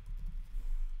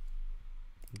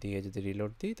 দিয়ে যদি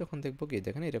রিলোড দিই তখন দেখবো কি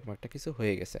দেখেন এরকম একটা কিছু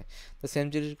হয়ে গেছে। তো সেম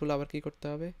জিনিসগুলো আবার কি করতে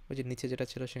হবে, ওই যে নিচে যেটা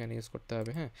ছিল সেখানে ইউজ করতে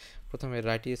হবে, হ্যাঁ। প্রথমে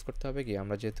রাইট ইউজ করতে হবে কি,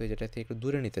 আমরা যেহেতু যেটা থেকে একটু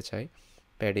দূরে নিতে চাই,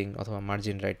 প্যাডিং অথবা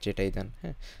মার্জিন রাইট যেটাই দেন,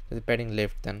 হ্যাঁ। যদি প্যাডিং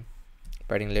লেফট দেন,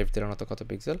 প্যাডিং লেফট দিলাম তো কত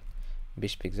পিক্সেল,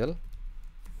 20 পিক্সেল।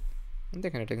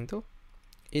 দেখেন এটা কিন্তু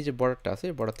এই যে বর্ডারটা আছে,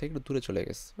 এই বর্ডার থেকে একটু দূরে চলে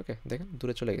গেছে, ওকে। দেখেন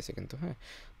দূরে চলে গেছে কিন্তু, হ্যাঁ।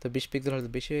 তো 20 পিক্সেল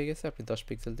হয়তো বেশি হয়ে গেছে, আপনি 10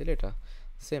 পিক্সেল দিলে এটা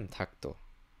সেম থাকতো,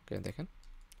 ওকে। দেখেন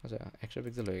আচ্ছা 100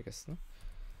 পিক্সেল হয়ে গেছে না,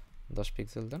 10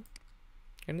 পিক্সেল দেন,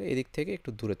 কিন্তু এদিক থেকে একটু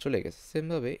দূরে চলে গেছে।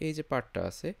 সেমভাবে এই যে পার্টটা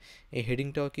আছে, এই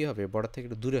হেডিংটাও কী হবে, বর্ডার থেকে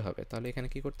একটু দূরে হবে। তাহলে এখানে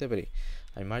কি করতে পারি,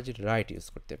 আমি মার্জিন রাইট ইউজ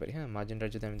করতে পারি, হ্যাঁ। মার্জিন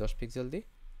রাইট যদি আমি 10 পিক্সেল দিই,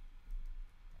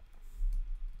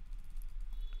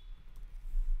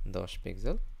 10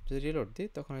 পিক্সেল যদি রিলোড দিই,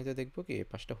 তখন হয়তো দেখবো কি এই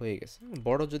পাশটা হয়ে গেছে।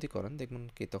 বড় যদি করেন দেখবেন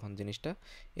কি তখন জিনিসটা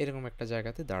এরকম একটা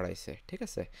জায়গাতে দাঁড়াইছে, ঠিক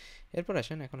আছে। এরপর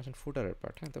আসেন, এখন আসেন ফুটারের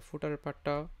পার্ট, হ্যাঁ। তো ফুটারের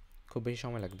পার্টটা খুব বেশি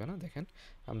সময় লাগবে না। দেখেন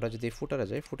আমরা যদি ফুটারে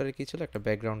যাই, ফুটারে কী ছিল, একটা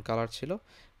ব্যাকগ্রাউন্ড কালার ছিল,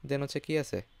 দেন হচ্ছে কী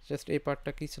আছে, জাস্ট এই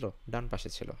পার্টটা কী ছিল, ডান পাশে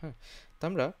ছিল, হ্যাঁ। তো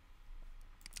আমরা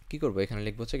কী করবো, এখানে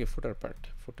লিখবো হচ্ছে কি ফুটার পার্ট,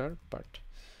 ফুটার পার্ট,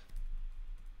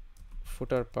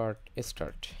 ফুটার পার্ট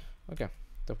স্টার্ট, ওকে।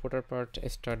 তো ফুটার পার্ট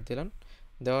স্টার্ট দিলাম,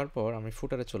 দেওয়ার পর আমি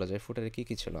ফুটারে চলে যাই। ফুটারে কী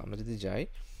কী ছিল, আমরা যদি যাই,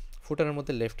 ফুটারের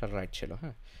মধ্যে লেফট আর রাইট ছিল,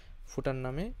 হ্যাঁ। ফুটার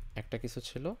নামে একটা কিছু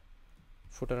ছিল,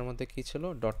 ফুটারের মধ্যে কী ছিল,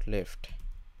 ডট লেফট,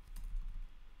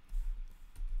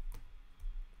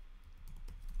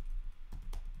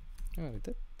 হ্যাঁ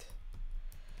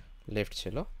লেফট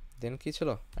ছিল, দেন কী ছিল,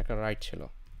 একটা রাইট ছিল,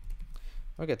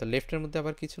 ওকে। তো লেফটের মধ্যে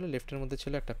আবার কী ছিল, লেফটের মধ্যে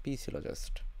ছিল একটা পি ছিল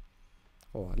জাস্ট,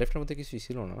 ও লেফটের মধ্যে কিছুই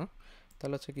ছিল না,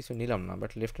 তাহলে হচ্ছে কিছু নিলাম না,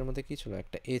 বাট লেফটের মধ্যে কী ছিল,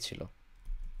 একটা এ ছিল,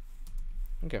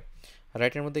 ওকে।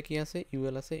 রাইটের মধ্যে কী আছে,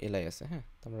 ইউএল আছে, এলআই আছে, হ্যাঁ।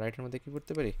 তো আমরা রাইটের মধ্যে কী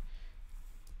করতে পারি,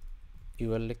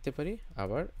 ইউএল লিখতে পারি,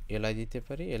 আবার এলআই দিতে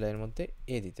পারি, এলআইয়ের মধ্যে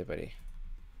এ দিতে পারি,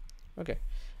 ওকে।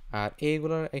 আর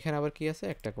এইগুলোর এখানে আবার কি আছে,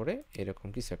 একটা করে এরকম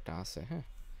কিছু একটা আছে, হ্যাঁ,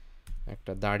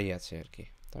 একটা দাড়ি আছে আর কি।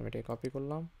 তো আমি এটাকে কপি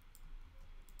করলাম,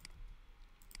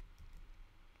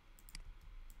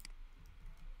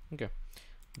 ওকে।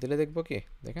 দিলে দেখবো কি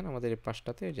দেখেন আমাদের এই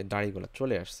পাশটাতে যে দাড়িগুলো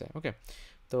চলে আসছে, ওকে।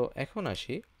 তো এখন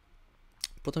আসি,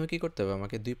 প্রথমে কি করতে হবে,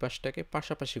 আমাকে দুই পাশটাকে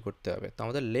পাশাপাশি করতে হবে। তো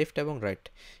আমাদের লেফট এবং রাইট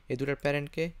এই দুটোর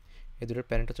প্যারেন্টকে, এই দুটোর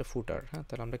প্যারেন্ট হচ্ছে ফুটার, হ্যাঁ।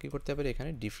 তাহলে আমরা কী করতে পারি, এখানে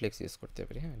ডিফ্লেক্স ইউজ করতে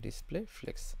পারি, হ্যাঁ, ডিসপ্লে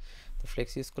ফ্লেক্স। তো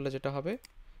ফ্লেক্স ইউজ করলে যেটা হবে,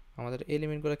 আমাদের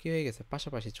এলিমেন্টগুলো কী হয়ে গেছে,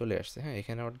 পাশাপাশি চলে আসছে, হ্যাঁ।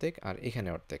 এখানে অর্ধেক আর এখানে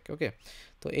অর্ধেক, ওকে।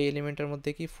 তো এই এলিমেন্টের মধ্যে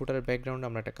কি ফুটারের ব্যাকগ্রাউন্ডে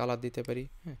আমরা একটা কালার দিতে পারি,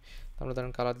 হ্যাঁ। তো আমরা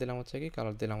ধরেন কালার দিলাম হচ্ছে কি,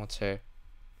 কালার দিলাম হচ্ছে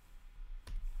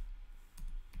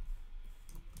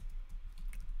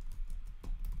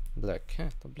ব্ল্যাক,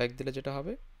 হ্যাঁ। তো ব্ল্যাক দিলে যেটা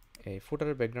হবে, এই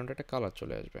ফুটারের ব্যাকগ্রাউন্ডে একটা কালার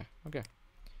চলে আসবে, ওকে।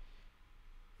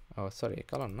 ও সরি,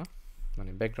 কালার না,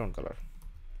 মানে ব্যাকগ্রাউন্ড কালার,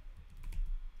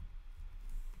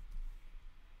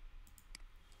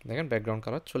 দেখেন ব্যাকগ্রাউন্ড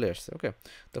কালার চলে আসছে, ওকে।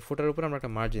 তো ফুটারের উপরে আমরা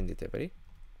একটা মার্জিন দিতে পারি,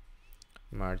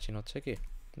 মার্জিন হচ্ছে কি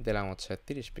দিলাম হচ্ছে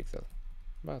 30 পিক্সেল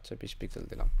বা হচ্ছে 20 পিক্সেল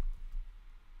দিলাম।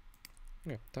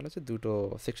 ওকে, তাহলে হচ্ছে দুটো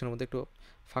সেকশনের মধ্যে একটু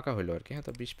ফাঁকা হলো আর কি। হ্যাঁ,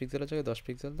 তো 20 পিক্সেলের জায়গায় 10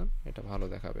 পিক্সেল দেন, এটা ভালো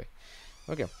দেখাবে।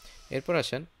 ওকে, এরপর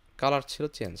আসেন কালার ছিল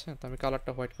চেঞ্জ। হ্যাঁ, তো আমি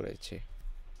কালারটা হোয়াইট করে দিচ্ছি।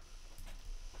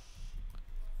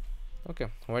 ওকে,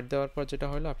 হোয়াইট দেওয়ার পর যেটা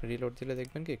হলো আপনি রিলোড দিলে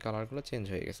দেখবেন কি কালারগুলো চেঞ্জ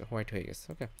হয়ে গেছে, হোয়াইট হয়ে গেছে।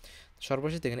 ওকে,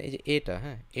 সর্বশেষ দেখেন এই যে এটা,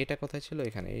 হ্যাঁ এটা কোথায় ছিল,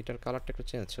 এখানে এইটার কালারটা একটু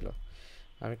চেঞ্জ ছিল।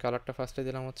 আমি কালারটা ফার্স্টে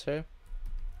দিলাম হচ্ছে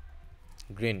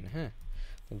গ্রিন। হ্যাঁ,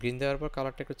 গ্রিন দেওয়ার পর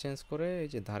কালারটা একটু চেঞ্জ করে এই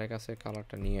যে ধারে কাছে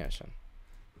কালারটা নিয়ে আসেন,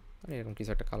 মানে এরকম কিছু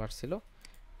একটা কালার ছিল।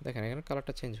 দেখেন এখানে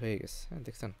কালারটা চেঞ্জ হয়ে গেছে। হ্যাঁ,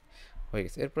 দেখছেন হয়ে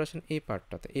গেছে। এরপর আসেন এই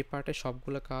পার্টটাতে, এই পার্টে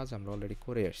সবগুলো কাজ আমরা অলরেডি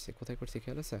করে আসছি। কোথায় করছি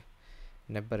খেয়াল আছে?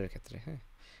 নেভবারের ক্ষেত্রে। হ্যাঁ,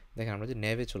 দেখেন আমরা যে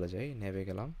নেভে চলে যাই, নেভে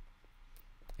গেলাম,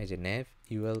 এই যে নেভ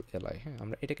ইউএল এলআই। হ্যাঁ,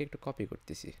 আমরা এটাকে একটু কপি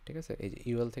করতেছি, ঠিক আছে, এই যে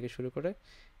ইউএল থেকে শুরু করে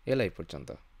এলআই পর্যন্ত।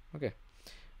 ওকে,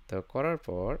 তো করার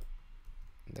পর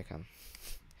দেখেন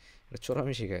এটা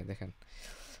চোরামি শিখায়। দেখেন,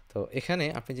 তো এখানে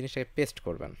আপনি জিনিসটাকে পেস্ট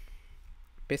করবেন।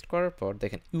 পেস্ট করার পর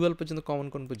দেখেন ইউএল পর্যন্ত কমন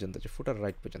কোন পর্যন্ত, যে ফুটার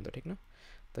রাইট পর্যন্ত, ঠিক না?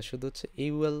 তো শুধু হচ্ছে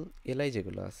ইউএল এলআই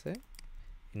যেগুলো আছে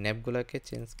ন্যাপগুলোকে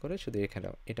চেঞ্জ করে শুধু এখানে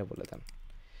এটা বলে দেন।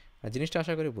 আর জিনিসটা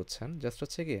আশা করি বুঝছেন। জাস্ট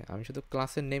হচ্ছে কি আমি শুধু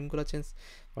ক্লাসের নেমগুলো চেঞ্জ,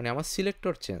 মানে আমার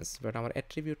সিলেক্টর চেঞ্জ বাট আমার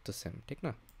অ্যাট্রিবিউট তো সেম, ঠিক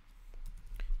না?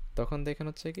 তখন দেখেন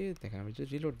হচ্ছে কি, দেখেন আমি যদি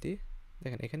রিলোড দিই,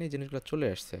 দেখেন এখানে এই জিনিসগুলো চলে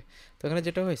আসছে। তো এখানে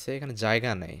যেটা হয়েছে এখানে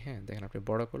জায়গা নেই। হ্যাঁ, দেখেন আপনি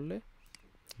বড় করলে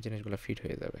জিনিসগুলো ফিট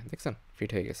হয়ে যাবে। দেখছেন ফিট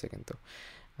হয়ে গেছে কিন্তু।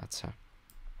 আচ্ছা,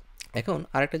 এখন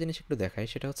আরেকটা জিনিস একটু দেখাই,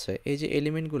 সেটা হচ্ছে এই যে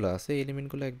এলিমেন্টগুলো আছে, এই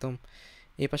এলিমেন্টগুলো একদম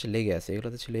এই পাশে লেগে আছে,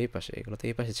 এগুলোতে ছিল এই পাশে, এগুলোতে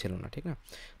এই পাশে ছিল না, ঠিক না?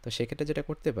 তো সেক্ষেত্রে যেটা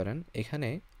করতে পারেন, এখানে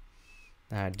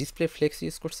ডিসপ্লে ফ্লেক্স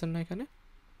ইউজ করছেন না এখানে,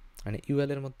 মানে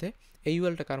ইউএলের মধ্যে। এই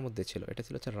ইউএলটা কার মধ্যে ছিল? এটা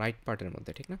ছিল হচ্ছে রাইট পার্টের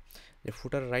মধ্যে, ঠিক না? যে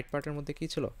ফুটার রাইট পার্টের মধ্যে কী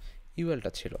ছিল?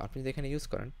 ইউএলটা ছিল। আপনি যদি এখানে ইউজ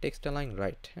করেন টেক্সট অ্যালাইন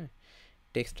রাইট, হ্যাঁ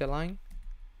টেক্সট অ্যালাইন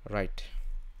রাইট,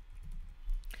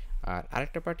 আর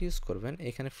আরেকটা পার্ট ইউজ করবেন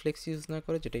এখানে ফ্লেক্স ইউজ না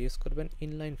করে, যেটা ইউজ করবেন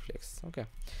ইনলাইন ফ্লেক্স। ওকে,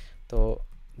 তো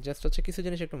জাস্ট হচ্ছে কিছু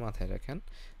জিনিস একটু মাথায় রাখেন,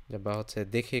 যে বা হচ্ছে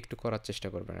দেখে একটু করার চেষ্টা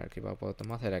করবেন আর কি, বা আপাতত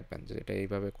মাথায় রাখবেন যে এটা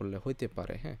এইভাবে করলে হইতে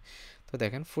পারে। হ্যাঁ, তো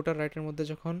দেখেন ফুটার রাইটের মধ্যে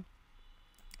যখন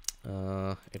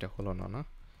এটা হলো না, না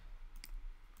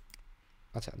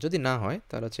আচ্ছা যদি না হয়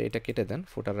তাহলে হচ্ছে এটা কেটে দেন।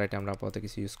 ফুটার রাইটে আমরা আপাতত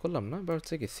কিছু ইউজ করলাম না, বা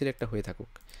হচ্ছে কি সিলেক্টটা হয়ে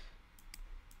থাকুক।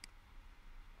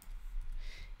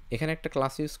 এখানে একটা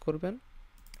ক্লাস ইউজ করবেন,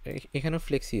 এখানেও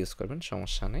ফ্লেক্সি ইউজ করবেন,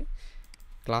 সমস্যা নেই।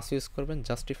 ক্লাস ইউজ করবেন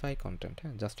জাস্টিফাই কন্টেন্ট।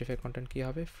 হ্যাঁ, জাস্টিফাই কন্টেন্ট কী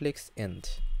হবে? Flakes and.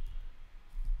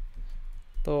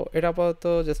 তো এটা আপাতত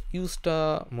জাস্ট ইউজটা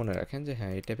মনে রাখেন যে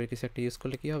হ্যাঁ এই টাইপের কিছু একটা ইউজ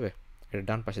করলে কী হবে, এটা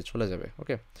ডান পাশে চলে যাবে।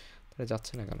 ওকে, তাহলে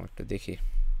যাচ্ছে না কেন একটু দেখি।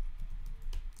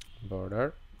 Border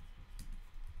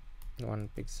 1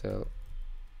 pixel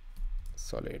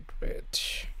solid red.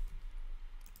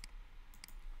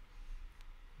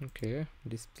 Okay,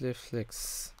 display flakes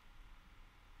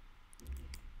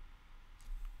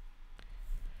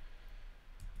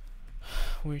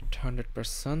with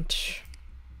 100%।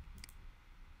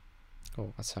 ও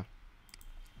আচ্ছা,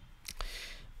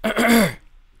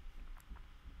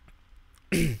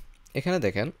 এখানে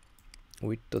দেখেন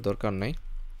উইথ তো দরকার নাই।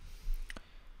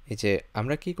 এই যে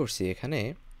আমরা কি করছি এখানে,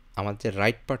 আমার যে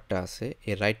রাইট পার্টটা আছে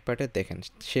এই রাইট পার্টে দেখেন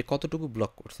সে কতটুকু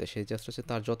ব্লক করছে। সে জাস্ট হচ্ছে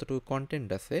তার যতটুকু কন্টেন্ট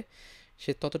আছে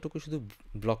সে ততটুকু শুধু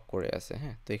ব্লক করে আছে।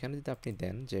 হ্যাঁ, তো এখানে যদি আপনি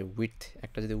দেন যে উইথ,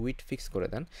 একটা যদি উইথ ফিক্স করে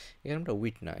দেন, এখানে আমরা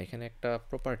উইথ না, এখানে একটা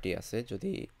প্রপার্টি আছে।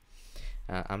 যদি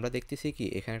আমরা দেখতেছি কি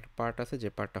এখানে একটা পার্ট আছে যে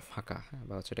পার্টটা ফাঁকা, হ্যাঁ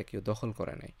বা হচ্ছে এটা কেউ দখল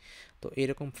করে নাই। তো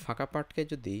এরকম ফাঁকা পার্টকে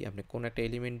যদি আপনি কোনো একটা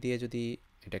এলিমেন্ট দিয়ে যদি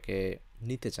এটাকে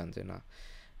নিতে চান, যে না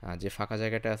যে ফাঁকা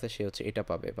জায়গাটা আছে সে হচ্ছে এটা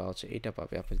পাবে বা হচ্ছে এটা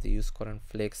পাবে, আপনি যদি ইউজ করেন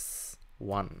ফ্লেক্স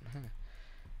 1, হ্যাঁ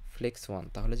ফ্লেক্স 1,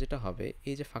 তাহলে যেটা হবে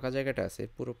এই যে ফাঁকা জায়গাটা আছে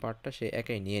পুরো পার্টটা সে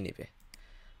একাই নিয়ে নেবে।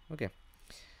 ওকে,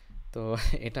 তো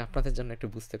এটা আপনাদের জন্য একটু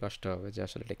বুঝতে কষ্ট হবে যে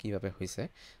আসলে এটা কীভাবে হয়েছে।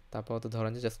 তারপর তো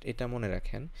ধরেন যে জাস্ট এটা মনে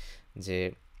রাখেন যে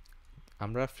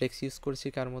আমরা ফ্লেক্স ইউজ করছি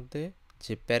কার মধ্যে,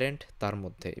 যে প্যারেন্ট, তার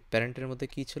মধ্যে প্যারেন্টের মধ্যে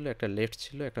কী ছিল, একটা লেফট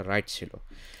ছিল একটা রাইট ছিল।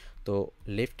 তো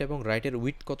লেফট এবং রাইটের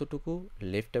উইথ কতটুকু,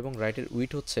 লেফট এবং রাইটের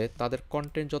উইথ হচ্ছে তাদের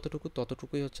কন্টেন্ট যতটুকু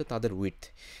ততটুকুই হচ্ছে তাদের উইথ।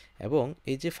 এবং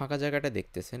এই যে ফাঁকা জায়গাটা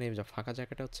দেখতেছেন, এই যে ফাঁকা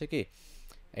জায়গাটা হচ্ছে কি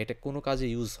এটা কোনো কাজে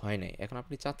ইউজ হয় নাই। এখন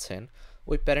আপনি চাচ্ছেন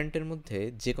ওই প্যারেন্টের মধ্যে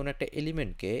যে কোনো একটা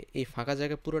এলিমেন্টকে এই ফাঁকা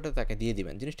জায়গা পুরোটা তাকে দিয়ে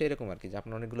দিবেন। জিনিসটা এরকম আর কি, যে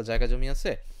আপনার অনেকগুলো জায়গা জমি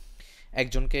আছে,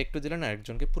 একজনকে একটু দিলেন আর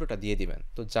একজনকে পুরোটা দিয়ে দিবেন।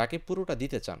 তো যাকে পুরোটা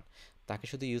দিতে চান তাকে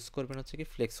শুধু ইউজ করবেন হচ্ছে কি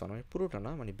ফ্লেক্স 1, মানে পুরোটা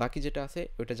না, মানে বাকি যেটা আছে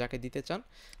ওইটা যাকে দিতে চান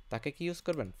তাকে কি ইউজ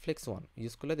করবেন, ফ্লেক্স 1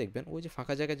 ইউজ করলে দেখবেন ওই যে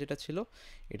ফাঁকা জায়গা যেটা ছিল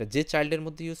এটা যে চাইল্ডের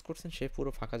মধ্যে ইউজ করছেন সে পুরো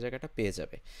ফাঁকা জায়গাটা পেয়ে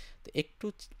যাবে। তো একটু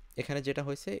এখানে যেটা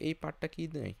হয়েছে এই পার্টটা কি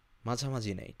নেই,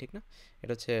 মাঝামাঝি নেই, ঠিক না?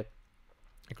 এটা হচ্ছে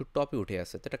একটু টপে উঠে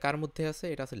আছে, তো এটা কার মধ্যে আছে?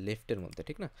 এটা আছে লেফটের মধ্যে,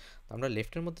 ঠিক না? তো আমরা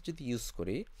লেফটের মধ্যে যদি ইউজ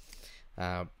করি,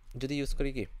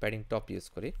 কি প্যাডিং টপ ইউজ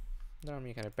করি, ধরো আমি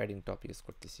এখানে প্যাডিং টপ ইউজ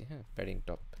করতেছি, হ্যাঁ, প্যাডিং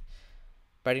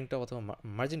টপ অথবা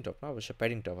মার্জিন টপ না, অবশ্যই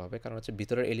প্যাডিং টপ হবে, কারণ হচ্ছে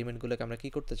ভিতরের এলিমেন্টগুলোকে আমরা কী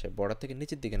করতে চাই? বর্ডার থেকে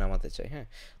নিচের দিকে নামাতে চাই, হ্যাঁ।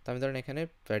 তো আমি ধরেন এখানে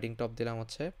প্যাডিং টপ দিলাম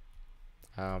হচ্ছে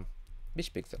 20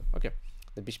 পিক্সেল, ওকে।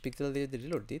 তো 20 পিক্সেল দিয়ে যদি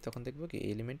রিলোড দিই, তখন দেখবো কি এই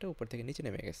এলিমেন্টটা উপর থেকে নিচে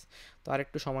নেমে গেছে। তো আর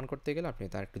একটু সমান করতে গেলে আপনি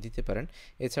তার একটু দিতে পারেন।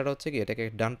 এছাড়া হচ্ছে কি এটাকে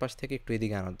ডান পাশ থেকে একটু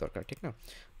এদিকে আনার দরকার, ঠিক না?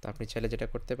 তো আপনি চাইলে যেটা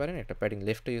করতে পারেন, একটা প্যাডিং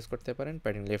লেফটও ইউজ করতে পারেন।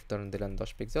 প্যাডিং লেফট ধরেন দিলেন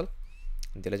 10 পিক্সেল,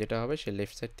 দিলে যেটা হবে সে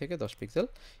লেফট সাইড থেকে 10 পিক্সেল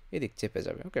এদিক চেপে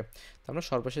যাবে, ওকে। তো আমরা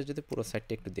সর্বশেষ যদি পুরো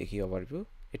সাইডটা একটু দেখি ওভারভিউ,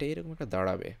 এটা এরকম একটা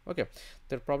দাঁড়াবে, ওকে।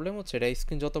 তো এর প্রবলেম হচ্ছে এটা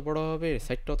স্ক্রিন যত বড় হবে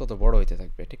সাইডটাও তত বড় হইতে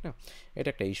থাকবে, ঠিক না? এটা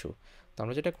একটা ইস্যু। তো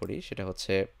আমরা যেটা করি সেটা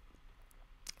হচ্ছে,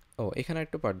 এখানে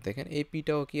একটু পার্ট দেখেন, এই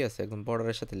পিটাও কি আছে? একদম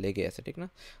বর্ডারের সাথে লেগে আছে, ঠিক না?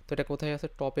 তো এটা কোথায় আছে?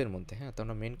 টপের মধ্যে, হ্যাঁ। তো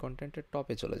আমরা মেন কন্টেন্টের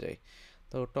টপে চলে যাই।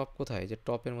 তো টপ কোথায়? যে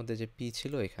টপের মধ্যে যে পি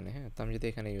ছিল এখানে, হ্যাঁ। তো আমি যদি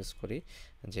এখানে ইউজ করি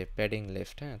যে প্যাডিং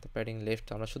লেফট, হ্যাঁ, তো প্যাডিং লেফট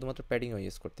আমরা শুধুমাত্র প্যাডিংও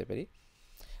ইউজ করতে পারি।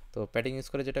 তো প্যাডিং ইউজ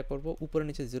করে যেটা করব, উপরে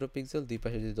নিচে 0 পিক্সেল, দুই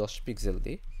পাশে যদি 10 পিক্সেল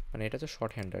দিই, মানে এটা হচ্ছে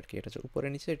শর্ট হ্যান্ড আর কি, এটা হচ্ছে উপরে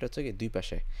নিচে, এটা হচ্ছে কি দুই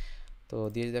পাশে। তো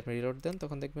দিয়ে যদি আপনি রিলোড দেন,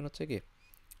 তখন দেখবেন হচ্ছে কি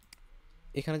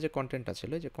এখানে যে কন্টেন্টটা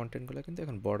ছিল, যে কন্টেন্টগুলো কিন্তু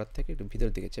এখন বর্ডার থেকে একটু ভিতর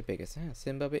দিকে চেপে গেছে, হ্যাঁ।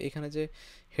 সেমভাবে এখানে যে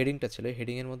হেডিংটা ছিল,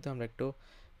 হেডিংয়ের মধ্যে আমরা একটু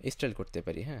স্টাইল করতে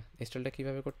পারি, হ্যাঁ। স্টাইলটা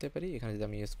কীভাবে করতে পারি? এখানে যদি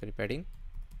আমি ইউজ করি প্যাডিং,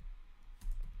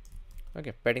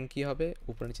 ওকে। প্যাডিং কী হবে?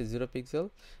 উপরে নিচে 0 পিক্সেল,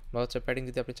 বা হচ্ছে প্যাডিং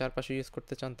যদি আপনি চারপাশে ইউজ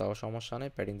করতে চান তাও সমস্যা নেই,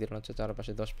 প্যাডিং দিলে হচ্ছে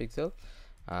চারপাশে 10 পিক্সেল।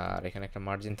 আর এখানে একটা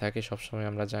মার্জিন থাকে সবসময়,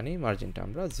 আমরা জানি মার্জিনটা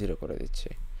আমরা 0 করে দিচ্ছি,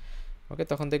 ওকে।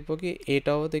 তখন দেখবো কি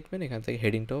এটাও দেখবেন এখান থেকে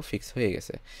হেডিংটাও ফিক্স হয়ে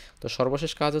গেছে। তো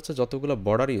সর্বশেষ কাজ হচ্ছে যতগুলো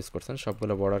বর্ডার ইউজ করছেন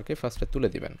সবগুলো বর্ডারকে ফার্স্টে তুলে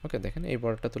দিবেন, ওকে। দেখেন এই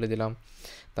বর্ডারটা তুলে দিলাম,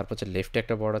 তারপর হচ্ছে লেফটে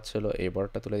একটা বর্ডার ছিল, এই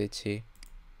বর্ডারটা তুলে দিচ্ছি,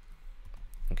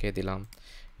 ওকে, দিলাম।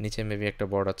 নিচে মেবি একটা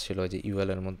বর্ডার ছিল যে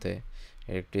ইউএলের মধ্যে,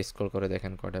 একটু স্ক্রল করে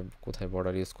দেখেন কোথায়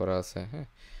বর্ডার ইউজ করা আছে, হ্যাঁ।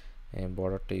 এই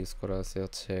বর্ডারটা ইউজ করা আছে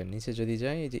হচ্ছে নিচে যদি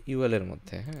যাই এই যে ইউএলের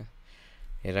মধ্যে, হ্যাঁ,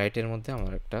 এই রাইটের মধ্যে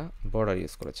আমার একটা বর্ডার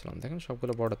ইউজ করেছিলাম। দেখেন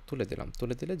সবগুলো বর্ডার তুলে দিলাম,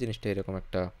 তুলে দিলে জিনিসটা এরকম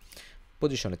একটা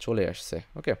পজিশনে চলে আসছে,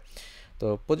 ওকে। তো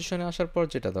পজিশনে আসার পর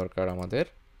যেটা দরকার আমাদের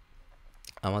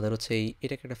হচ্ছে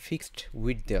এটাকে একটা ফিক্সড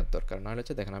উইডথ দেওয়ার দরকার, নাহলে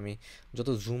হচ্ছে দেখেন আমি যত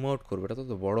জুম আউট করবো এটা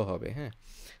তত বড় হবে, হ্যাঁ।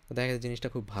 তো দেখা যাচ্ছে জিনিসটা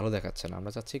খুব ভালো দেখাচ্ছে না,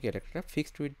 আমরা চাচ্ছি কি এটা একটা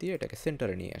ফিক্সড উইডথ দিয়ে এটাকে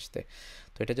সেন্টারে নিয়ে আসতে।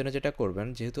 তো এটার জন্য যেটা করবেন,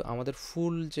 যেহেতু আমাদের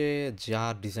ফুল যে যা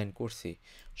ডিজাইন করছি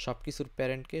সব কিছুর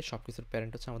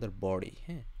প্যারেন্ট হচ্ছে আমাদের বডি,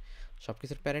 হ্যাঁ। সব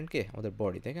কিছুর প্যারেন্টকে আমাদের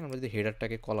বডি। দেখেন আমরা যদি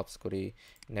হেডারটাকে কলাপস করি,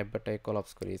 নেববারটাকে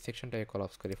কলাপস করি, সেকশনটাকে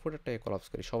কলাপস করি, ফুটারটাকে কলাপস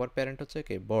করি, সবার প্যারেন্ট হচ্ছে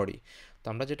কি বডি। তো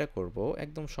আমরা যেটা করব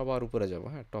একদম সবার উপরে যাব,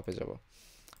 হ্যাঁ, টপে যাব।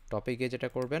 টপে গিয়ে যেটা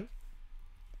করবেন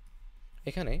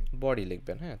এখানে বডি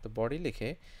লিখবেন, হ্যাঁ। তো বডি লিখে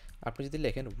আপনি যদি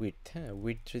লেখেন উইডথ, হ্যাঁ,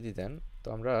 উইডথ যদি দেন, তো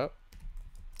আমরা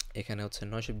এখানে হচ্ছে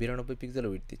 992 পিক্সেল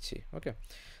উইডথ দিচ্ছি, ওকে।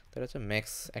 তো এটা হচ্ছে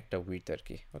ম্যাক্স একটা উইডথ আর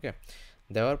কি, ওকে।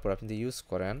 দেওয়ার পর আপনি যদি ইউজ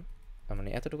করেন,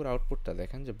 মানে এতটুকুর আউটপুটটা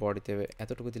দেখেন যে বডিতে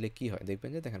এতটুকু দিলে কি হয়, দেখবেন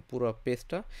যে দেখেন পুরো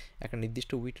পেজটা একটা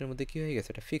নির্দিষ্ট উইডথের মধ্যে কী হয়ে গেছে,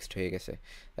 এটা ফিক্সড হয়ে গেছে।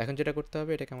 এখন যেটা করতে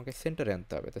হবে এটাকে আমাকে সেন্টারে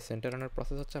আনতে হবে। তো সেন্টার আনার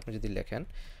প্রসেস হচ্ছে আপনি যদি লেখেন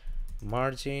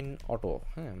মার্জিন অটো,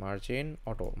 হ্যাঁ, মার্জিন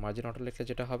অটো লিখলে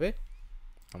যেটা হবে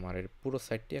আমার এর পুরো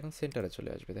সাইডটি এখন সেন্টারে চলে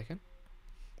আসবে, দেখেন।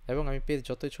 এবং আমি পেজ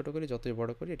যতই ছোটো করি যতই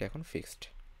বড় করি এটা এখন ফিক্সড,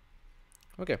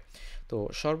 ওকে। তো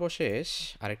সর্বশেষ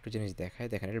আরেকটু জিনিস দেখায়,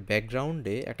 দেখেন এর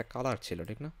ব্যাকগ্রাউন্ডে একটা কালার ছিল,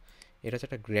 ঠিক না? এটা হচ্ছে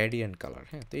একটা গ্রেডিয়েন্ট কালার,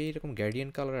 হ্যাঁ। তো এইরকম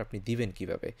গ্রেডিয়েন্ট কালার আপনি দিবেন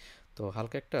কিভাবে? তো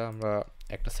হালকা আমরা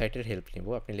একটা সাইটের হেল্প নিব।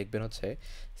 আপনি লিখবেন হচ্ছে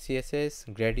সিএসএস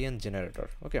গ্রেডিয়েন্ট জেনারেটর,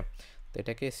 ওকে। তো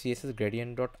এটাকে সিএসএস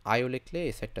গ্রেডিয়েন্ট ডট আইও লিখলে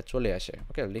এই সাইটটা চলে আসে,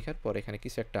 ওকে। লেখার পর এখানে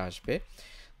কিছু একটা আসবে।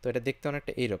 তো এটা দেখতে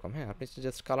অনেকটা এইরকম, হ্যাঁ। আপনি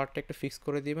জাস্ট কালারটা একটু ফিক্স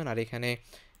করে দিবেন, আর এখানে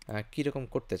কীরকম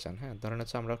করতে চান, হ্যাঁ। ধরেন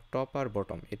হচ্ছে আমরা টপ আর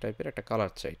বটম এই টাইপের একটা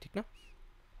কালার চাই, ঠিক না?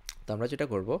 তো আমরা যেটা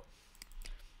করব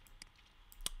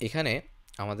এখানে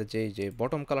আমাদের যে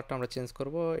বটম কালারটা আমরা চেঞ্জ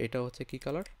করব, এটা হচ্ছে কি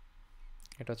কালার?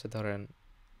 এটা হচ্ছে ধরেন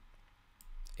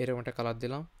এরকম একটা কালার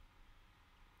দিলাম,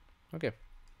 ওকে।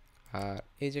 আর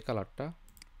এই যে কালারটা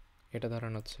এটা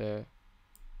ধরেন হচ্ছে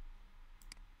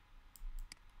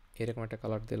এরকম একটা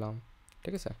কালার দিলাম,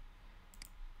 ঠিক আছে।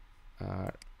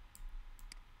 আর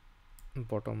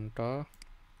বটমটা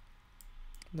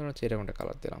ধরুন হচ্ছে এরকম একটা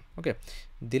কালার দিলাম, ওকে।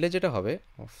 দিলে যেটা হবে,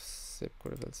 সেভ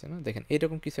করে ফেলছি না, দেখেন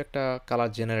এরকম কিছু একটা কালার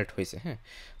জেনারেট হয়েছে, হ্যাঁ।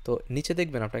 তো নিচে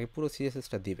দেখবেন আপনাকে পুরো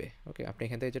সিএসএসটা দিবে, ওকে। আপনি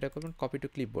এখান থেকে যেটা করবেন কপি টু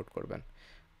ক্লিপবোর্ড করবেন,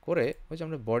 করে ওই যে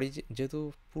আমরা বডি যেহেতু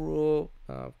পুরো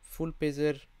ফুল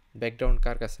পেজের ব্যাকগ্রাউন্ড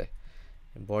কার কাছে?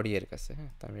 বডি এর কাছে,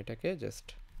 হ্যাঁ। তো আমি এটাকে জাস্ট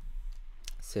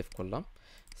সেভ করলাম।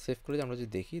 সেভ করে আমরা যদি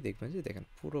দেখি, দেখবেন যে দেখেন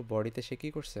পুরো বডিতে সে কী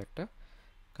করছে, একটা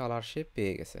কালার সে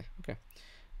পেয়ে গেছে, ওকে।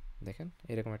 দেখেন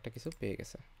এরকম একটা কিছু পেয়ে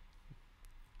গেছে,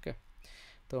 ওকে।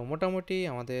 তো তো মোটামুটি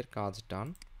আমাদের কাজ ডান।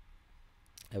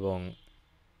 এবং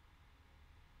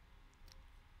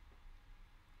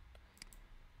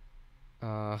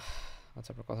আচ্ছা,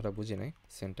 আপনার কথাটা বুঝি নাই।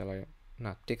 সেন্টার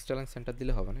না, টেক্সট অ্যালাইন সেন্টার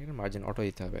দিলে হবে না, এখানে মার্জিন অটো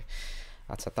দিতে হবে।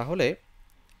 আচ্ছা, তাহলে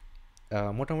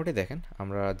মোটামুটি দেখেন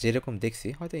আমরা যেরকম দেখছি,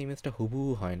 হয়তো ইমেজটা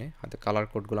হুবহু হয় না, হয়তো কালার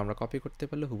কোডগুলো আমরা কপি করতে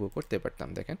পারলে হুবহু করতে পারতাম।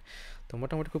 দেখেন, তো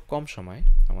মোটামুটি খুব কম সময়,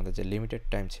 আমাদের যে লিমিটেড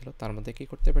টাইম ছিল তার মধ্যে কী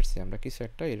করতে পারছি, আমরা কিছু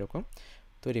একটা এরকম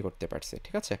তৈরি করতে পারছি।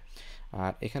 ঠিক আছে,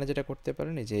 আর এখানে যেটা করতে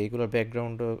পারেন, এই যে এইগুলোর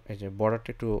ব্যাকগ্রাউন্ডও, এই যে বর্ডারটা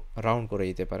একটু রাউন্ড করে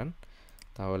দিতে পারেন,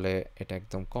 তাহলে এটা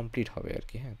একদম কমপ্লিট হবে আর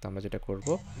কি। হ্যাঁ, তো আমরা যেটা করব,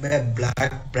 ভাইয়া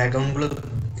ব্ল্যাক ব্যাকগ্রাউন্ডগুলো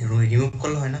রিমুভ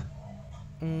করলে হয় না?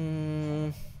 উম,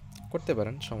 করতে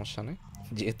পারেন, সমস্যা নেই।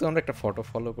 যেহেতু আমরা একটা ফটো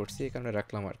ফলো করছি এই কারণে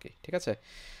রাখলাম আর কি। ঠিক আছে,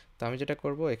 তো আমি যেটা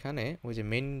করব, এখানে ওই যে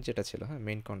মেইন যেটা ছিল, হ্যাঁ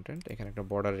মেইন কন্টেন্ট, এখানে একটা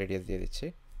বর্ডার রেডিয়াস দিয়ে দিচ্ছি।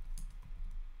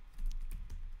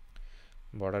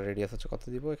 বর্ডার রেডিয়াস হচ্ছে কত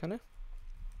দিব এখানে,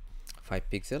 5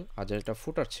 পিক্সেল। আর যেটা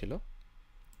ফুটার ছিল,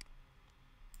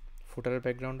 ফুটারের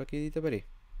ব্যাকগ্রাউন্ডটা কি দিতে পারি,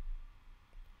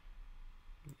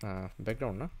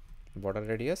 ব্যাকগ্রাউন্ড না, বর্ডার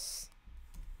রেডিয়াস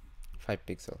 5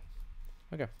 পিক্সেল।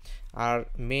 ওকে, আর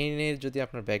মেইনের যদি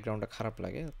আপনার ব্যাকগ্রাউন্ডটা খারাপ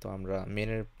লাগে, তো আমরা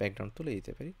মেইনের ব্যাকগ্রাউন্ড তুলে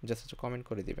দিতে পারি, জাস্ট হচ্ছে কমেন্ট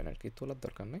করে দিবেন আর কি, তোলার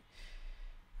দরকার নেই।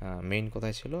 মেইন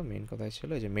কোথায় ছিল, মেইন কোথায় ছিল,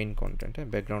 এই যে মেইন কন্টেন্ট, হ্যাঁ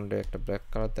ব্যাকগ্রাউন্ডে একটা ব্ল্যাক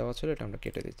কালার দেওয়া ছিল, এটা আমরা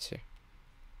কেটে দিচ্ছি।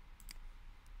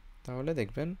 তাহলে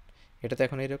দেখবেন এটাতে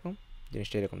এখন এইরকম,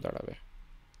 জিনিসটা এরকম দাঁড়াবে।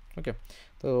 ওকে,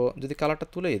 তো যদি কালারটা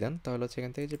তুলেই দেন, তাহলে হচ্ছে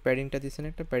এখান থেকে যে প্যাডিংটা দিচ্ছেন,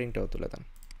 একটা প্যাডিংটাও তুলে দেন।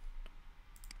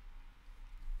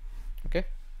 ওকে,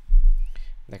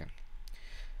 দেখেন,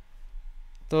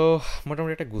 তো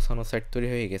মোটামুটি একটা গুছানো সাইট তৈরি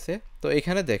হয়ে গেছে। তো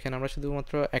এখানে দেখেন আমরা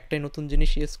শুধুমাত্র একটাই নতুন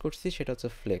জিনিস ইউজ করছি, সেটা হচ্ছে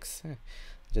ফ্লেক্স। হ্যাঁ,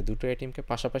 যে দুটো আইটেমকে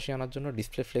পাশাপাশি আনার জন্য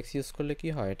ডিসপ্লে ফ্লেক্স ইউজ করলে কি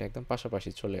হয়, এটা একদম পাশাপাশি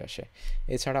চলে আসে।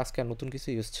 এছাড়া আজকে আর নতুন কিছু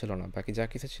ইউজ ছিল না, বাকি যা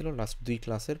কিছু ছিল লাস্ট 2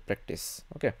 ক্লাসের প্র্যাকটিস।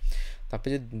 ওকে, তো আপনি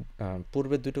যদি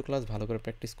পূর্বের 2টো ক্লাস ভালো করে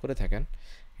প্র্যাকটিস করে থাকেন,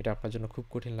 এটা আপনার জন্য খুব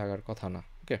কঠিন লাগার কথা না।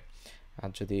 ওকে, আর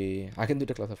যদি আগের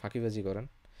 2টো ক্লাসে ফাঁকিবাজি করেন,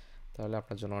 তাহলে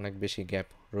আপনার জন্য অনেক বেশি গ্যাপ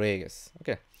রয়ে গেছে।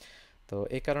 ওকে, তো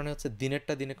এই কারণে হচ্ছে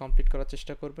দিনেরটা দিনে কমপ্লিট করার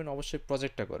চেষ্টা করবেন, অবশ্যই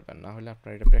প্রজেক্টটা করবেন, না হলে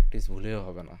আপনার এটা প্র্যাকটিস ভুলেও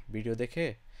হবে না, ভিডিও দেখে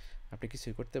আপনি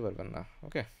কিছুই করতে পারবেন না।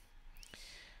 ওকে,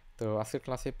 তো আজকের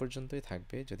ক্লাস এই পর্যন্তই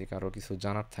থাকবে, যদি কারো কিছু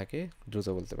জানার থাকে দ্রুত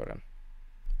বলতে পারেন।